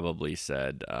have probably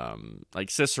said like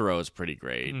Cicero is pretty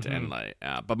great, and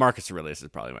but Marcus Aurelius is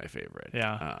probably my favorite.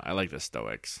 Yeah, I like the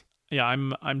Stoics. Yeah,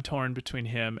 I'm torn between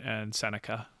him and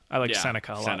Seneca. I like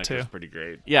Seneca a lot too. Seneca's pretty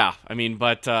great. Yeah, I mean,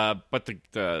 but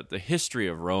the history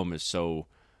of Rome is so.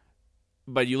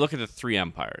 But you look at the three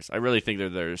empires. I really think that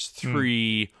there's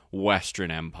three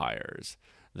Western empires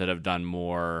that have done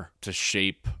more to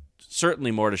shape,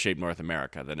 certainly more to shape North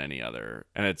America than any other,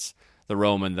 and it's the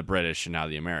Roman, the British, and now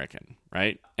the American,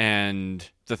 right? And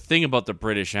the thing about the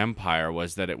British Empire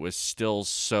was that it was still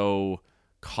so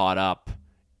caught up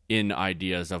in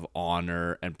ideas of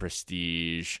honor and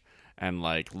prestige and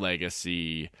like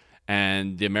legacy,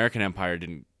 and the American Empire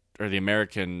didn't, or the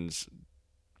Americans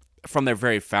from their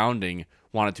very founding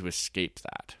wanted to escape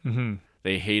that. Mm-hmm.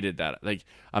 They hated that. Like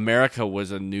America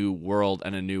was a new world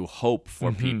and a new hope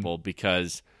for people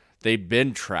because they'd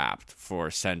been trapped for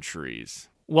centuries.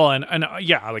 Well, and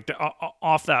yeah, like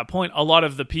off that point, a lot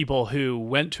of the people who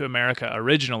went to America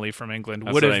originally from England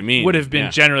would have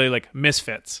been generally like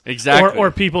misfits, exactly,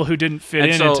 or people who didn't fit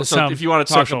into some. If you want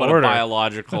to talk about order. A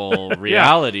biological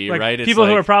reality, like right? It's people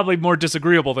who are probably more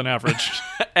disagreeable than average,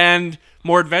 and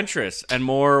more adventurous and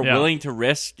more willing to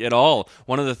risk it all.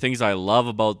 One of the things I love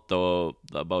about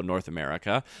North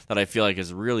America that I feel like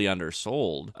is really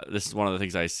undersold. This is one of the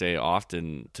things I say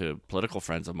often to political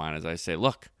friends of mine. Is I say,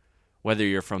 look. Whether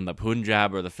you're from the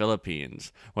Punjab or the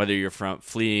Philippines, whether you're from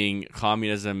fleeing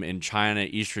communism in China,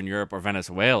 Eastern Europe, or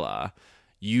Venezuela,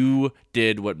 you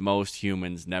did what most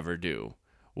humans never do,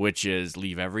 which is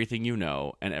leave everything you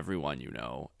know and everyone you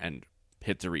know and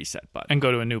hit the reset button. And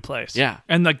go to a new place. Yeah.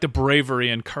 And like the bravery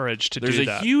and courage to do that. There's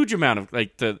a huge amount of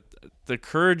like the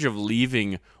courage of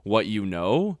leaving what you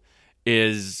know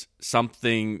is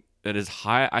something that is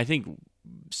high, I think,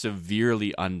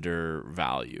 severely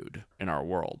undervalued in our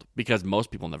world because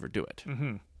most people never do it.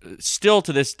 Still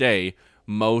to this day,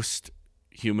 most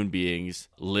human beings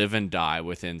live and die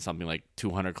within something like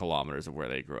 200 kilometers of where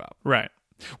they grew up. Right.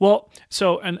 Well,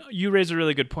 so, and you raise a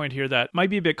really good point here that might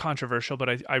be a bit controversial,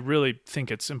 but I really think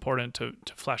it's important to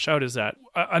flesh out is that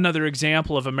another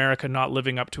example of America not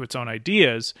living up to its own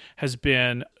ideas has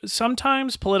been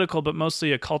sometimes political, but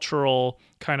mostly a cultural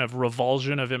kind of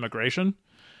revulsion of immigration.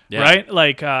 Yeah. Right?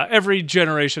 Like every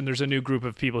generation, there's a new group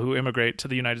of people who immigrate to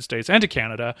the United States and to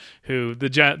Canada who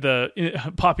the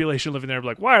population living there are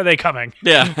like, why are they coming?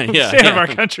 Yeah. Stay out of our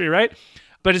country, right?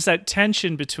 But it's that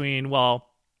tension between, well,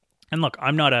 and look,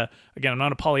 I'm not a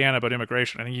Pollyanna about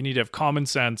immigration. I think you need to have common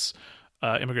sense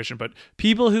immigration. But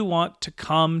people who want to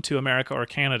come to America or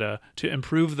Canada to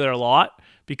improve their lot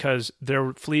because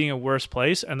they're fleeing a worse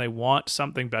place and they want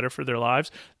something better for their lives,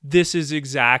 this is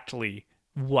exactly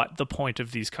what the point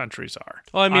of these countries are.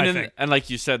 Well, I mean, and like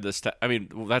you said, that's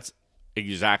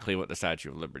exactly what the Statue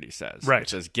of Liberty says. Right. It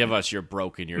says, give us your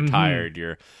broken, your tired,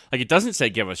 your... Like, it doesn't say,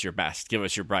 give us your best, give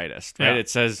us your brightest, right? Yeah. It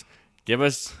says, give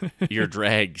us your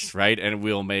dregs, right? And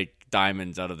we'll make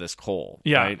diamonds out of this coal.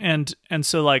 Yeah, right? and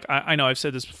so, like, I know I've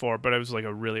said this before, but it was, like,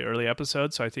 a really early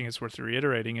episode, so I think it's worth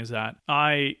reiterating, is that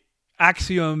I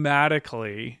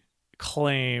axiomatically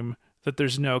claim that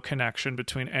there's no connection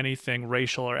between anything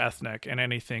racial or ethnic and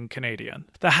anything Canadian.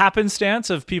 The happenstance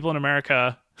of people in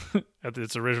America, at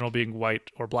its original being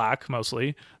white or black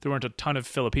mostly, there weren't a ton of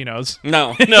Filipinos.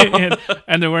 No.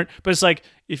 and there weren't. But it's like,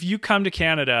 if you come to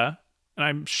Canada, and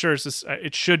I'm sure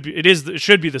it should be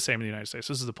the same in the United States.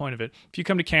 This is the point of it. If you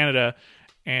come to Canada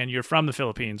and you're from the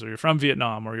Philippines or you're from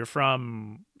Vietnam or you're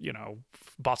from,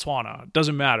 Botswana, it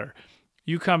doesn't matter.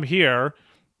 You come here,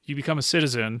 you become a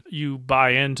citizen, you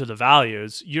buy into the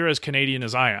values, you're as Canadian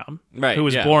as I am, right, who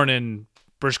was born in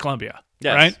British Columbia.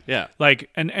 Yes, right? Yeah. Like,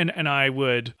 and I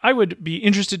would be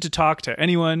interested to talk to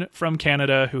anyone from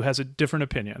Canada who has a different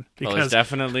opinion. Because there's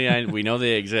definitely, we know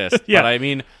they exist. Yeah. But I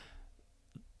mean,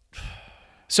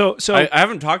 so I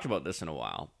haven't talked about this in a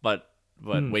while, but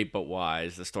Wait But Why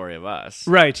is the story of us.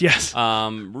 Right, yes.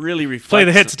 Really reflects... Play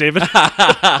the hits, David.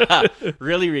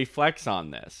 Really reflects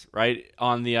on this, right?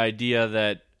 On the idea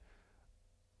that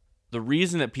the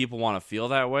reason that people want to feel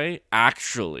that way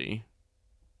actually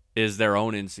is their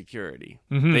own insecurity.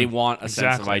 Mm-hmm. They want a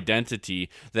sense of identity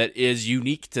that is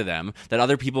unique to them, that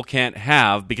other people can't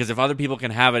have, because if other people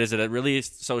can have it, is it really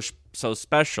so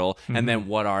special? Mm-hmm. And then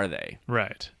what are they?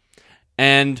 Right.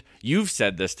 And you've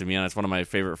said this to me, and it's one of my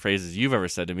favorite phrases you've ever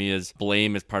said to me, is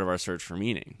blame is part of our search for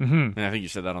meaning. Mm-hmm. And I think you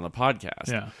said that on the podcast.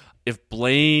 Yeah. If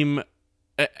blame,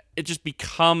 it just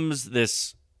becomes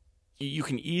this, you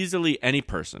can easily, any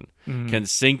person can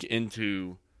sink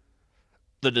into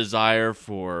the desire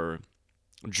for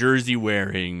jersey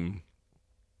wearing,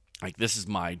 like, this is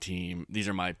my team, these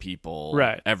are my people,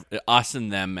 right? Us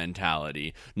and them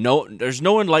mentality. No, there's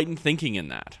no enlightened thinking in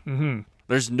that. Mm-hmm.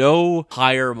 There's no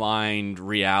higher mind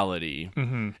reality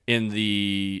in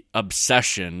the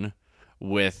obsession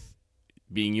with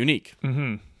being unique.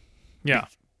 Mm-hmm. Yeah.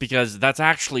 Because that's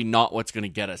actually not what's going to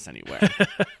get us anywhere.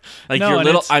 Like,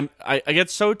 no, I get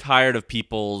so tired of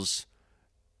people's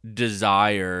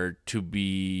desire to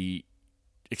be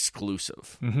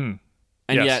exclusive. Mm-hmm.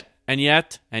 And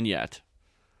yet,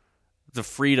 the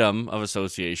freedom of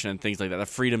association and things like that, the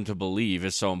freedom to believe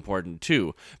is so important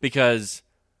too. Because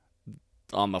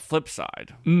on the flip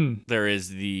side, there is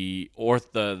the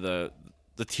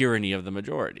tyranny of the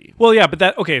majority. Well, yeah, but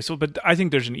I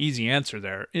think there's an easy answer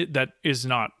there that is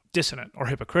not dissonant or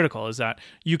hypocritical, is that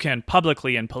you can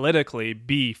publicly and politically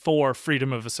be for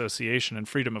freedom of association and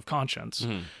freedom of conscience,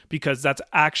 because that's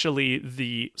actually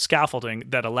the scaffolding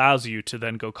that allows you to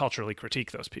then go culturally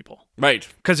critique those people. Right.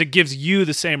 Because it gives you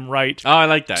the same right I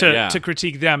like that, to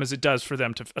critique them as it does for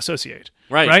them to associate.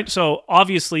 Right. So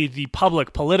obviously the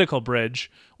public political bridge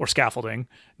or scaffolding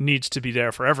needs to be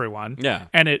there for everyone. Yeah.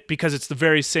 And because it's the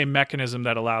very same mechanism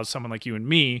that allows someone like you and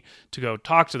me to go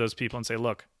talk to those people and say,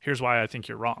 look, here's why I think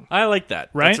you're wrong. I like that.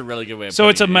 Right? That's a really good way of so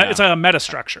putting it's it. it's a meta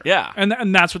structure. Yeah.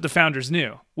 And that's what the founders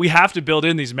knew. We have to build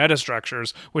in these meta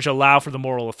structures which allow for the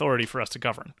moral authority for us to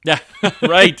govern. Yeah.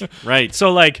 Right.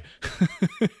 So, like,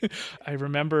 I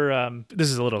remember,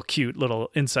 this is a little cute little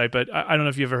insight, but I don't know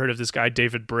if you've ever heard of this guy,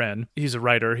 David Brin. He's a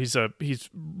writer. He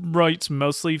writes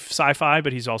mostly sci-fi,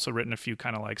 but he's also written a few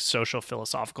kind of like social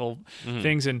philosophical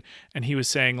things. And he was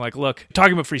saying, like, look,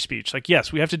 talking about free speech, like,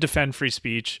 yes, we have to defend free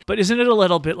speech, but isn't it a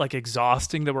little bit like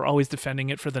exhausting that we're always defending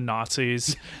it for the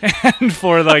Nazis and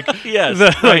for like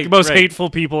the most hateful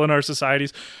people in our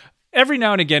societies? Every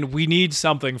now and again, we need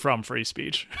something from free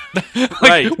speech.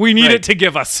 We need it to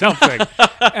give us something.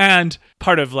 And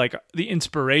part of like the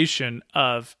inspiration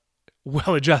of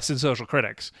well-adjusted social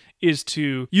critics is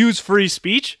to use free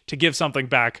speech to give something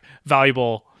back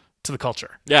valuable to the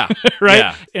culture. Yeah. Right?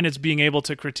 Yeah. And it's being able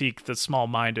to critique the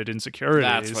small-minded insecurities.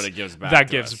 That's what it gives back. That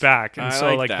gives back. And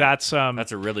so like that's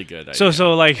a really good idea.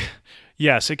 So like,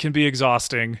 yes, it can be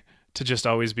exhausting to just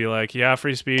always be like, yeah,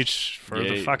 free speech for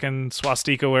the fucking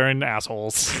swastika wearing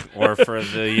assholes. Or for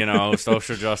the,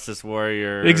 social justice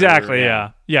warrior. Exactly,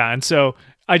 yeah. And so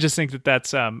I just think that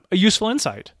that's a useful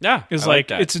insight. Yeah. It's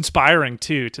like it's inspiring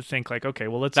too to think like, okay,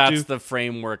 well, that's the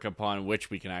framework upon which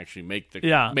we can actually make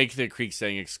the Creek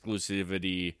saying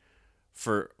exclusivity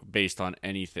based on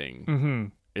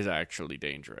anything is actually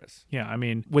dangerous. Yeah, I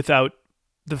mean, without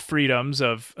the freedoms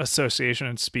of association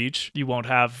and speech, you won't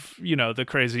have, the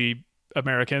crazy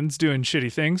Americans doing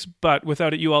shitty things, but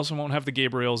without it, you also won't have the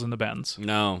Gabriels and the Bens.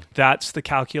 No. That's the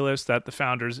calculus that the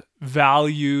founders'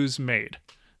 values made.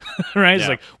 Right? It's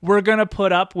like, we're going to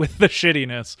put up with the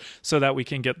shittiness so that we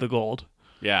can get the gold.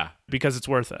 Yeah. Because it's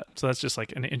worth it. So that's just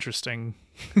like an interesting,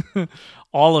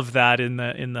 all of that in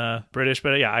the British.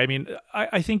 But yeah, I mean,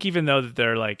 I think even though that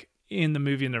they're like in the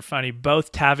movie and they're funny,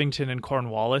 both Tavington and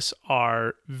Cornwallis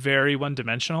are very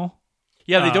one-dimensional.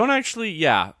 Yeah, they don't actually.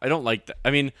 Yeah, I don't like that.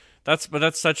 I mean, that's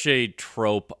such a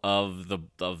trope of the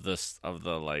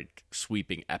like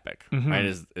sweeping epic, right?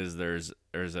 Is there's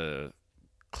a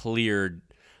clear,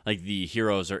 like, the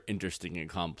heroes are interesting and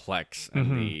complex,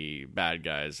 and the bad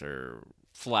guys are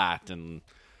flat and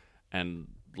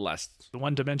less. The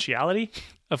one-dimensionality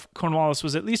of Cornwallis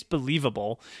was at least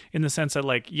believable in the sense that,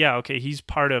 like, yeah, okay, he's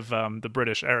part of the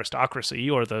British aristocracy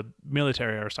or the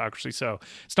military aristocracy, so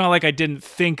it's not like I didn't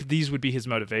think these would be his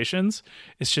motivations.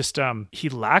 It's just he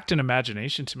lacked an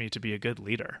imagination to me to be a good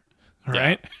leader,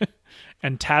 right? Yeah.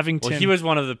 And Tavington... Well, he was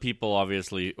one of the people,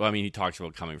 obviously... Well, I mean, he talks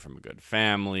about coming from a good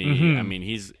family. I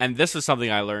mean, and this is something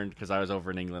I learned because I was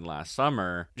over in England last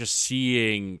summer, just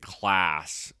seeing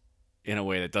class in a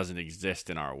way that doesn't exist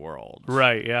in our world.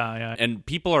 Right, yeah. And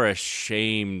people are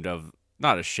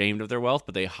not ashamed of their wealth,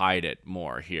 but they hide it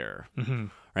more here,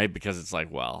 right? Because it's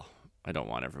like, well, I don't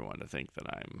want everyone to think that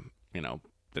I'm,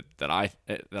 that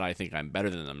I think I'm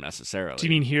better than them necessarily. Do you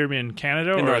mean here in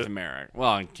Canada? In North America.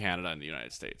 Well, in Canada and the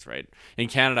United States, right? In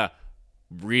Canada,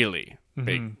 really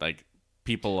big, like,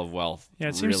 people of wealth. Yeah,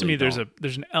 it seems to me there's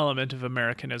an element of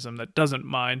Americanism that doesn't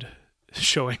mind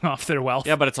showing off their wealth.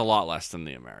 Yeah, but it's a lot less than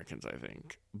the Americans, I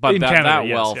think. But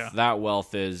that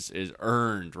wealth is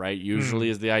earned, right? Usually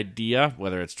is the idea,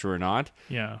 whether it's true or not.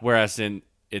 Yeah. Whereas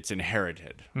it's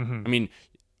inherited. I mean,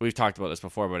 we've talked about this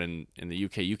before, but in the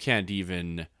UK, you can't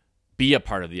even be a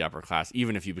part of the upper class,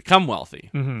 even if you become wealthy,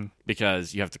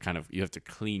 because you have to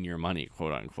clean your money,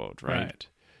 quote unquote, right?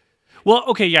 Well,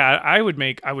 okay, yeah, I would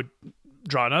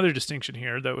draw another distinction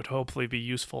here that would hopefully be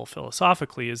useful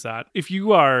philosophically, is that if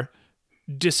you are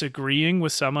disagreeing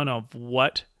with someone of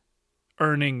what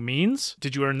earning means,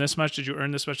 did you earn this much? Did you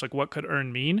earn this much? Like, what could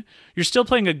earn mean? You're still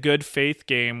playing a good faith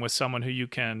game with someone who you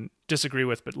can disagree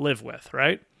with but live with,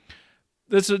 right?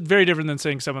 That's very different than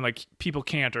saying someone like people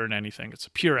can't earn anything. It's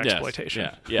pure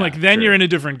exploitation. Yeah, like then you're in a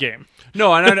different game.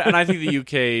 No, and I think the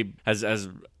UK has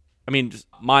I mean,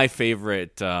 my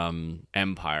favorite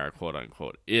empire, quote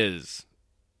unquote, is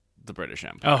the British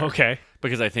Empire. Oh, okay.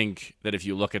 Because I think that if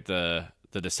you look at the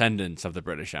descendants of the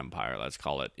British Empire, let's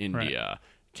call it India,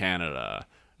 Canada,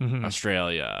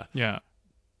 Australia, the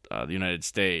United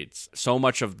States, so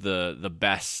much of the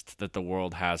best that the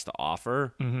world has to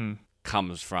offer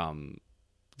comes from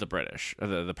the British,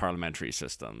 the parliamentary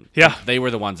system. Yeah. They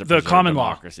were the ones that the common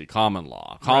democracy. Common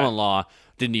law. Common law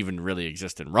didn't even really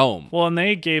exist in Rome. Well, and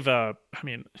they gave the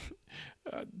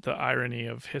irony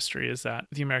of history is that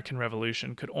the American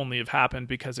Revolution could only have happened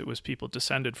because it was people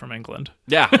descended from England.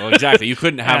 Yeah, well, exactly. You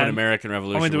couldn't have an American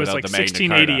Revolution there was without like the Magna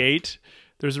 1688. Carta.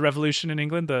 There was a revolution in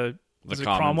England. Was it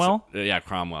Cromwell? Yeah,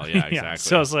 Cromwell. Yeah, exactly. Yeah,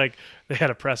 so it's like they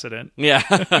had a precedent. Yeah,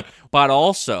 but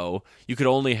also you could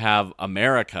only have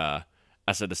America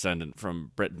as a descendant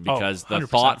from Britain because the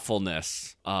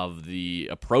thoughtfulness of the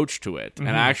approach to it, and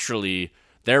actually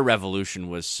their revolution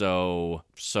was so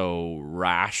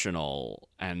rational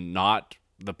and not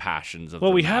the passions of.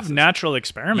 Well, we masses. have natural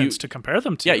experiments to compare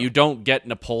them to. Yeah, you don't get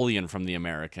Napoleon from the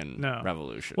American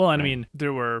Revolution. Well, and I mean,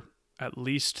 there were at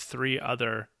least 3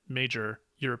 other major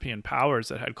European powers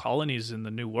that had colonies in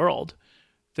the New World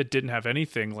that didn't have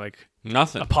anything like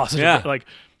nothing a positive, like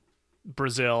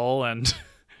Brazil and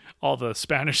all the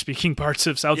Spanish-speaking parts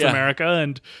of South America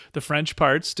and the French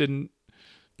parts didn't.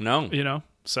 No,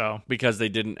 so because they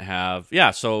didn't have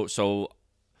so.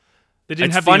 They didn't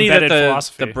it's have funny the embedded that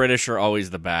philosophy. The British are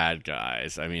always the bad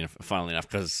guys. I mean, funnily enough,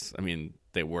 because I mean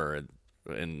they were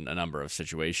in a number of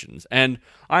situations, and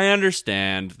I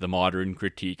understand the modern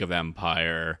critique of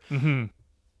empire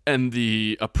and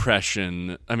the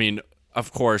oppression. I mean,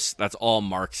 of course, that's all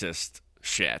Marxist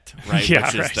shit, right?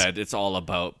 Which is that it's all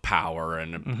about power,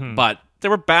 and but there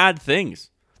were bad things.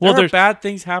 There are bad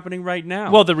things happening right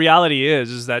now. Well, the reality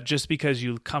is that just because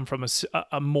you come from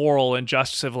a moral and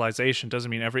just civilization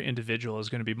doesn't mean every individual is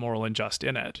going to be moral and just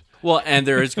in it. Well, and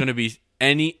there is going to be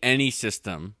any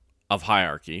system of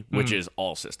hierarchy, which is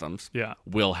all systems,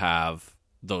 will have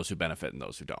those who benefit and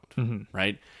those who don't,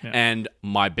 right? Yeah. And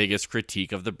my biggest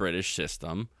critique of the British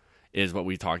system is what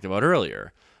we talked about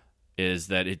earlier, is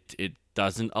that it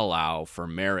doesn't allow for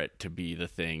merit to be the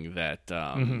thing that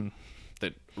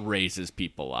that raises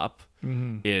people up.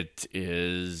 It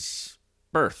is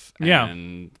birth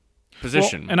and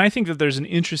position. Well, and I think that there's an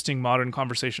interesting modern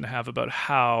conversation to have about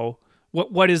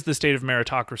what is the state of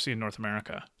meritocracy in North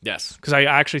America? Yes. Because I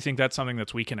actually think that's something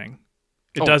that's weakening.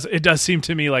 It does seem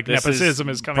to me like nepotism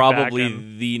is coming probably back.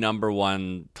 Probably the number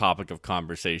one topic of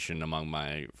conversation among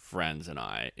my friends and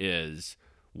I is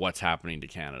what's happening to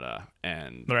Canada,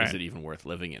 and is it even worth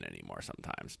living in anymore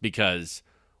sometimes? Because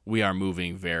we are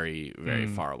moving very, very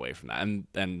far away from that.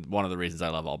 And one of the reasons I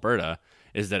love Alberta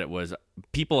is that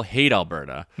people hate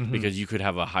Alberta because you could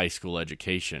have a high school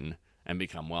education and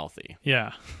become wealthy.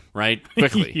 Yeah. Right?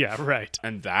 Quickly. Yeah, right.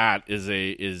 And that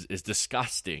is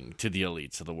disgusting to the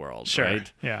elites of the world, sure.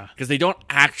 Right? Yeah. Because they don't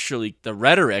actually, the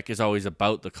rhetoric is always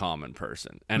about the common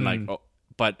person. And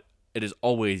but it is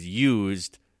always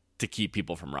used to keep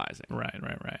people from rising.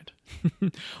 Right.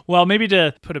 Well, maybe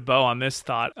to put a bow on this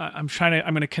thought, I'm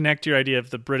going to connect your idea of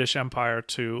the British Empire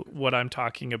to what I'm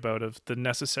talking about of the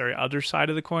necessary other side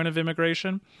of the coin of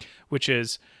immigration, which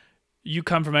is you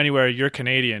come from anywhere, you're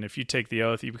Canadian. If you take the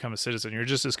oath, you become a citizen. You're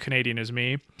just as Canadian as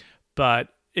me, but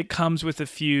it comes with a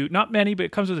few, not many, but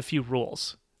it comes with a few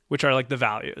rules, which are like the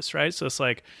values, right? So it's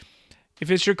like, if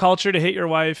it's your culture to hate your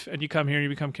wife and you come here and you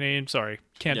become Canadian, sorry,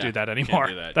 can't do that anymore.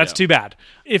 That's too bad.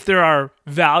 If there are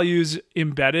values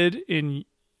embedded in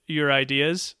your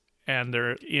ideas and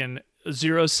they're in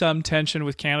zero-sum tension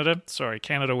with Canada, sorry,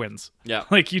 Canada wins. Yeah.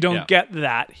 Like you don't get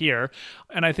that here.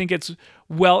 And I think it's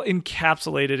well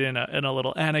encapsulated in a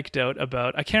little anecdote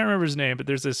about, I can't remember his name, but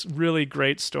there's this really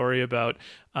great story about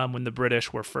when the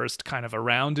British were first kind of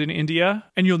around in India.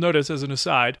 And you'll notice as an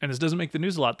aside, and this doesn't make the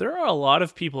news a lot, there are a lot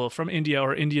of people from India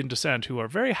or Indian descent who are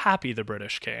very happy the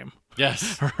British came.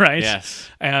 Yes. Right? Yes.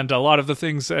 And a lot of the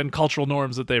things and cultural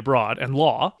norms that they brought and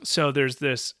law. So there's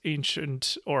this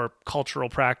ancient or cultural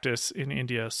practice in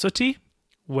India, sati,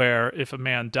 where if a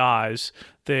man dies,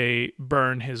 they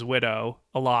burn his widow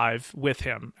alive with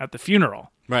him at the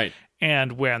funeral. Right.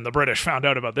 And when the British found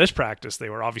out about this practice, they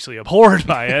were obviously abhorred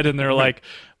by it. And they're like,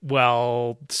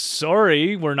 well,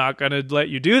 sorry, we're not going to let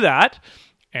you do that.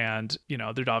 And,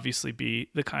 there'd obviously be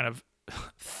the kind of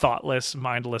thoughtless,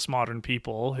 mindless modern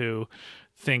people who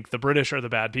think the British are the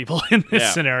bad people in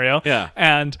this scenario. Yeah.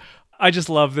 And I just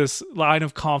love this line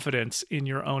of confidence in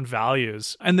your own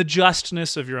values and the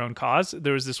justness of your own cause.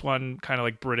 There was this one kind of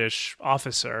like British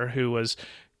officer who was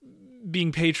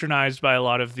being patronized by a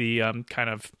lot of the kind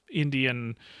of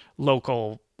Indian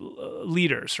local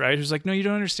leaders, right? Who's like, no, you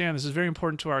don't understand. This is very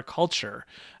important to our culture.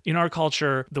 In our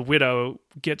culture, the widow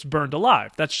gets burned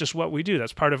alive. That's just what we do.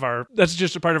 That's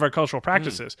just a part of our cultural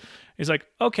practices. He's like,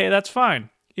 okay, that's fine.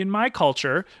 In my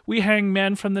culture, we hang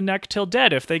men from the neck till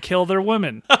dead if they kill their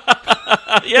women.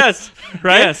 Yes.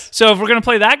 Right? Yes. So if we're going to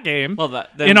play that game,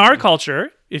 then, in our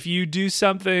culture, if you do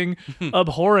something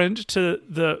abhorrent to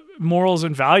the morals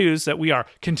and values that we are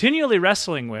continually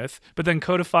wrestling with, but then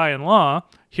codify in law,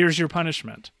 here's your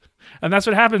punishment. And that's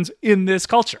what happens in this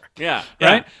culture. Yeah.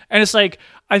 Right? And it's like,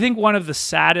 I think one of the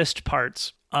saddest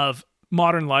parts of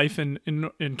modern life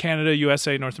in Canada,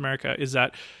 USA, North America is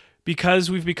that because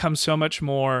we've become so much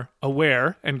more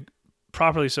aware, and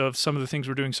properly so, of some of the things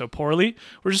we're doing so poorly,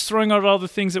 we're just throwing out all the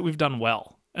things that we've done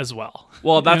well as well.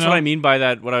 Well, that's what I mean by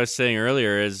that. What I was saying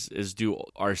earlier is do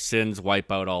our sins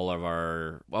wipe out all of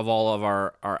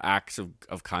our acts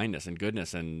of kindness and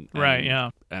goodness and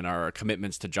our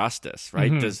commitments to justice,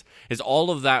 right? Is all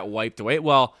of that wiped away?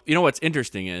 Well, what's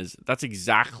interesting is that's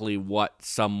exactly what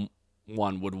someone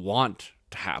would want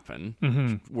to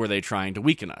happen. Were they trying to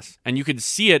weaken us? And you can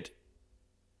see it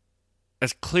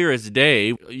as clear as day.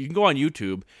 You can go on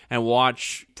YouTube and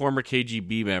watch former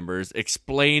KGB members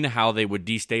explain how they would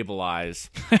destabilize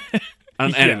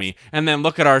an enemy, and then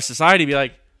look at our society and be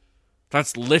like,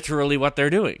 that's literally what they're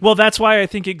doing. Well, that's why I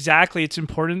think exactly it's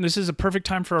important. This is a perfect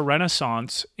time for a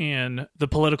renaissance in the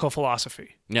political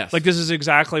philosophy. Yes. Like, this is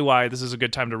exactly why this is a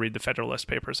good time to read the Federalist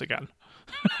Papers again.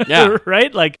 Yeah.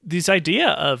 Right? Like, this idea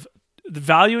of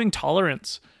valuing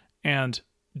tolerance and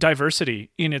diversity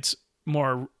in its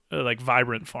more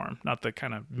vibrant form, not the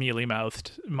kind of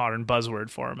mealy-mouthed modern buzzword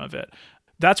form of it.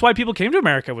 That's why people came to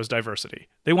America, was diversity.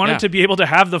 They wanted to be able to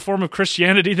have the form of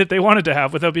Christianity that they wanted to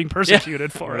have without being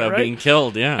persecuted for it, without being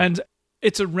killed, And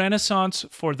it's a renaissance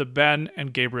for the Ben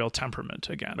and Gabriel temperament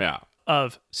again. Yeah.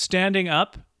 Of standing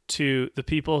up to the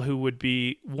people who would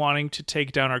be wanting to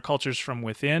take down our cultures from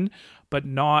within, but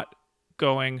not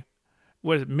going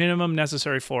with minimum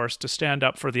necessary force to stand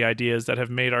up for the ideas that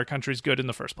have made our countries good in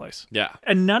the first place. Yeah.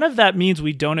 And none of that means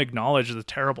we don't acknowledge the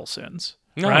terrible sins.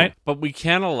 No, right? But we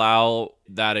can't allow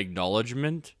that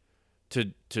acknowledgement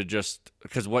to just,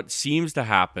 because what seems to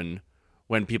happen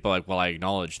when people are like, well, I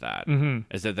acknowledge that,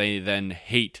 is that they then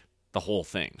hate the whole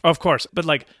thing. Of course.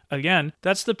 But again,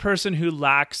 that's the person who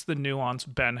lacks the nuance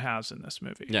Ben has in this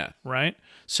movie. Yeah. Right?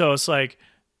 So it's like,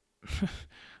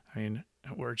 I mean,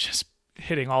 we're just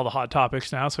hitting all the hot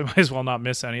topics now, so we might as well not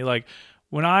miss any. Like,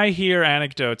 when I hear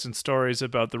anecdotes and stories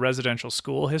about the residential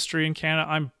school history in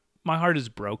Canada, my heart is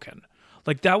broken.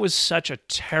 Like, that was such a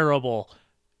terrible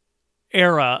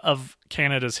era of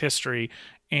Canada's history,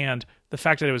 and the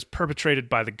fact that it was perpetrated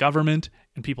by the government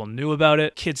and people knew about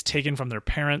it, kids taken from their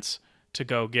parents to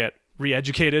go get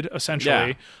re-educated,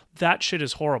 essentially, that shit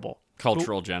is horrible.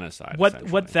 Cultural genocide.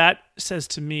 What that says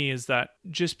to me is that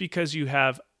just because you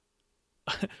have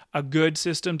a good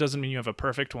system doesn't mean you have a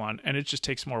perfect one, and it just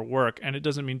takes more work, and it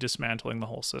doesn't mean dismantling the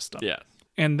whole system. Yeah.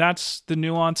 And that's the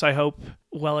nuance I hope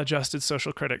well-adjusted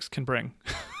social critics can bring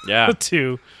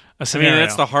to a scenario. I mean,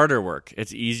 that's the harder work.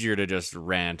 It's easier to just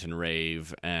rant and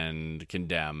rave and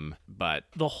condemn, but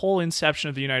the whole inception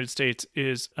of the United States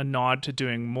is a nod to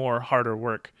doing more harder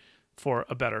work for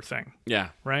a better thing. Yeah.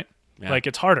 Right? Yeah. Like,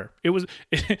 it's harder.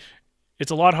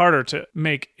 It's a lot harder to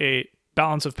make a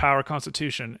balance of power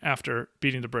constitution after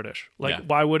beating the British.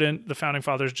 Why wouldn't the founding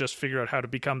fathers just figure out how to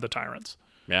become the tyrants?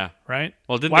 Yeah. Right?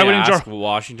 Well, didn't they ask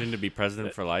Washington to be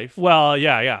president for life? Well,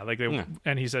 yeah.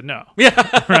 And he said no.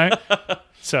 Yeah. Right?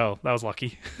 So that was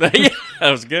lucky. Yeah,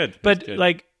 that was good. But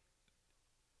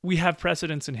we have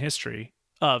precedents in history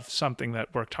of something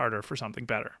that worked harder for something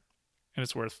better. And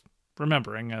it's worth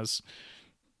remembering, as,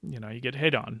 you get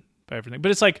hit on by everything.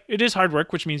 But it's it is hard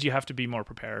work, which means you have to be more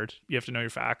prepared. You have to know your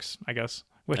facts, I guess,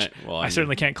 which I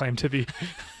certainly can't claim to be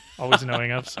always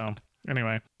knowing of. So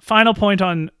anyway, final point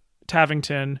on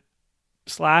Tavington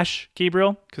 /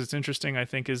 Gabriel, because it's interesting, I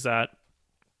think, is that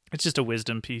it's just a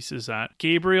wisdom piece, is that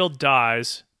Gabriel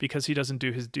dies because he doesn't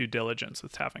do his due diligence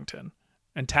with Tavington.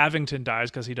 and Tavington dies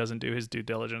because he doesn't do his due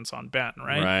diligence on Ben,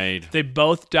 right? Right. They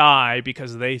both die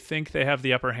because they think they have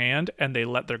the upper hand and they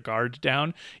let their guard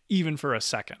down even for a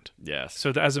second. Yes.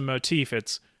 So as a motif,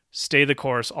 it's stay the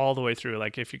course all the way through.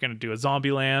 Like if you're going to do a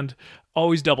Zombieland,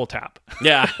 always double tap.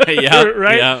 Yeah. Yeah.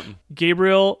 Right? Yeah.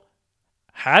 Gabriel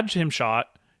had him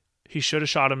shot. He should have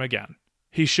shot him again.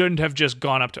 He shouldn't have just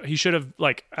gone up to, he should have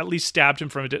like at least stabbed him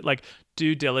from a, like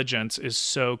due diligence is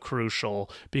so crucial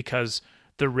because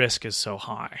the risk is so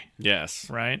high. Yes.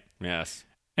 Right? Yes.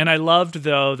 And I loved,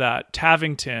 though, that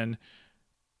Tavington,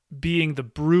 being the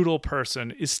brutal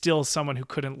person, is still someone who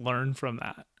couldn't learn from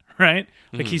that, right?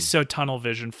 Like, he's so tunnel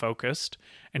vision focused,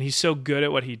 and he's so good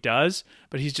at what he does,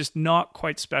 but he's just not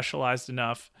quite specialized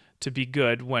enough to be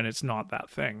good when it's not that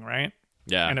thing, right?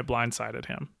 Yeah. And it blindsided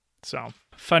him. So,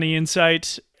 funny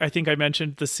insight. I think I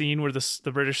mentioned the scene where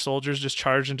the British soldiers just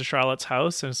charged into Charlotte's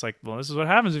house, and it's like, well, this is what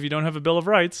happens if you don't have a Bill of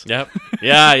Rights. Yep.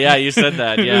 Yeah, you said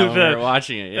that. Yeah, when we were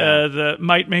watching it. Yeah. The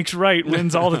might makes right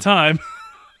wins all the time.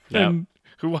 And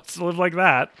who wants to live like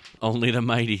that? Only the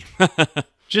mighty.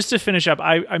 Just to finish up,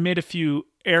 I made a few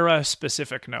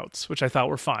era-specific notes, which I thought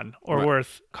were fun or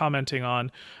worth commenting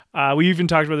on. We even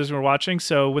talked about this when we were watching.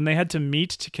 So when they had to meet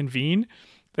to convene,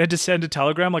 they had to send a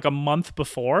telegram like a month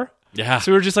before. Yeah.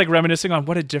 So we were just like reminiscing on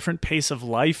what a different pace of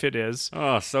life it is.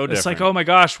 Oh, so different. It's like, oh my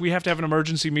gosh, we have to have an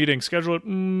emergency meeting. Schedule it.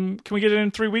 Can we get it in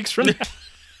 3 weeks from now?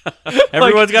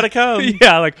 Everyone's got to come.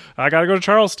 Yeah, like, I got to go to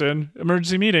Charleston.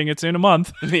 Emergency meeting. It's in a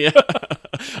month. Yeah.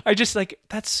 I just like,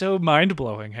 that's so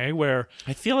mind-blowing, hey? Where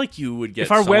I feel like you would get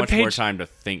if our so much more webpage- time to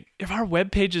think. if our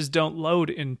web pages don't load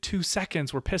in 2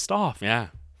 seconds, we're pissed off. Yeah.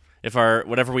 If our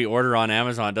whatever we order on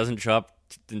Amazon doesn't show up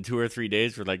in 2 or 3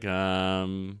 days, we're like,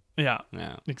 Yeah,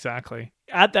 yeah. exactly.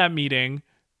 At that meeting,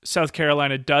 South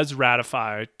Carolina does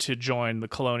ratify to join the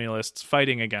colonialists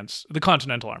fighting against the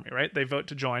Continental Army, right? They vote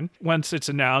to join. Once it's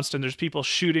announced and there's people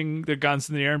shooting their guns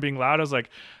in the air and being loud, I was like,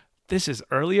 this is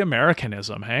early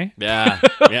Americanism, hey? Yeah.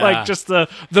 Yeah. Like just the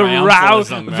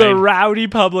Triumphalism, right? the rowdy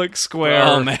public square.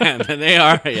 Oh man, they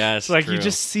are. Yes. It's like true. you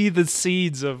just see the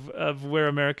seeds of where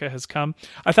America has come.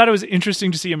 I thought it was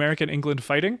interesting to see America and England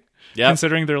fighting. Yep.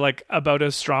 Considering they're like about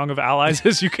as strong of allies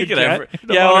as you could get.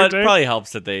 Yeah, well, it probably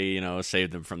helps that they,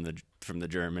 saved them from the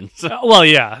Germans. Well,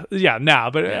 yeah, now,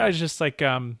 but I was just like,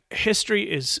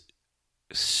 history is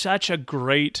such a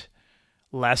great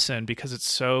lesson because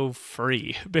it's so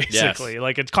free, basically. Yes.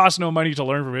 Like, it costs no money to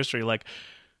learn from history. Like,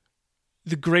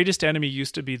 the greatest enemy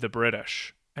used to be the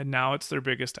British, and now it's their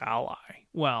biggest ally.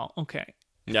 Well, okay.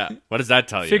 Yeah. What does that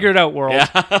tell you? Figure it out, world.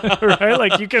 Yeah. Right?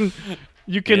 Like, you can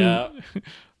Yeah.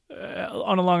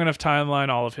 on a long enough timeline,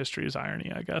 all of history is irony,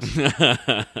 I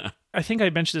guess. I think I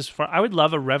mentioned this before. I would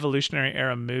love a Revolutionary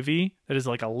Era movie that is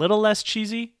like a little less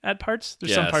cheesy at parts.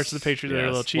 There's some parts of the Patriot that are a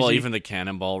little cheesy. Well, even the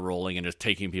cannonball rolling and just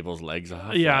taking people's legs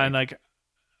off. Yeah, and like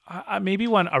maybe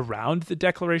one around the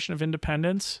Declaration of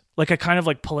Independence, like a kind of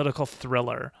like political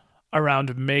thriller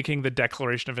around making the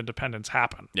Declaration of Independence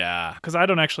happen. Yeah. Because I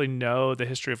don't actually know the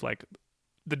history of like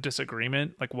the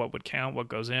disagreement, like what would count, what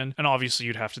goes in. And obviously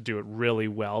you'd have to do it really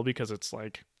well because it's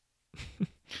like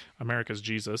America's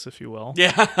Jesus, if you will.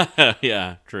 Yeah.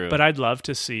 Yeah, true. But I'd love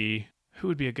to see who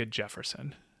would be a good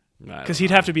Jefferson. Because he'd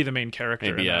know. have to be the main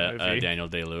character Maybe in that movie. Daniel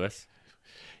Day-Lewis.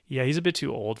 Yeah, he's a bit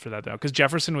too old for that, though. Because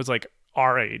Jefferson was like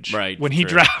our age when he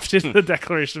true. drafted the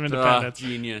Declaration of Independence.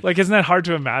 Genius. Like, isn't that hard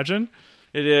to imagine?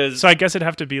 It is. So I guess it'd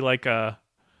have to be like a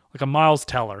Miles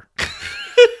Teller.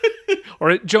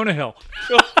 Or Jonah Hill.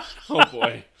 Oh,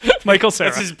 boy. Michael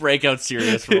Cera. That's his breakout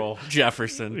serious role,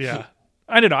 Jefferson. Yeah.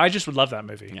 I don't know. I just would love that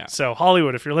movie. Yeah. So,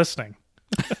 Hollywood, if you're listening.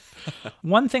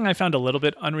 One thing I found a little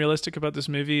bit unrealistic about this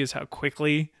movie is how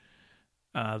quickly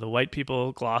the white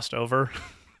people glossed over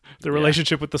the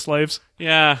relationship with the slaves.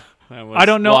 Yeah. I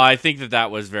don't know. Well, I think that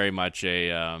was very much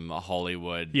a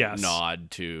Hollywood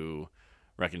nod to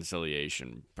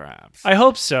reconciliation, perhaps. I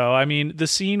hope so. I mean, the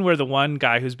scene where the one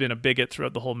guy who's been a bigot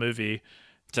throughout the whole movie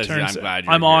says, turns, I'm glad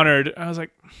you're I'm here. honored. I was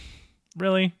like,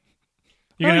 really?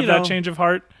 You're going to have that change of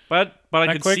heart? But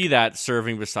I could quick? see that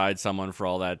serving beside someone for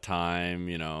all that time,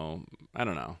 I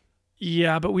don't know.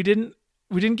 Yeah, but we didn't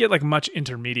get like much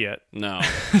intermediate. No.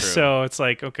 True. So it's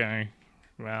like, okay,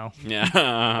 well. Yeah.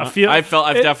 I've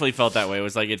it- definitely felt that way. It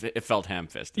was like it felt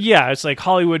ham-fisted. Yeah, it's like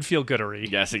Hollywood feel-goodery.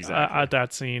 Yes, exactly. At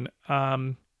that scene.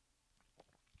 And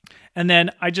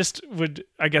then I just would,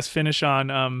 I guess, finish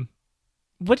on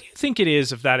what do you think it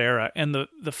is of that era and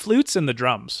the flutes and the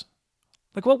drums?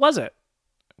 Like, what was it?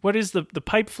 What is the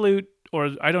pipe flute,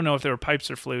 or I don't know if there were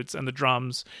pipes or flutes, and the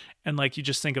drums, and like you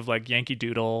just think of like Yankee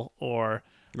Doodle or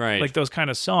right, like those kind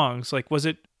of songs. Like, was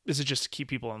it Is it just to keep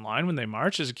people in line when they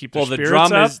march? Does it keep their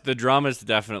spirits up? The drum is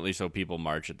definitely so people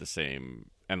march at the same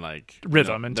and like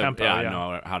rhythm and tempo. Yeah,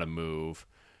 know how to move.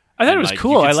 I thought it was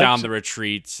cool. I sound the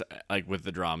retreats like with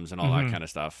the drums and all that kind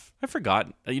of stuff. I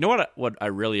forgot. You know what I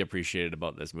really appreciated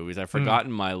about this movie is I've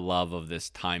forgotten my love of this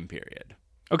time period.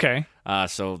 Okay.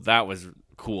 So that was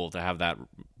cool to have that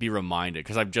be reminded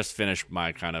because I've just finished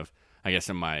my kind of, I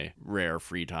guess, in my rare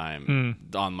free time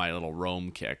on my little Rome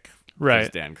kick.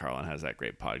 Right. Dan Carlin has that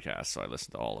great podcast, so I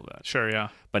listen to all of it. Sure, yeah.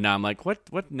 But now I'm like,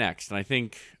 what next? And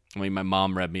I mean, my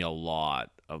mom read me a lot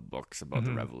of books about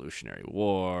the Revolutionary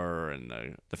War and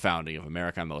the founding of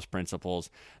America and those principles.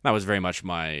 And that was very much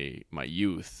my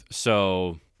youth.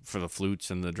 So for the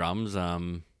flutes and the drums, I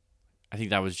think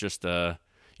that was just a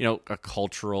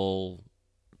cultural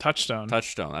touchstone.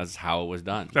 That's how it was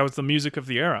done. That was the music of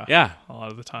the era. Yeah, a lot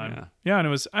of the time. Yeah, and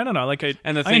it was, I don't know, like I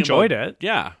enjoyed it.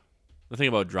 Yeah, the thing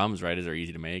about drums, right, is they're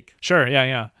easy to make. Sure.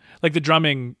 Yeah. Like the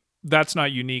drumming, that's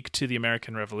not unique to the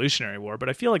American Revolutionary War, but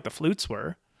I feel like the flutes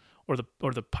were. Or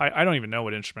the pipe. I don't even know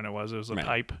what instrument it was. It was a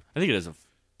pipe. I think it is a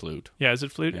flute. Yeah, is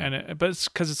it flute? Yeah. But it's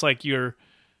because it's like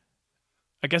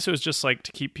I guess it was just like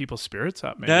to keep people's spirits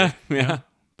up, maybe. Yeah.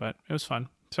 But it was fun.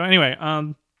 So anyway,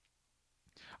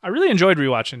 I really enjoyed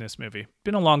rewatching this movie.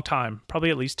 Been a long time, probably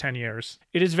at least 10 years.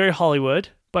 It is very Hollywood,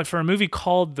 but for a movie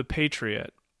called The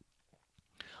Patriot,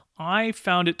 I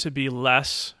found it to be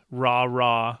less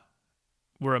rah,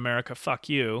 we're America, fuck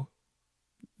you,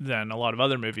 than a lot of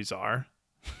other movies are.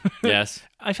 Yes.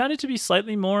 I found it to be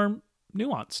slightly more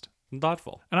nuanced.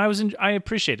 Thoughtful. And I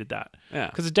appreciated that. Yeah.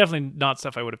 Because it's definitely not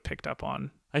stuff I would have picked up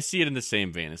on. I see it in the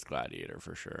same vein as Gladiator,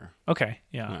 for sure. Okay,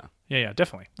 yeah,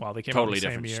 definitely. Well, they came out in the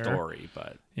same totally different story,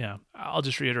 but... Yeah. I'll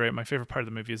just reiterate, my favorite part of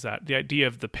the movie is that the idea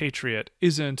of the patriot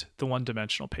isn't the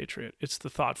one-dimensional patriot. It's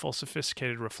the thoughtful,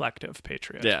 sophisticated, reflective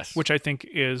patriot. Yes. Which I think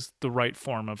is the right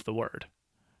form of the word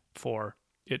for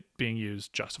it being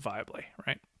used justifiably,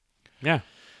 right? Yeah.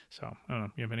 So, I don't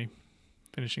know. You have any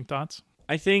finishing thoughts?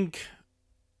 I think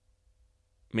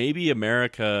maybe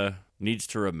America needs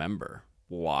to remember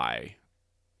why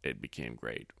it became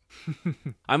great.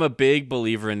 I'm a big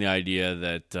believer in the idea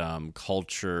that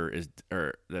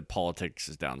that politics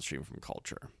is downstream from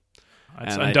culture.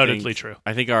 That's undoubtedly true.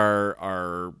 I think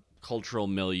our cultural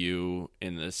milieu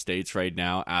in the States right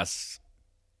now, as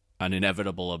an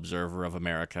inevitable observer of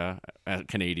America, as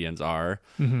Canadians are,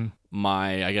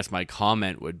 my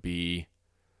comment would be,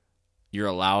 you're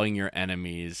allowing your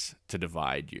enemies to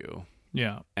divide you.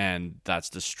 Yeah. And that's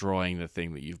destroying the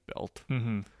thing that you've built.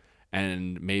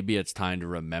 And maybe it's time to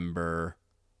remember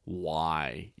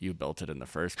why you built it in the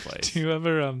first place. Do you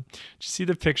ever did you see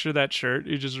the picture of that shirt?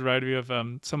 You just reminded me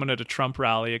of someone at a Trump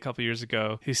rally a couple years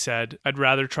ago who said, "I'd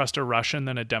rather trust a Russian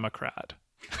than a Democrat."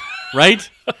 Right?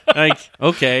 Like,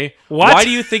 okay. What? Why do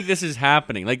you think this is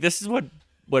happening? Like, this is what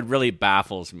really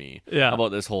baffles me about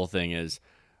this whole thing is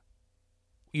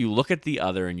you look at the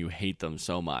other and you hate them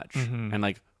so much. And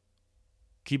like,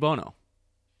 cui bono.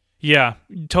 Yeah,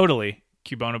 totally.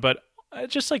 Cui bono. But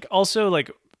just like also like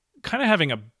kind of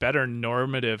having a better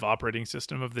normative operating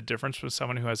system of the difference with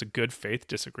someone who has a good faith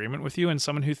disagreement with you and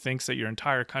someone who thinks that your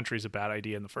entire country is a bad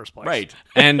idea in the first place. Right.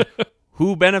 And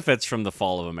who benefits from the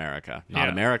fall of America? Not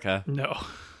America.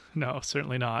 No,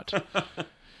 certainly not.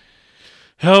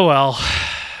 Oh, well.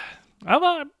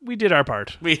 We did our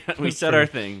part. We said our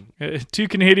thing. Two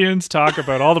Canadians talk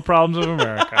about all the problems of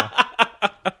America.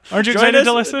 Aren't you excited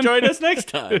to listen? Join us next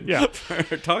time. Yeah.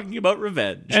 For talking about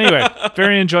revenge. Anyway,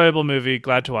 very enjoyable movie.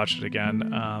 Glad to watch it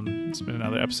again. It's been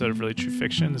another episode of Really True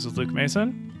Fiction. This is Luke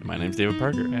Mason. My name's David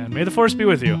Parker. And may the force be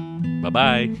with you.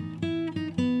 Bye-bye.